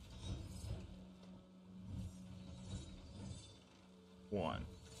 One.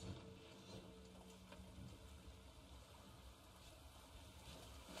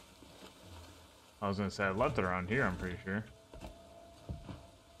 I was gonna say I left it around here, I'm pretty sure.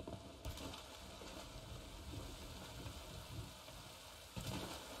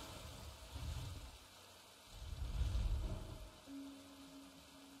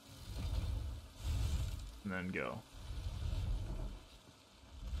 And then go.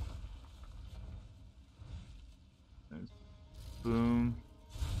 And boom.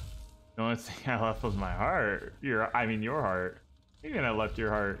 The only thing I left was my heart. Your heart. You're gonna left your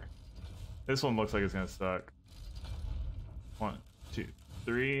heart. This one looks like it's gonna suck. 1, 2,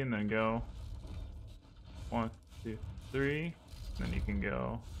 3, and then go. 1, 2, 3. Then you can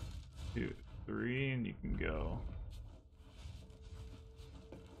go. 2, 3, and you can go.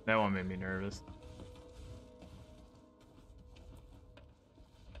 That one made me nervous.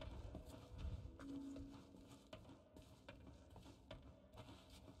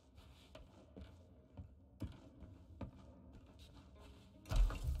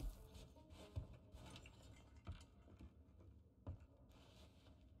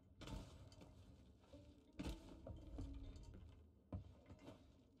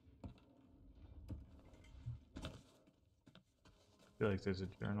 I feel like there's a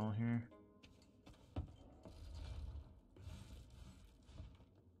journal here.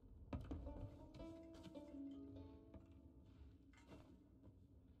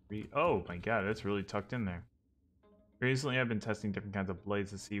 Oh my god, that's really tucked in there. Recently, I've been testing different kinds of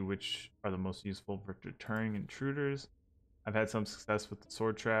blades to see which are the most useful for deterring intruders. I've had some success with the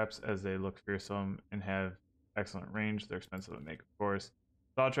sword traps as they look fearsome and have excellent range. They're expensive to make, of course.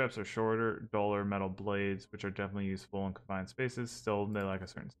 Saw traps are shorter, duller metal blades, which are definitely useful in confined spaces. Still, they lack a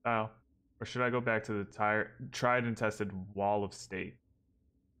certain style. Or should I go back to the tried and tested wall of state?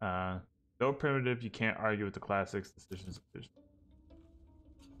 Though primitive, you can't argue with the classics. Decisions.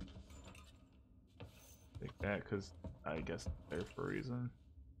 Take that because I guess it's there for a reason.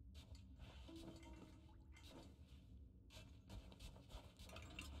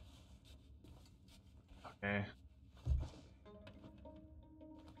 Okay.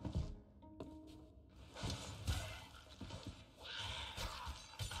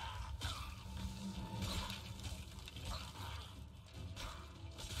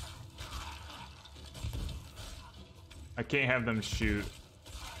 I can't have them shoot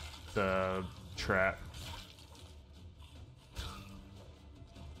the trap.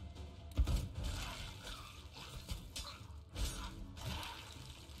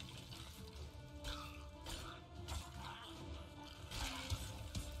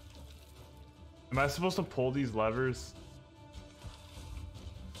 Am I supposed to pull these levers?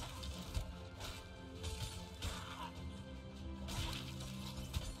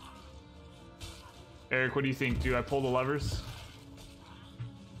 Eric, what do you think? Do I pull the levers?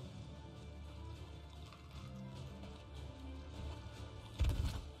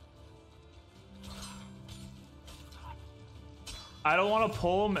 I don't want to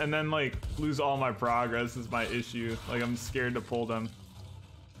pull them and then like lose all my progress is my issue. Like I'm scared to pull them.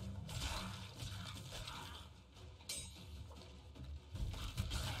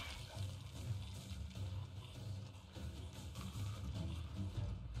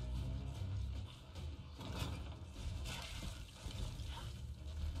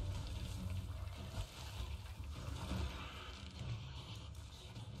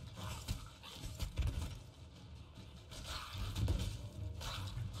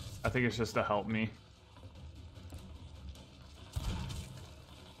 I think it's just to help me.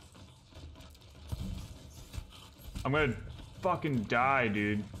 I'm gonna fucking die,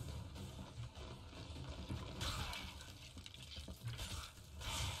 dude.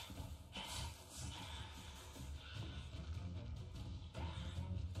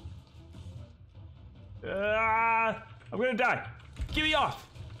 I'm gonna die. Get me off.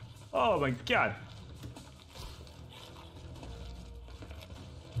 Oh my god.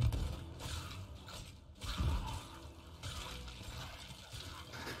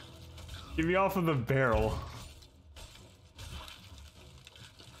 Get me off of the barrel.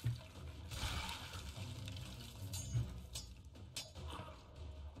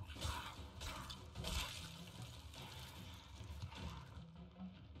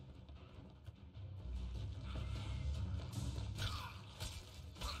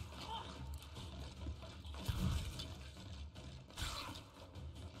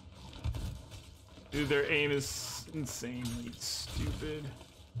 Dude, their aim is insanely stupid.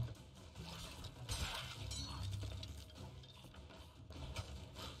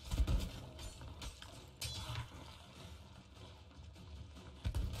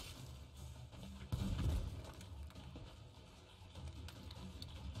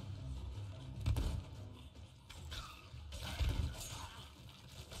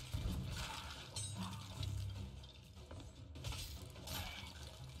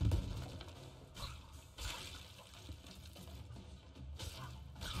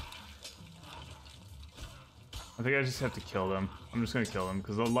 I think I just have to kill them. I'm just gonna kill them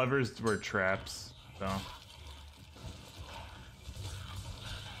because the levers were traps, so.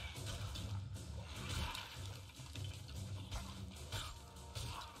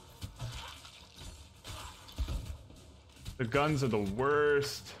 The guns are the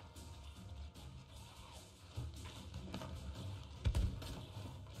worst.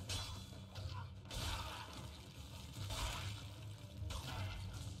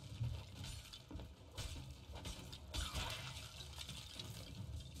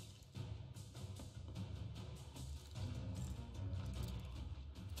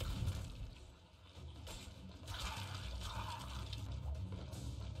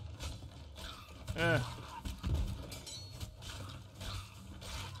 Eh.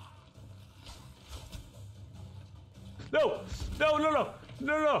 No! No, no, no!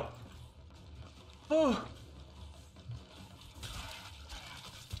 No, no! Oh!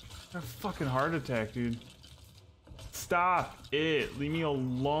 A fucking heart attack, dude. Stop it! Leave me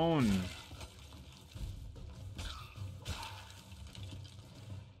alone.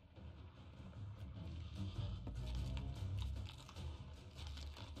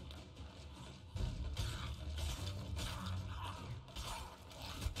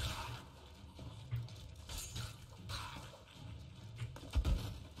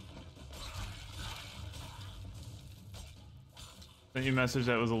 Sent you a message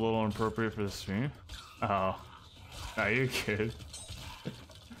that was a little inappropriate for the stream? Oh. No, you're good.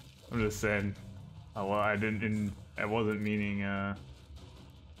 I'm just saying. Oh, well, I wasn't meaning,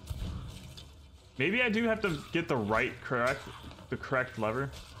 Maybe I do have to get the correct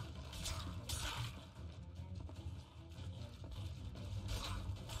lever.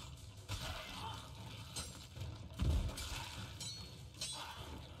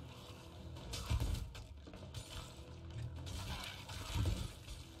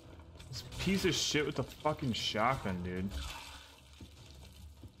 Piece of shit with the fucking shotgun, dude.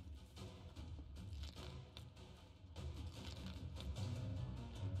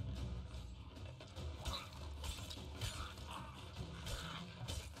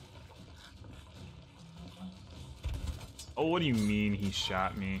 Oh, what do you mean he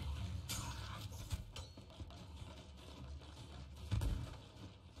shot me?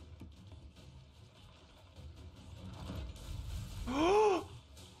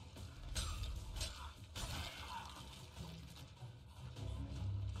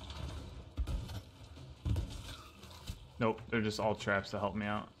 Nope, they're just all traps to help me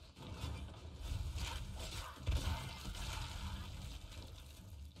out.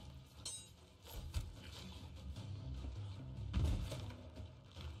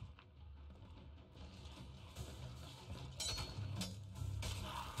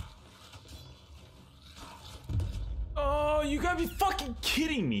 Oh, you gotta be fucking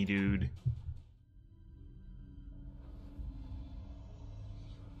kidding me, dude.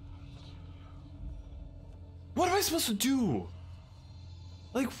 What am I supposed to do?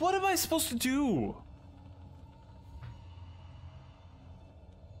 Like, what am I supposed to do?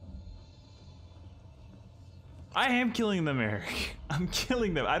 I am killing them, Eric. I'm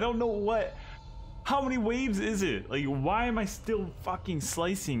killing them. I don't know what... How many waves is it? Like, why am I still fucking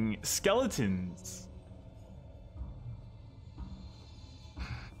slicing skeletons?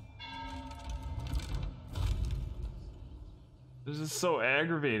 This is so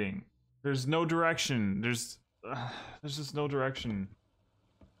aggravating. There's no direction. There's just no direction.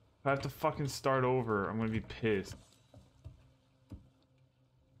 If I have to fucking start over, I'm gonna be pissed.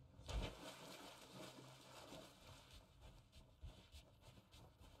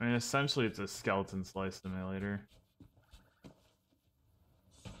 I mean, essentially it's a skeleton slice simulator.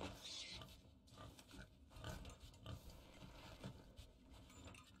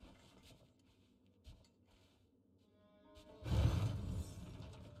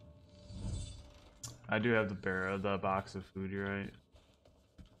 I do have the box of food, you're right.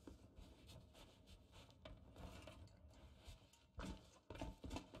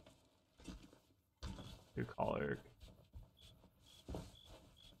 Good call, Eric.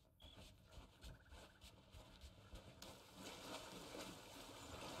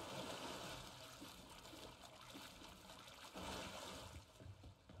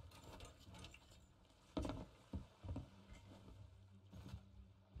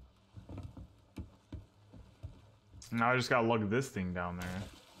 Now I just gotta lug this thing down there.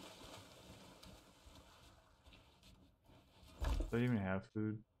 Do I even have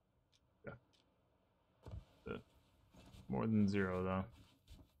food? Yeah. More than 0 though.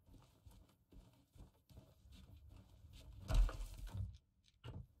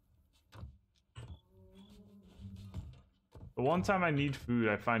 The one time I need food,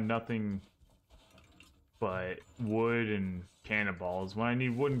 I find nothing but wood and cannonballs. When I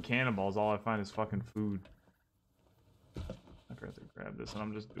need wood and cannonballs, all I find is fucking food. I forgot to grab this, and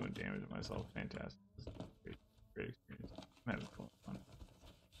I'm just doing damage to myself. Fantastic. This is a great experience. I'm having fun.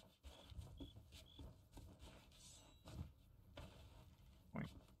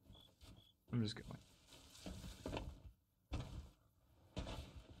 I'm just going.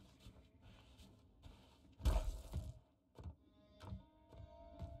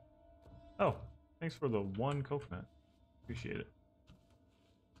 Oh, thanks for the 1 coconut. Appreciate it.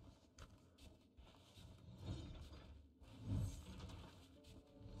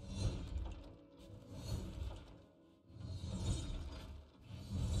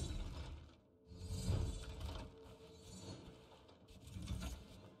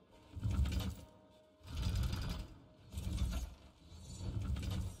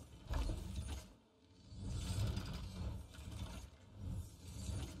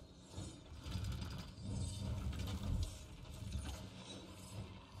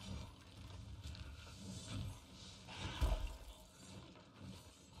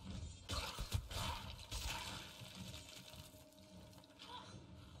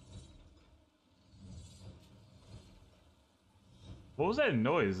 What was that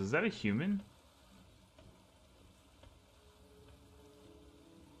noise? Is that a human?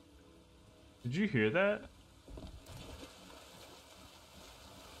 Did you hear that?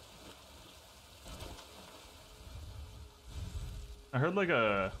 I heard like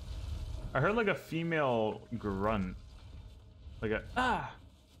a female grunt. Like a ah.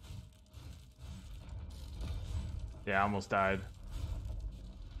 Yeah, I almost died.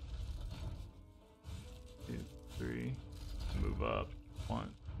 2, 3. Move up.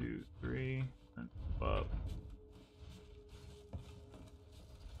 1, 2, 3. And move up.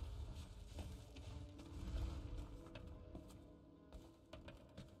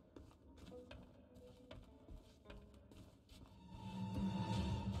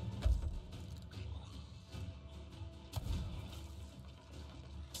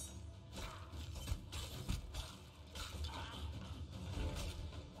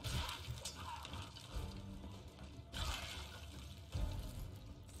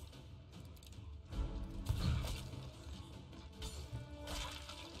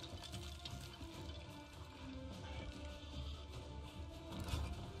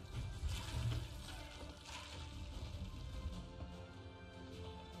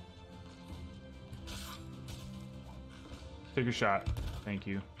 Take a shot. Thank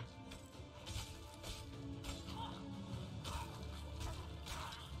you.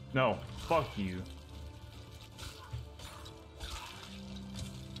 No, fuck you.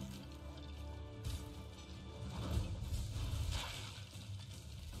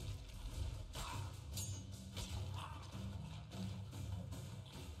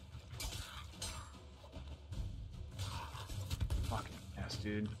 Fucking ass,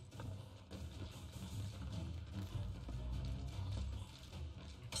 dude.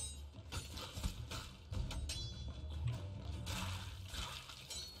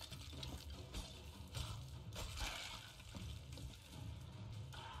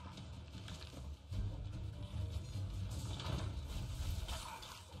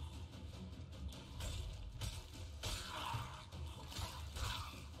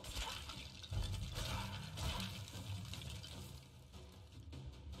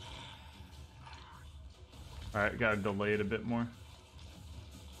 Alright, gotta delay it a bit more.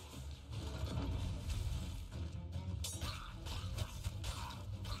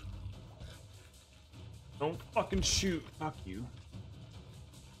 Don't fucking shoot. Fuck you.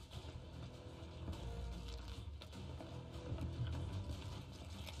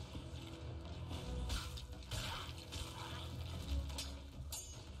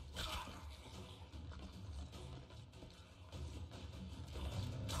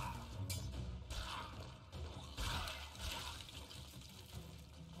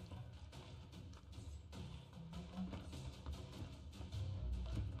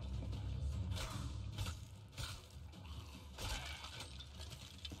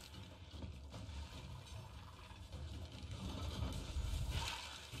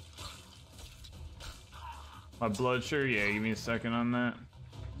 My blood sugar? Yeah, give me a second on that.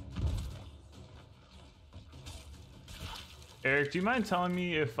 Eric, do you mind telling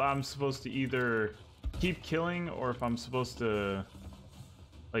me if I'm supposed to either keep killing or if I'm supposed to...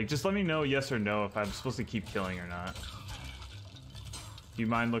 Like, just let me know yes or no if I'm supposed to keep killing or not. Do you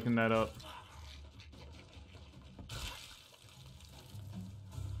mind looking that up?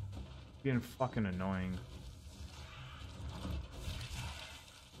 Being fucking annoying.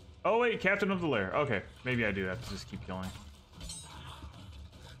 Oh wait, Captain of the Lair. Okay, maybe I do have to just keep killing.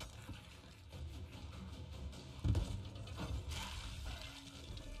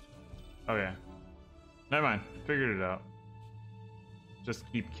 Okay. Never mind. Figured it out. Just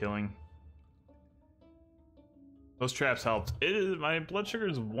keep killing. Those traps helped. It is, my blood sugar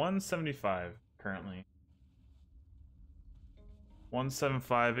is 175 currently.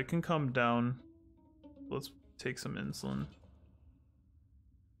 175. It can come down. Let's take some insulin.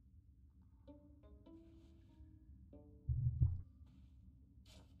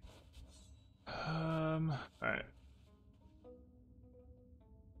 All right.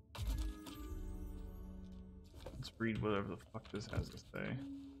 Let's read whatever the fuck this has to say.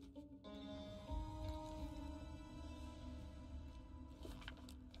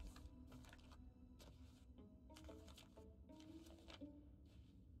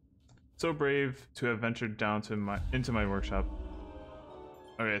 So brave to have ventured down to into my workshop.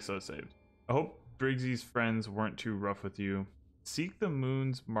 Okay, so it's saved. I hope Briggsy's friends weren't too rough with you. Seek the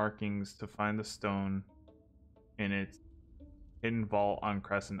moon's markings to find the stone in its hidden vault on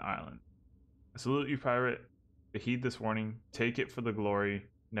Crescent Island. I salute you, pirate. To heed this warning, take it for the glory,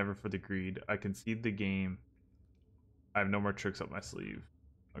 never for the greed. I concede the game. I have no more tricks up my sleeve.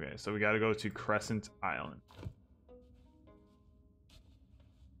 Okay, so we gotta go to Crescent Island.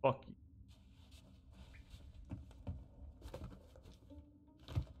 Fuck you.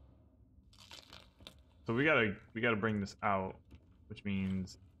 So we gotta bring this out, which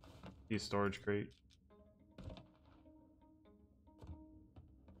means the storage crate.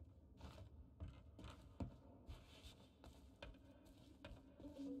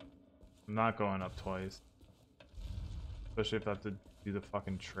 I'm not going up twice. Especially if I have to do the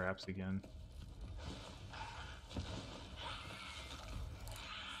fucking traps again.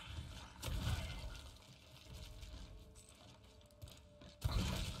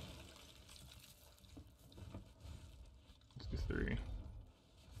 Let's do 3.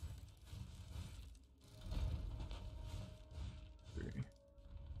 3.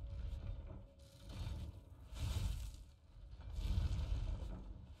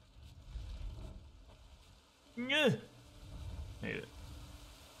 Yeah. Hate it.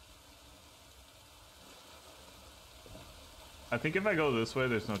 I think if I go this way,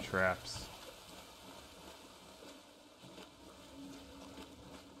 there's no traps.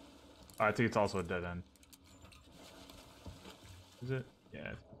 Oh, I think it's also a dead end. Is it?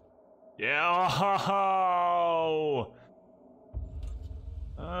 Yeah. Yeah. Oh!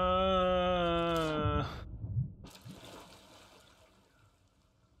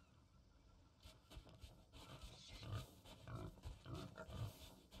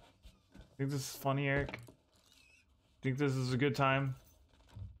 Think this is funny, Eric? Think this is a good time?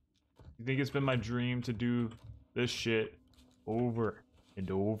 You think it's been my dream to do this shit over and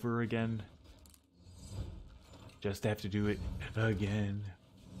over again? Just have to do it again.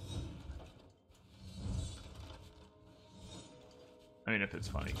 I mean, if it's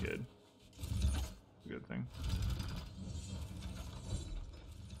funny, good. It's a good thing.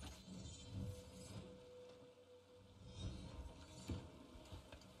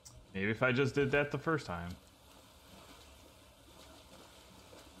 Maybe if I just did that the first time.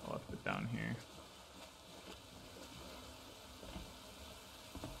 I left it down here.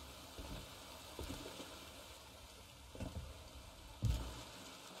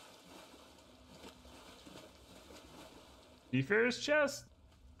 Seafarer's chest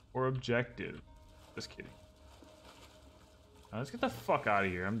or objective? Just kidding. Now, let's get the fuck out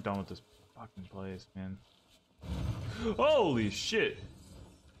of here. I'm done with this fucking place, man. Holy shit!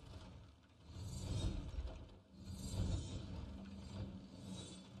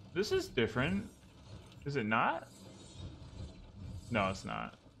 This is different. Is it not? No, it's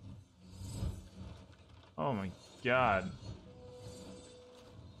not. Oh my god.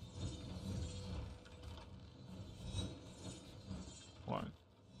 One.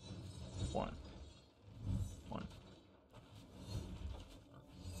 One. One.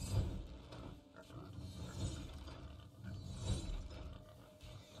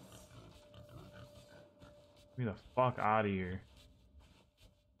 Get me the fuck out of here.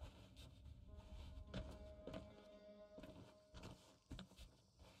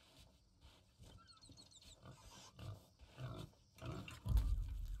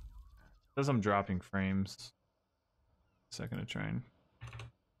 Says I'm dropping frames. Second to try and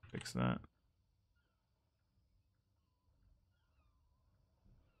fix that.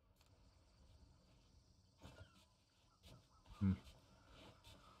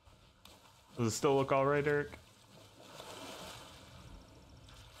 Does it still look alright, Eric?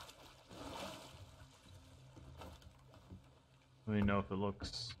 Let me know if it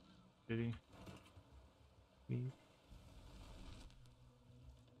looks shitty. Please.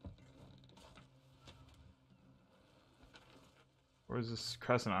 Where's this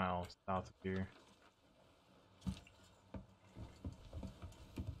Crescent Isle south of here?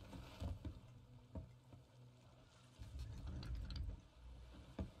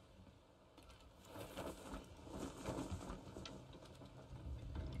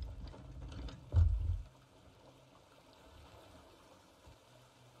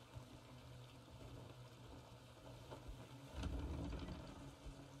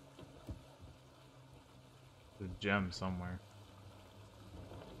 There's a gem somewhere.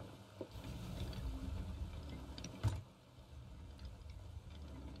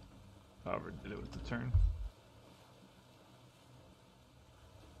 However, did it with the turn.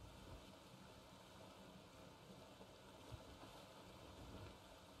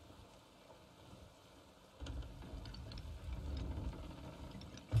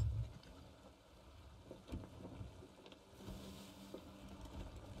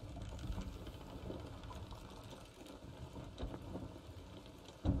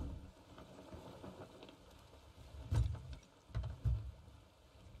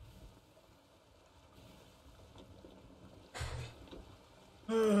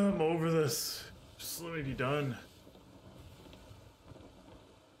 I'm over this. Just let me be done.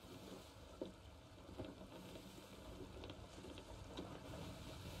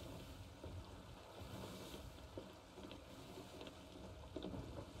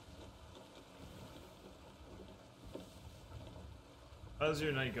 How's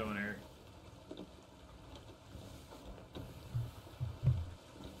your night going, Eric?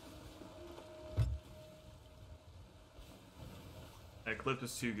 That clip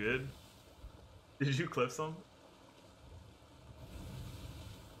is too good. Did you clip some?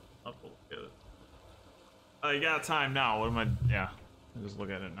 I'll look at it. Oh, you got time now. What am I? Yeah, I'll just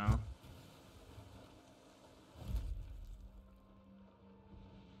look at it now.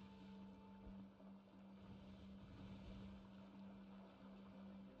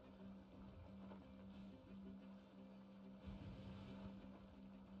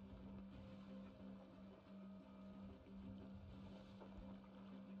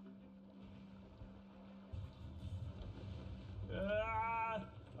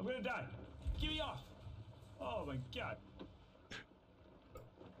 I'm gonna die. Get me off. Oh my god.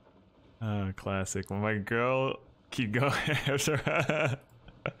 Classic. When my girl keep going after her.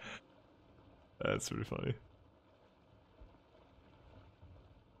 That's pretty funny.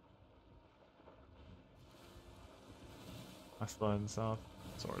 I still in the south,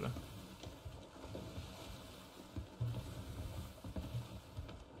 sorta.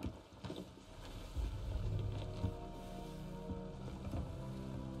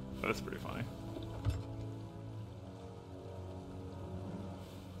 That's pretty funny.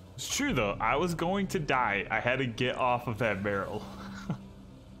 It's true though, I was going to die. I had to get off of that barrel.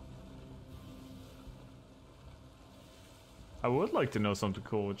 I would like to know something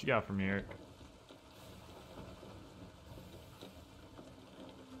cool. What you got for me, Eric?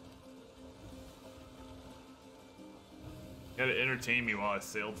 You gotta entertain me while I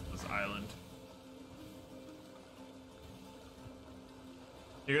sail to this island.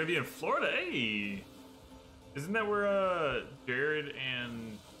 You're gonna be in Florida, hey! Isn't that where Jared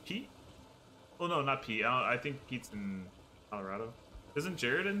and Pete? Well, no, not Pete. I think Pete's in Colorado. Isn't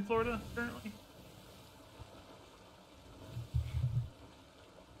Jared in Florida currently?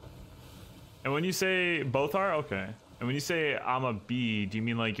 And when you say both are, okay. And when you say I'm a bee, do you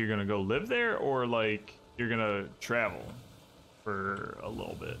mean like you're gonna go live there, or like you're gonna travel for a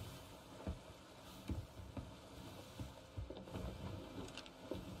little bit?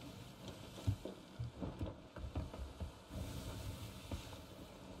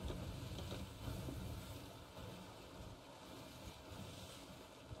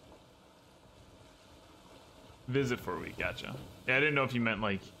 Visit for a week, gotcha. Yeah, I didn't know if you meant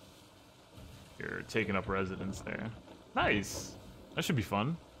like you're taking up residence there. Nice. That should be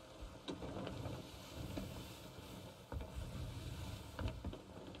fun.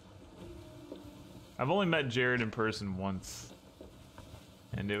 I've only met Jared in person once,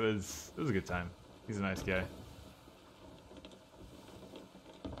 and it was a good time. He's a nice guy.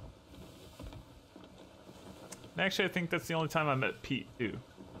 And actually, I think that's the only time I met Pete too.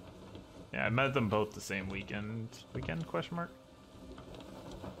 Yeah, I met them both the same weekend. Weekend, question mark?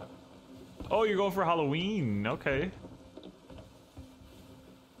 Oh, you're going for Halloween. Okay.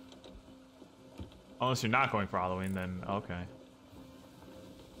 Unless you're not going for Halloween, then okay.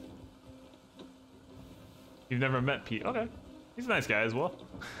 You've never met Pete. Okay. He's a nice guy as well.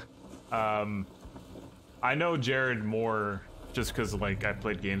 I know Jared more just because, like, I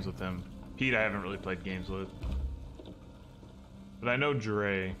played games with him. Pete, I haven't really played games with. But I know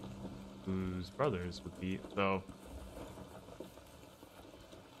Dre, whose brother is with Pete, so.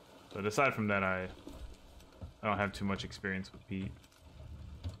 But aside from that, I don't have too much experience with Pete.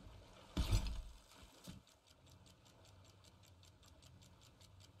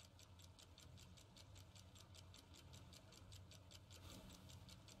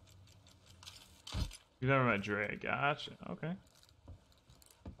 You've never met Dre, gotcha, okay.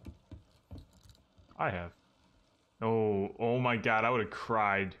 I have. Oh my god, I would have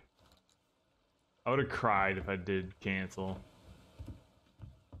cried. I would have cried if I did cancel.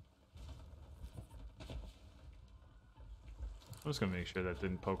 I'm just gonna make sure that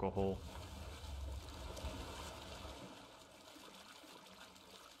didn't poke a hole.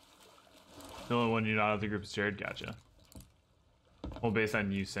 The only one you're not out of the group is Jared. Gotcha. Well, based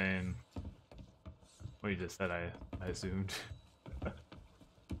on you saying what you just said, I assumed.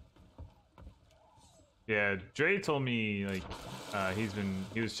 Yeah, Dre told me like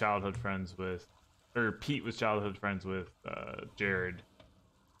he was childhood friends with, or Pete was childhood friends with Jared,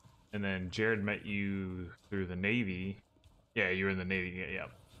 and then Jared met you through the Navy. Yeah, you were in the Navy. Yeah, yeah.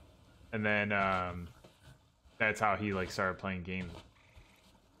 And then that's how he like started playing games.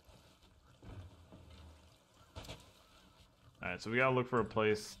 All right, so we gotta look for a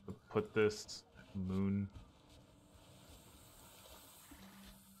place to put this moon.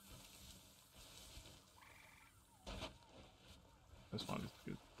 I just wanted to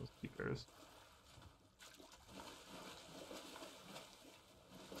do those seafarers.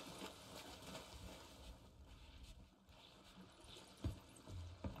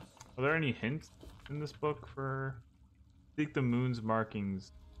 Are there any hints in this book for seek the moon's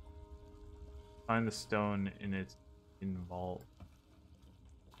markings? Find the stone in its involved.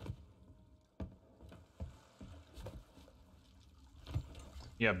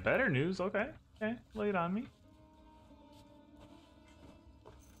 Yeah, better news. Okay, okay, lay it on me.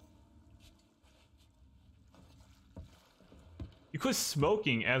 You quit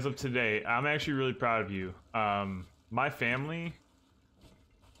smoking as of today. I'm actually really proud of you. My family.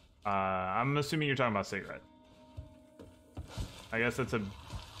 I'm assuming you're talking about cigarettes. I guess that's a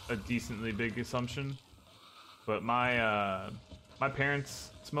decently big assumption. But my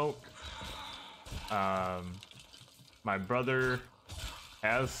parents smoke. My brother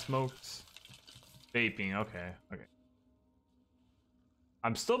has smoked. Vaping. Okay. Okay.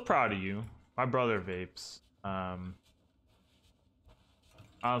 I'm still proud of you. My brother vapes.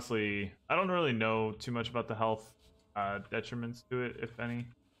 Honestly, I don't really know too much about the health detriments to it, if any.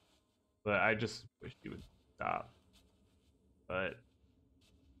 But I just wish he would stop. But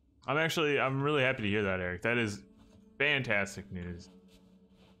I'm really happy to hear that, Eric. That is fantastic news.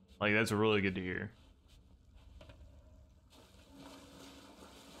 Like, that's really good to hear.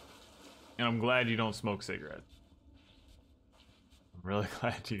 And I'm glad you don't smoke cigarettes. I'm really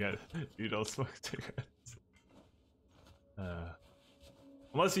glad you don't smoke cigarettes.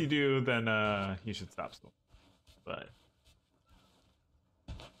 Unless you do, then you should stop smoking. But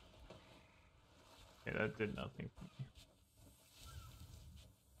okay, that did nothing for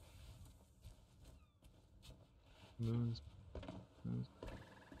me. Moons.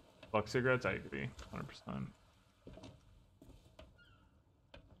 Fuck cigarettes, I agree, 100%.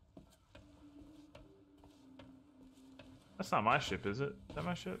 That's not my ship, is it? Is that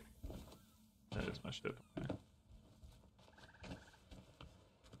my ship? That is my ship. Okay.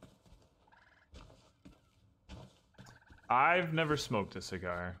 I've never smoked a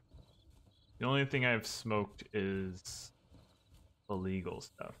cigar. The only thing I've smoked is illegal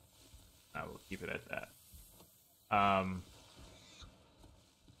stuff. I will keep it at that.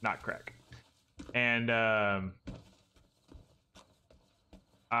 Not crack. And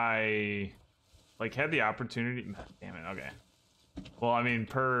I like had the opportunity. Damn it. Okay. Well, I mean,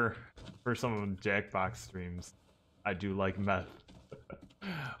 per some of Jackbox streams, I do like meth.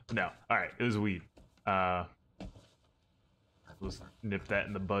 No. All right. It was weed. Let's nip that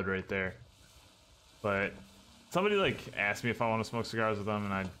in the bud right there. But somebody like asked me if I want to smoke cigars with them,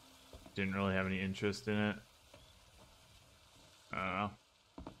 and I didn't really have any interest in it. I don't know.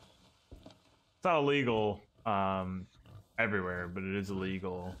 It's not illegal everywhere, but it is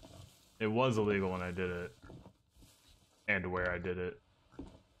illegal. It was illegal when I did it, and where I did it.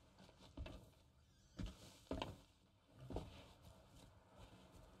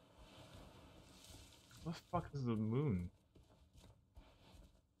 What the fuck is the moon?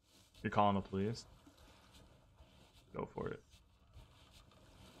 You're calling the police? Go for it.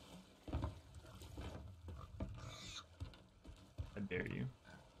 I dare you.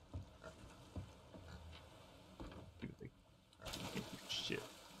 Shit.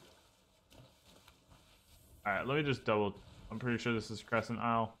 Alright, let me just double. I'm pretty sure this is Crescent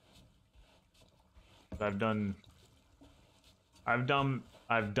Isle. I've done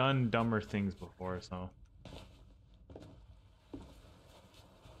dumber things before, so.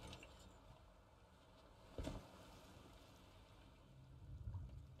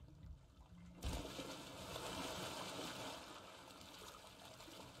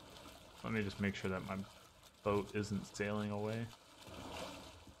 Let me just make sure that my boat isn't sailing away.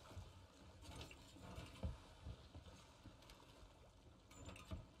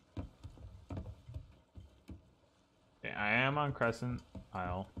 on Crescent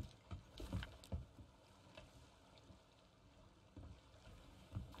Isle.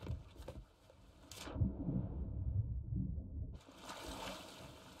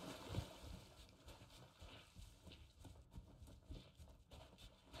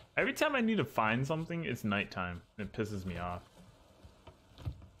 Every time I need to find something, it's nighttime. It pisses me off.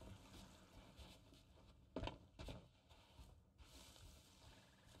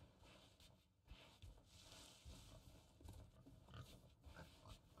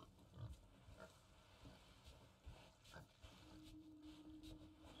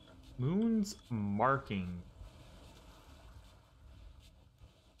 Moon's marking.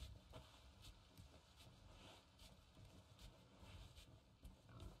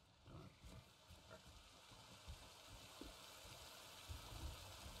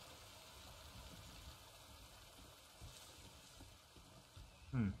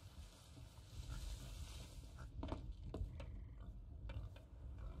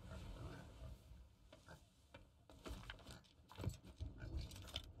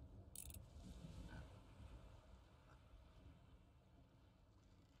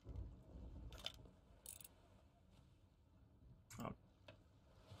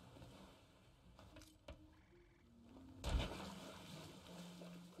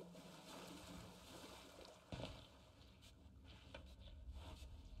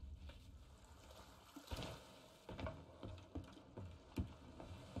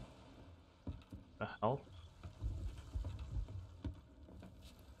 The hell?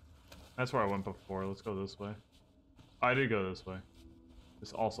 That's where I went before. Let's go this way. I did go this way.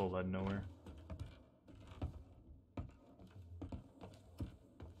 This also led nowhere.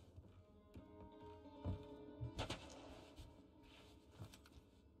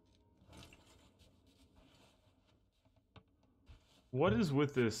 What is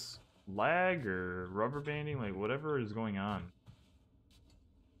with this lag or rubber banding? Like, whatever is going on.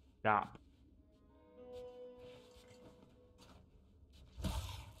 Stop.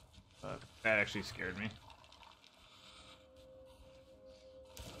 That actually scared me.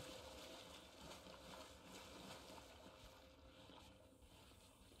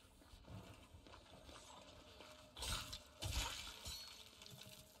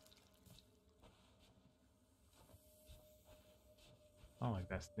 Oh, like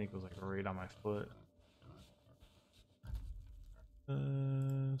that snake was like right on my foot.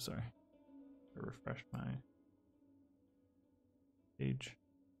 Sorry. Refresh my page.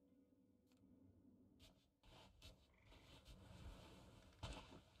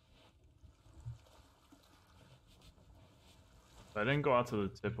 I didn't go out to the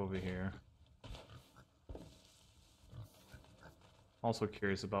tip over here. Also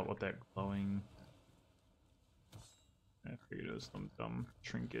curious about what that glowing. I figured it was some dumb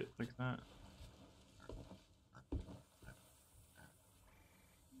trinket like that.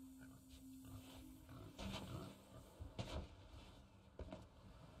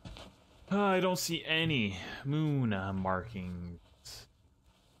 I don't see any moon markings.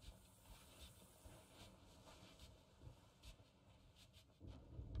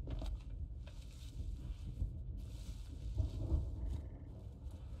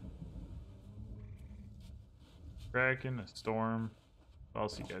 Kraken, a storm. What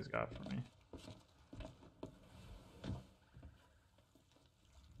else you guys got for me?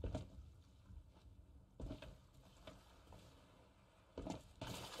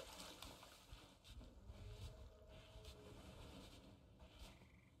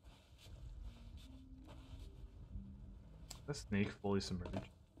 The snake fully submerged.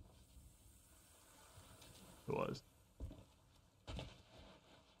 It was.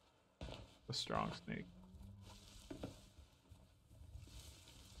 A strong snake.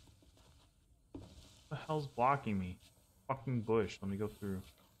 What the hell's blocking me? Fucking bush. Let me go through.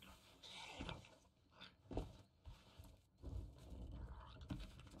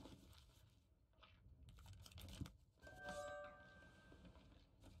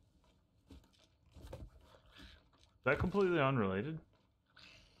 Is that completely unrelated?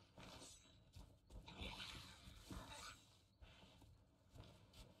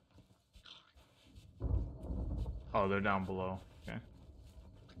 Oh, they're down below. Okay.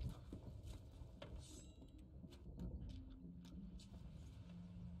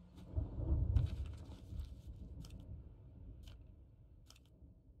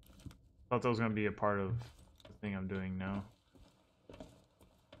 Thought that was gonna be a part of the thing I'm doing now.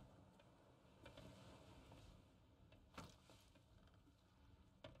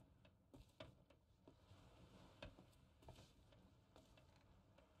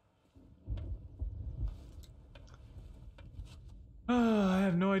 I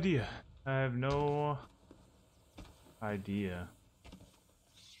have no idea. I have no idea.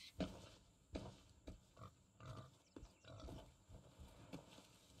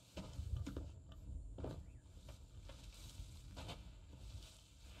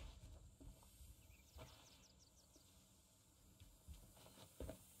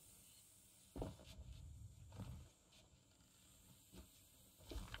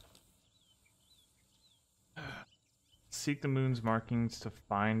 Seek the moon's markings to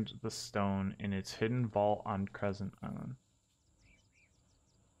find the stone in its hidden vault on Crescent Island.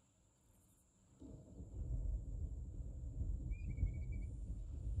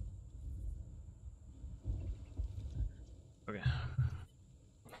 Okay.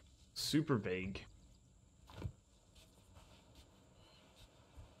 Super vague.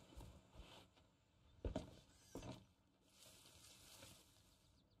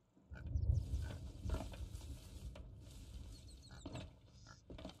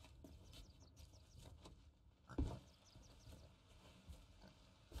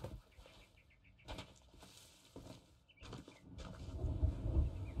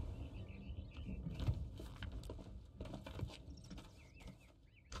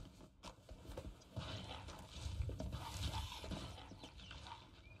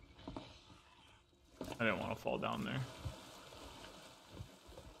 I didn't want to fall down there.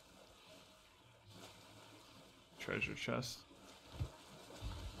 Treasure chest.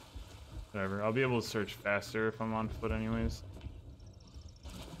 Whatever. I'll be able to search faster if I'm on foot anyways.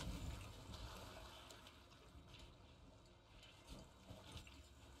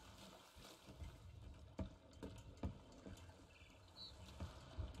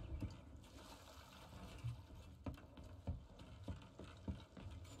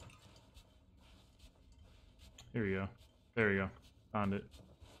 Here we go. There we go. Found it.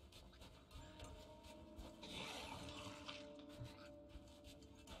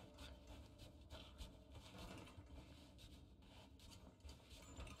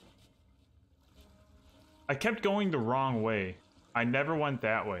 I kept going the wrong way. I never went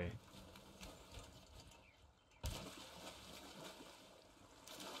that way.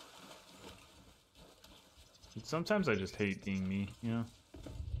 But sometimes I just hate being me, you know?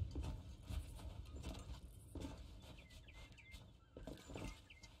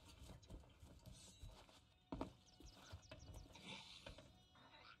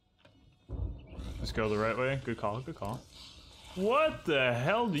 Just go the right way. Good call, good call. What the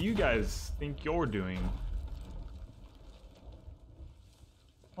hell do you guys think you're doing?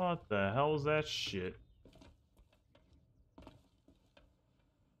 What the hell is that shit?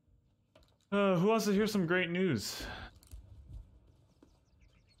 Who wants to hear some great news?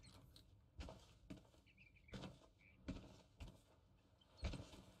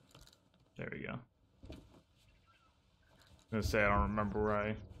 There we go. I'm gonna say I don't remember where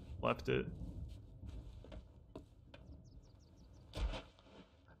I left it.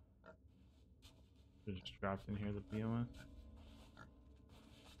 It just dropped in here, the BOS.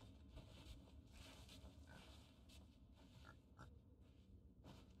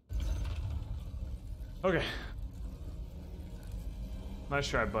 Okay. Nice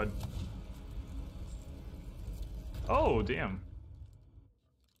try, bud. Oh, damn.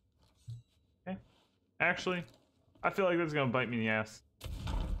 Okay. Actually, I feel like this is gonna bite me in the ass.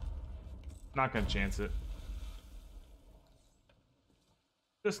 Not gonna chance it.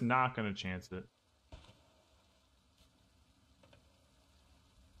 Just not gonna chance it.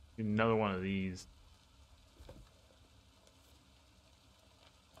 Another one of these.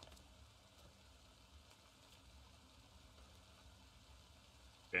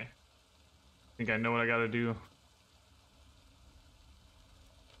 Okay. I think I know what I gotta do.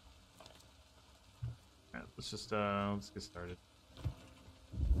 Alright, let's get started.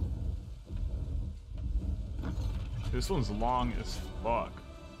 This one's long as fuck.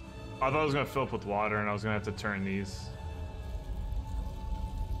 I thought I was gonna fill up with water and I was gonna have to turn these.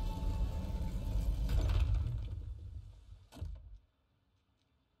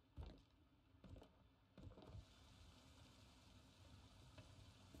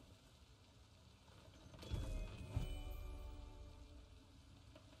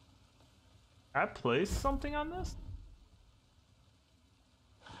 I placed something on this?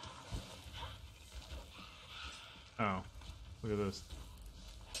 Oh, look at this.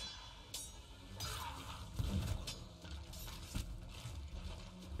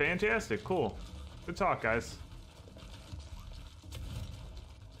 Fantastic, cool. Good talk, guys.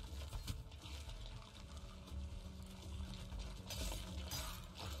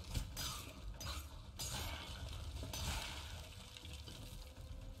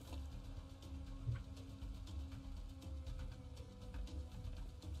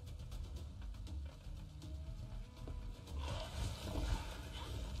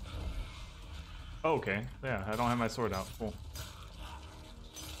 Oh, okay, yeah, I don't have my sword out. Cool.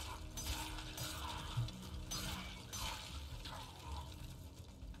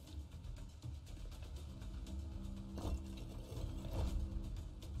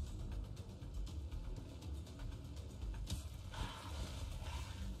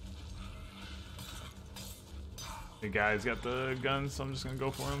 The guy's got the guns, so I'm just gonna go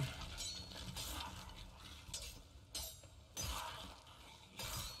for him.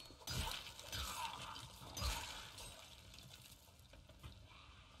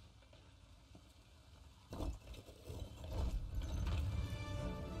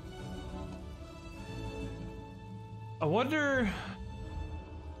 I wonder...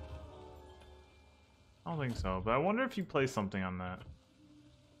 I don't think so, but I wonder if you play something on that.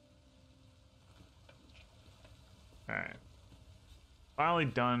 Alright. Finally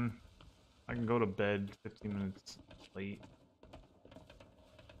done. I can go to bed 15 minutes late.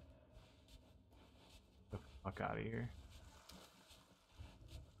 Get the fuck out of here.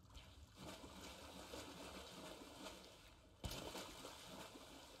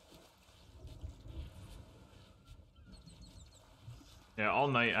 Yeah, all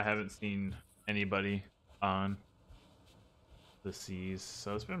night I haven't seen anybody on the seas,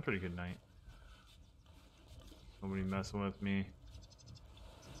 so it's been a pretty good night. Nobody messing with me.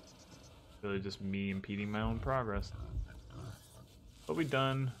 Really just me impeding my own progress. But we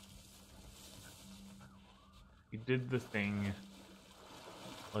done. We did the thing.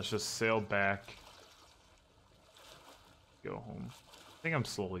 Let's just sail back. Go home. I think I'm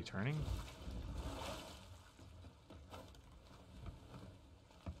slowly turning.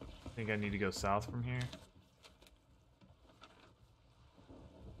 I think I need to go south from here.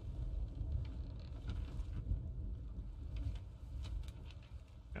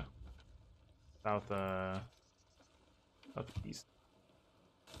 Yeah. Southeast.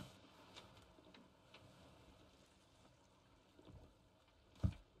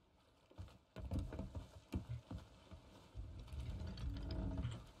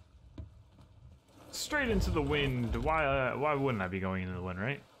 Straight into the wind. Why wouldn't I be going into the wind,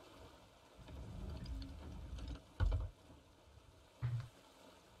 right?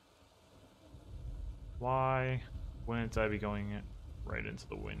 Why wouldn't I be going right into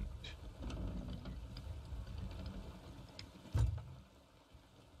the wind?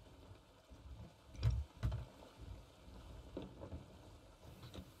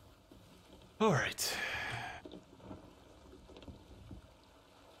 All right.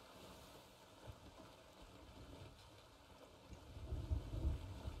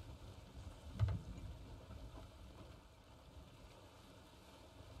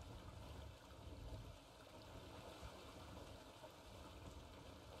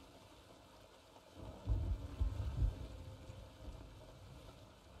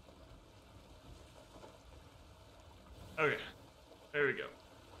 Okay, there we go.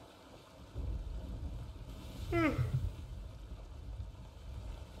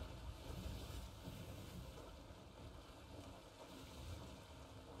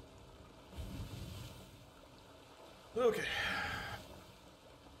 Okay.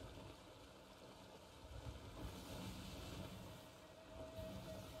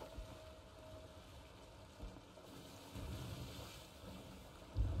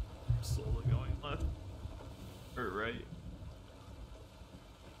 Slowly going left or right.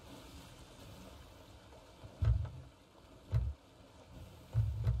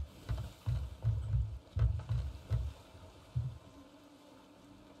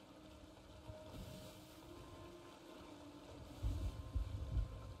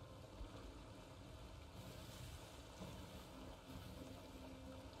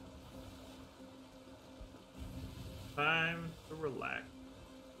 Time to relax.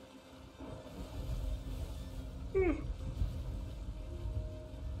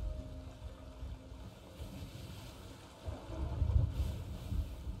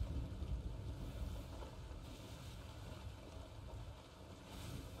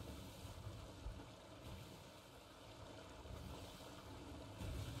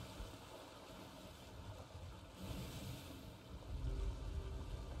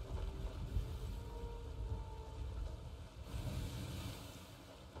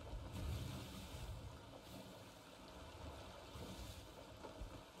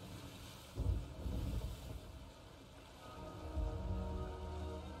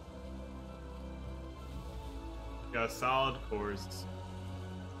 Got a solid course.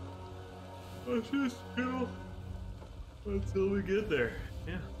 Let's just chill until we get there.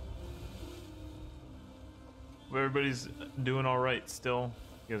 Yeah. Hope everybody's doing all right still.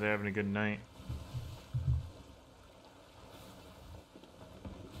 You guys are having a good night.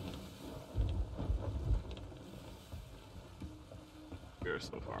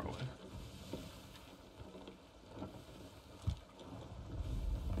 so far away.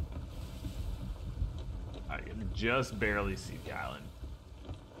 I can just barely see the island.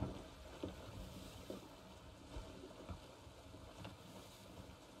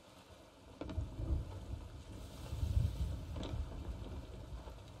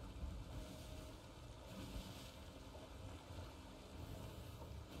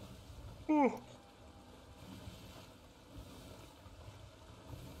 Ooh.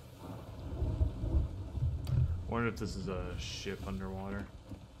 Wonder if this is a ship underwater.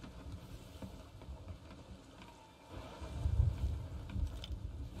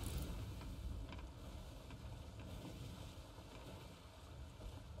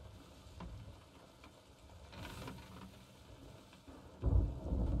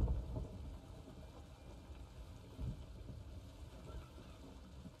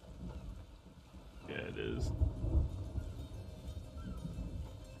 Yeah, it is.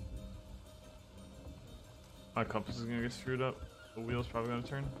 My compass is gonna get screwed up. The wheel's probably gonna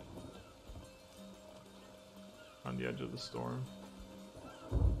turn. On the edge of the storm.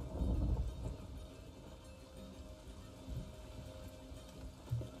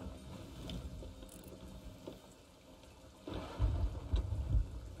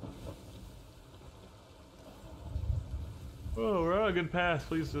 Oh, we're on a good path.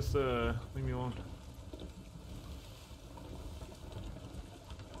 Please just leave me alone.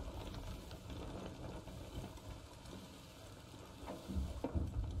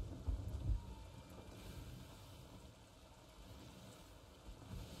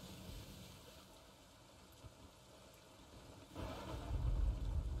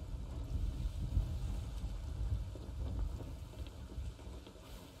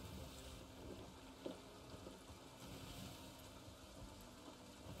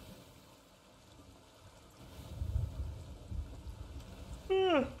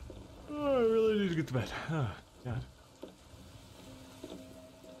 Oh, I really need to get to bed. Oh, God.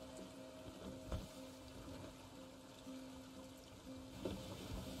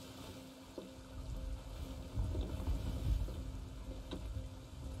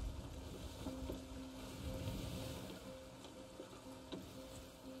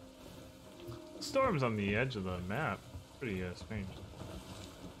 Storm's on the edge of the map. Pretty strange.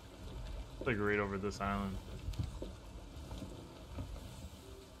 It's like right over this island.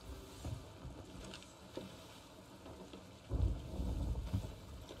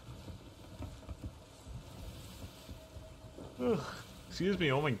 Ugh. Excuse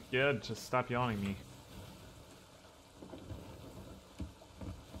me, oh my god, just stop yawning me.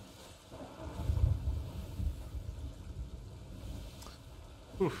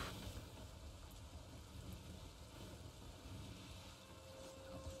 Oof.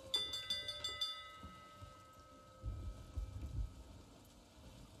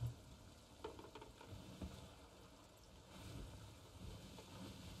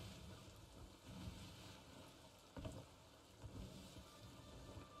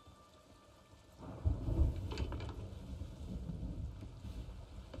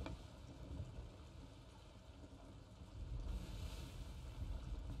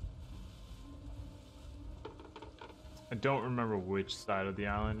 I don't remember which side of the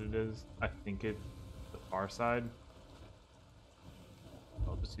island it is. I think it's the far side.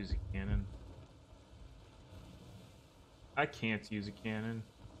 I'll just use a cannon. I can't use a cannon.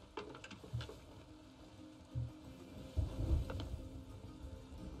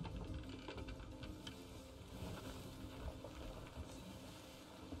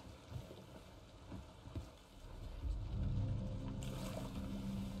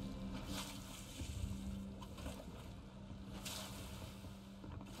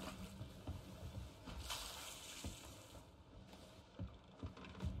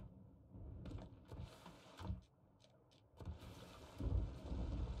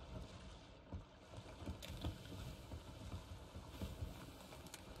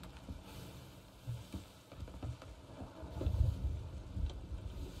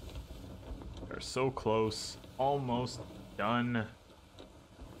 They're so close. Almost done.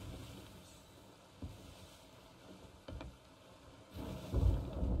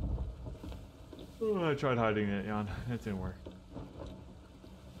 Oh, I tried hiding it, Jan. It didn't work.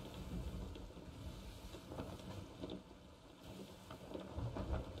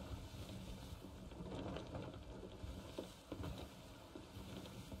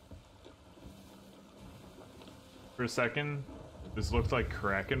 For a second, this looked like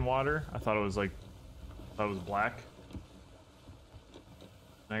Kraken water. I thought it was black.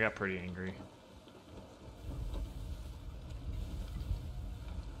 And I got pretty angry.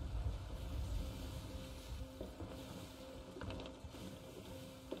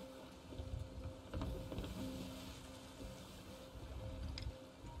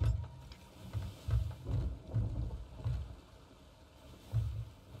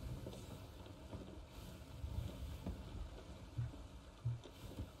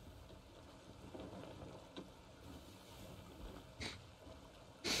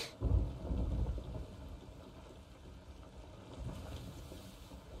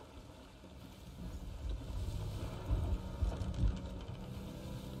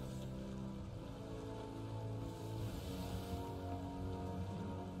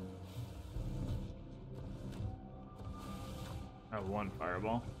 Got one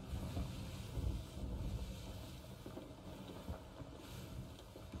fireball.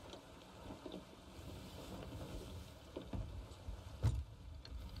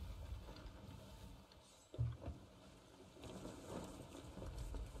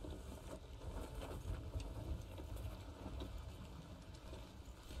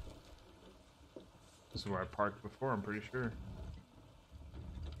 This is where I parked before, I'm pretty sure.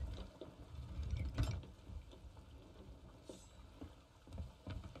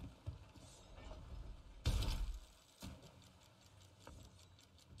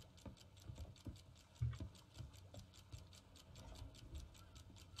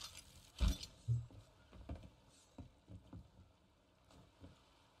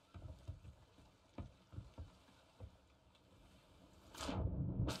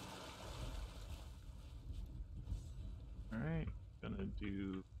 Alright, gonna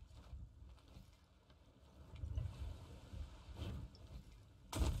do...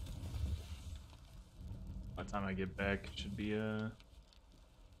 By the time I get back, it should be,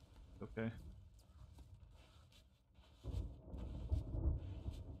 okay.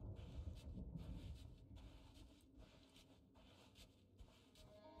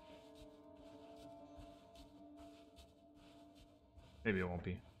 Maybe it won't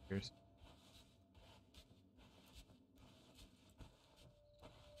be. Here's.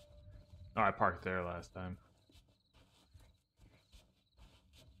 Oh, I parked there last time.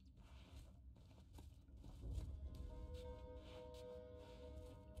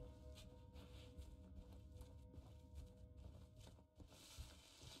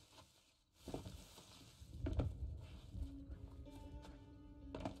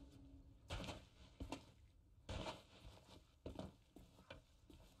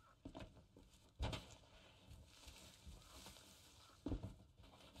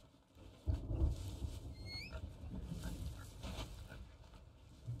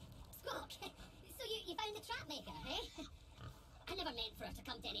 So you found the trap maker, eh? I never meant for her to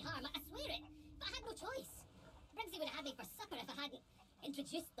come to any harm, I swear it. But I had no choice. Briggsy would have had me for supper if I hadn't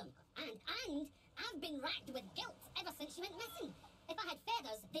introduced them. And I've been racked with guilt ever since she went missing. If I had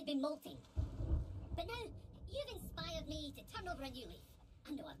feathers, they'd be molting. But now, you've inspired me to turn over a new leaf.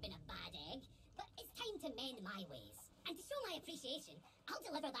 I know I've been a bad egg, but it's time to mend my ways. And to show my appreciation, I'll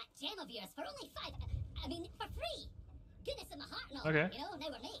deliver that gem of yours for only for free. Goodness in my heart and all, Okay. you know, now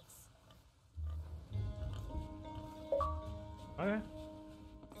we're mates. Okay.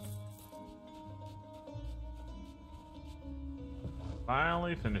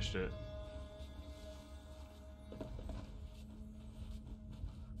 Finally finished it.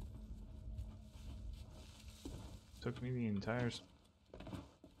 Took me the entire...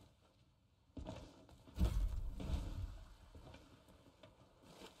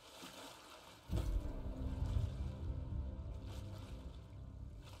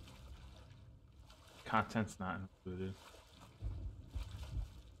 Content's not included.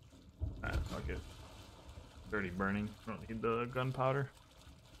 Alright, fuck it. It's already burning. I don't need the gunpowder.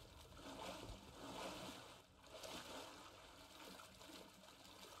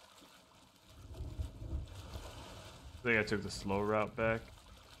 I think I took the slow route back.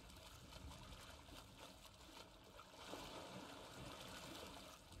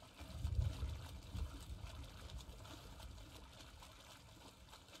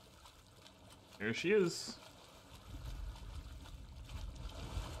 There she is.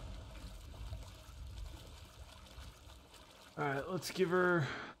 Alright, let's give her...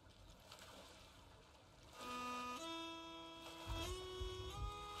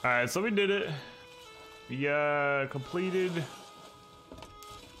 Alright, so we did it. We completed the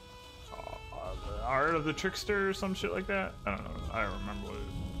Art of the Trickster or some shit like that. I don't know. I don't remember what it is.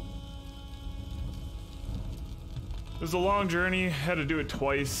 It was a long journey. Had to do it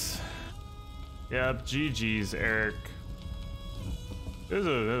twice. Yep, GG's, Eric. It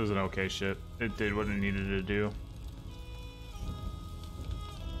was an okay ship. It did what it needed to do.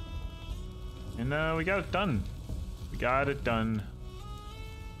 And we got it done. We got it done.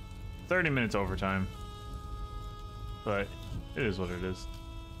 30 minutes overtime. But it is what it is.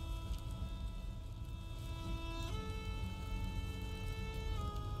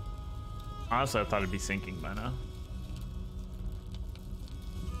 Honestly, I thought it'd be sinking by now.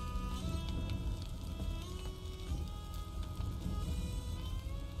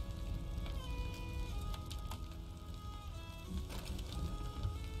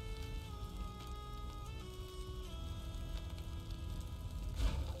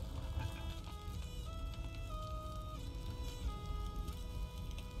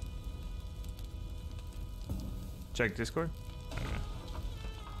 Check Discord. Okay. I'm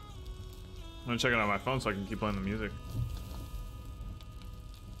gonna check it on my phone so I can keep playing the music.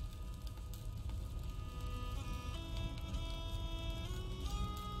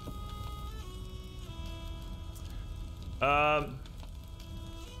 Not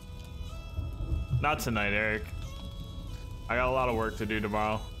tonight, Eric. I got a lot of work to do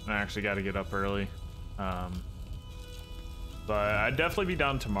tomorrow. I actually got to get up early. But I'd definitely be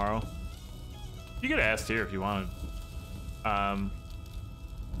down tomorrow. You could ask here if you wanted.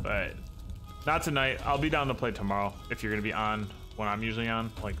 But not tonight. I'll be down to play tomorrow if you're gonna be on when I'm usually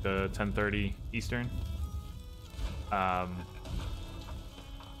on, like the 10:30 Eastern.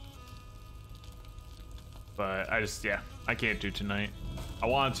 But I can't do tonight. I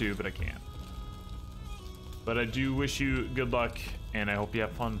want to, but I can't. But I do wish you good luck, and I hope you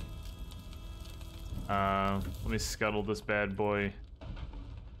have fun. Let me scuttle this bad boy,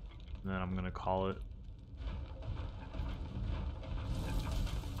 and then I'm gonna call it.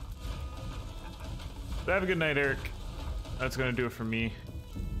 So have a good night, Eric. That's gonna do it for me.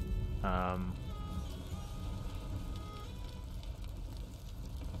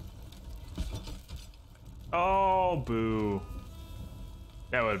 Oh, boo.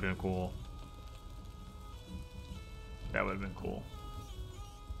 That would have been cool. That would have been cool.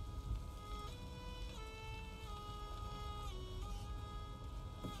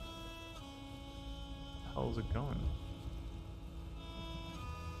 How's it going?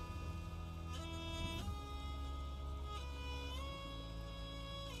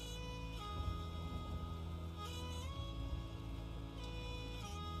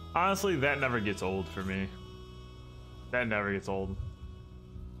 Honestly, that never gets old for me. That never gets old.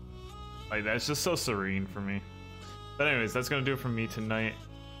 Like, that's just so serene for me. But anyways, that's gonna do it for me tonight.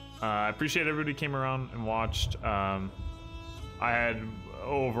 I appreciate everybody who came around and watched.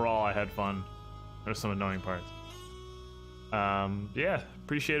 Overall, I had fun. There's some annoying parts. Yeah,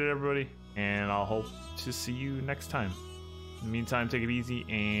 appreciate it, everybody, and I'll hope to see you next time. In the meantime, take it easy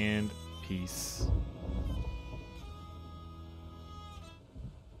and peace.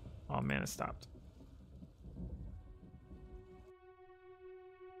 Oh man, it stopped.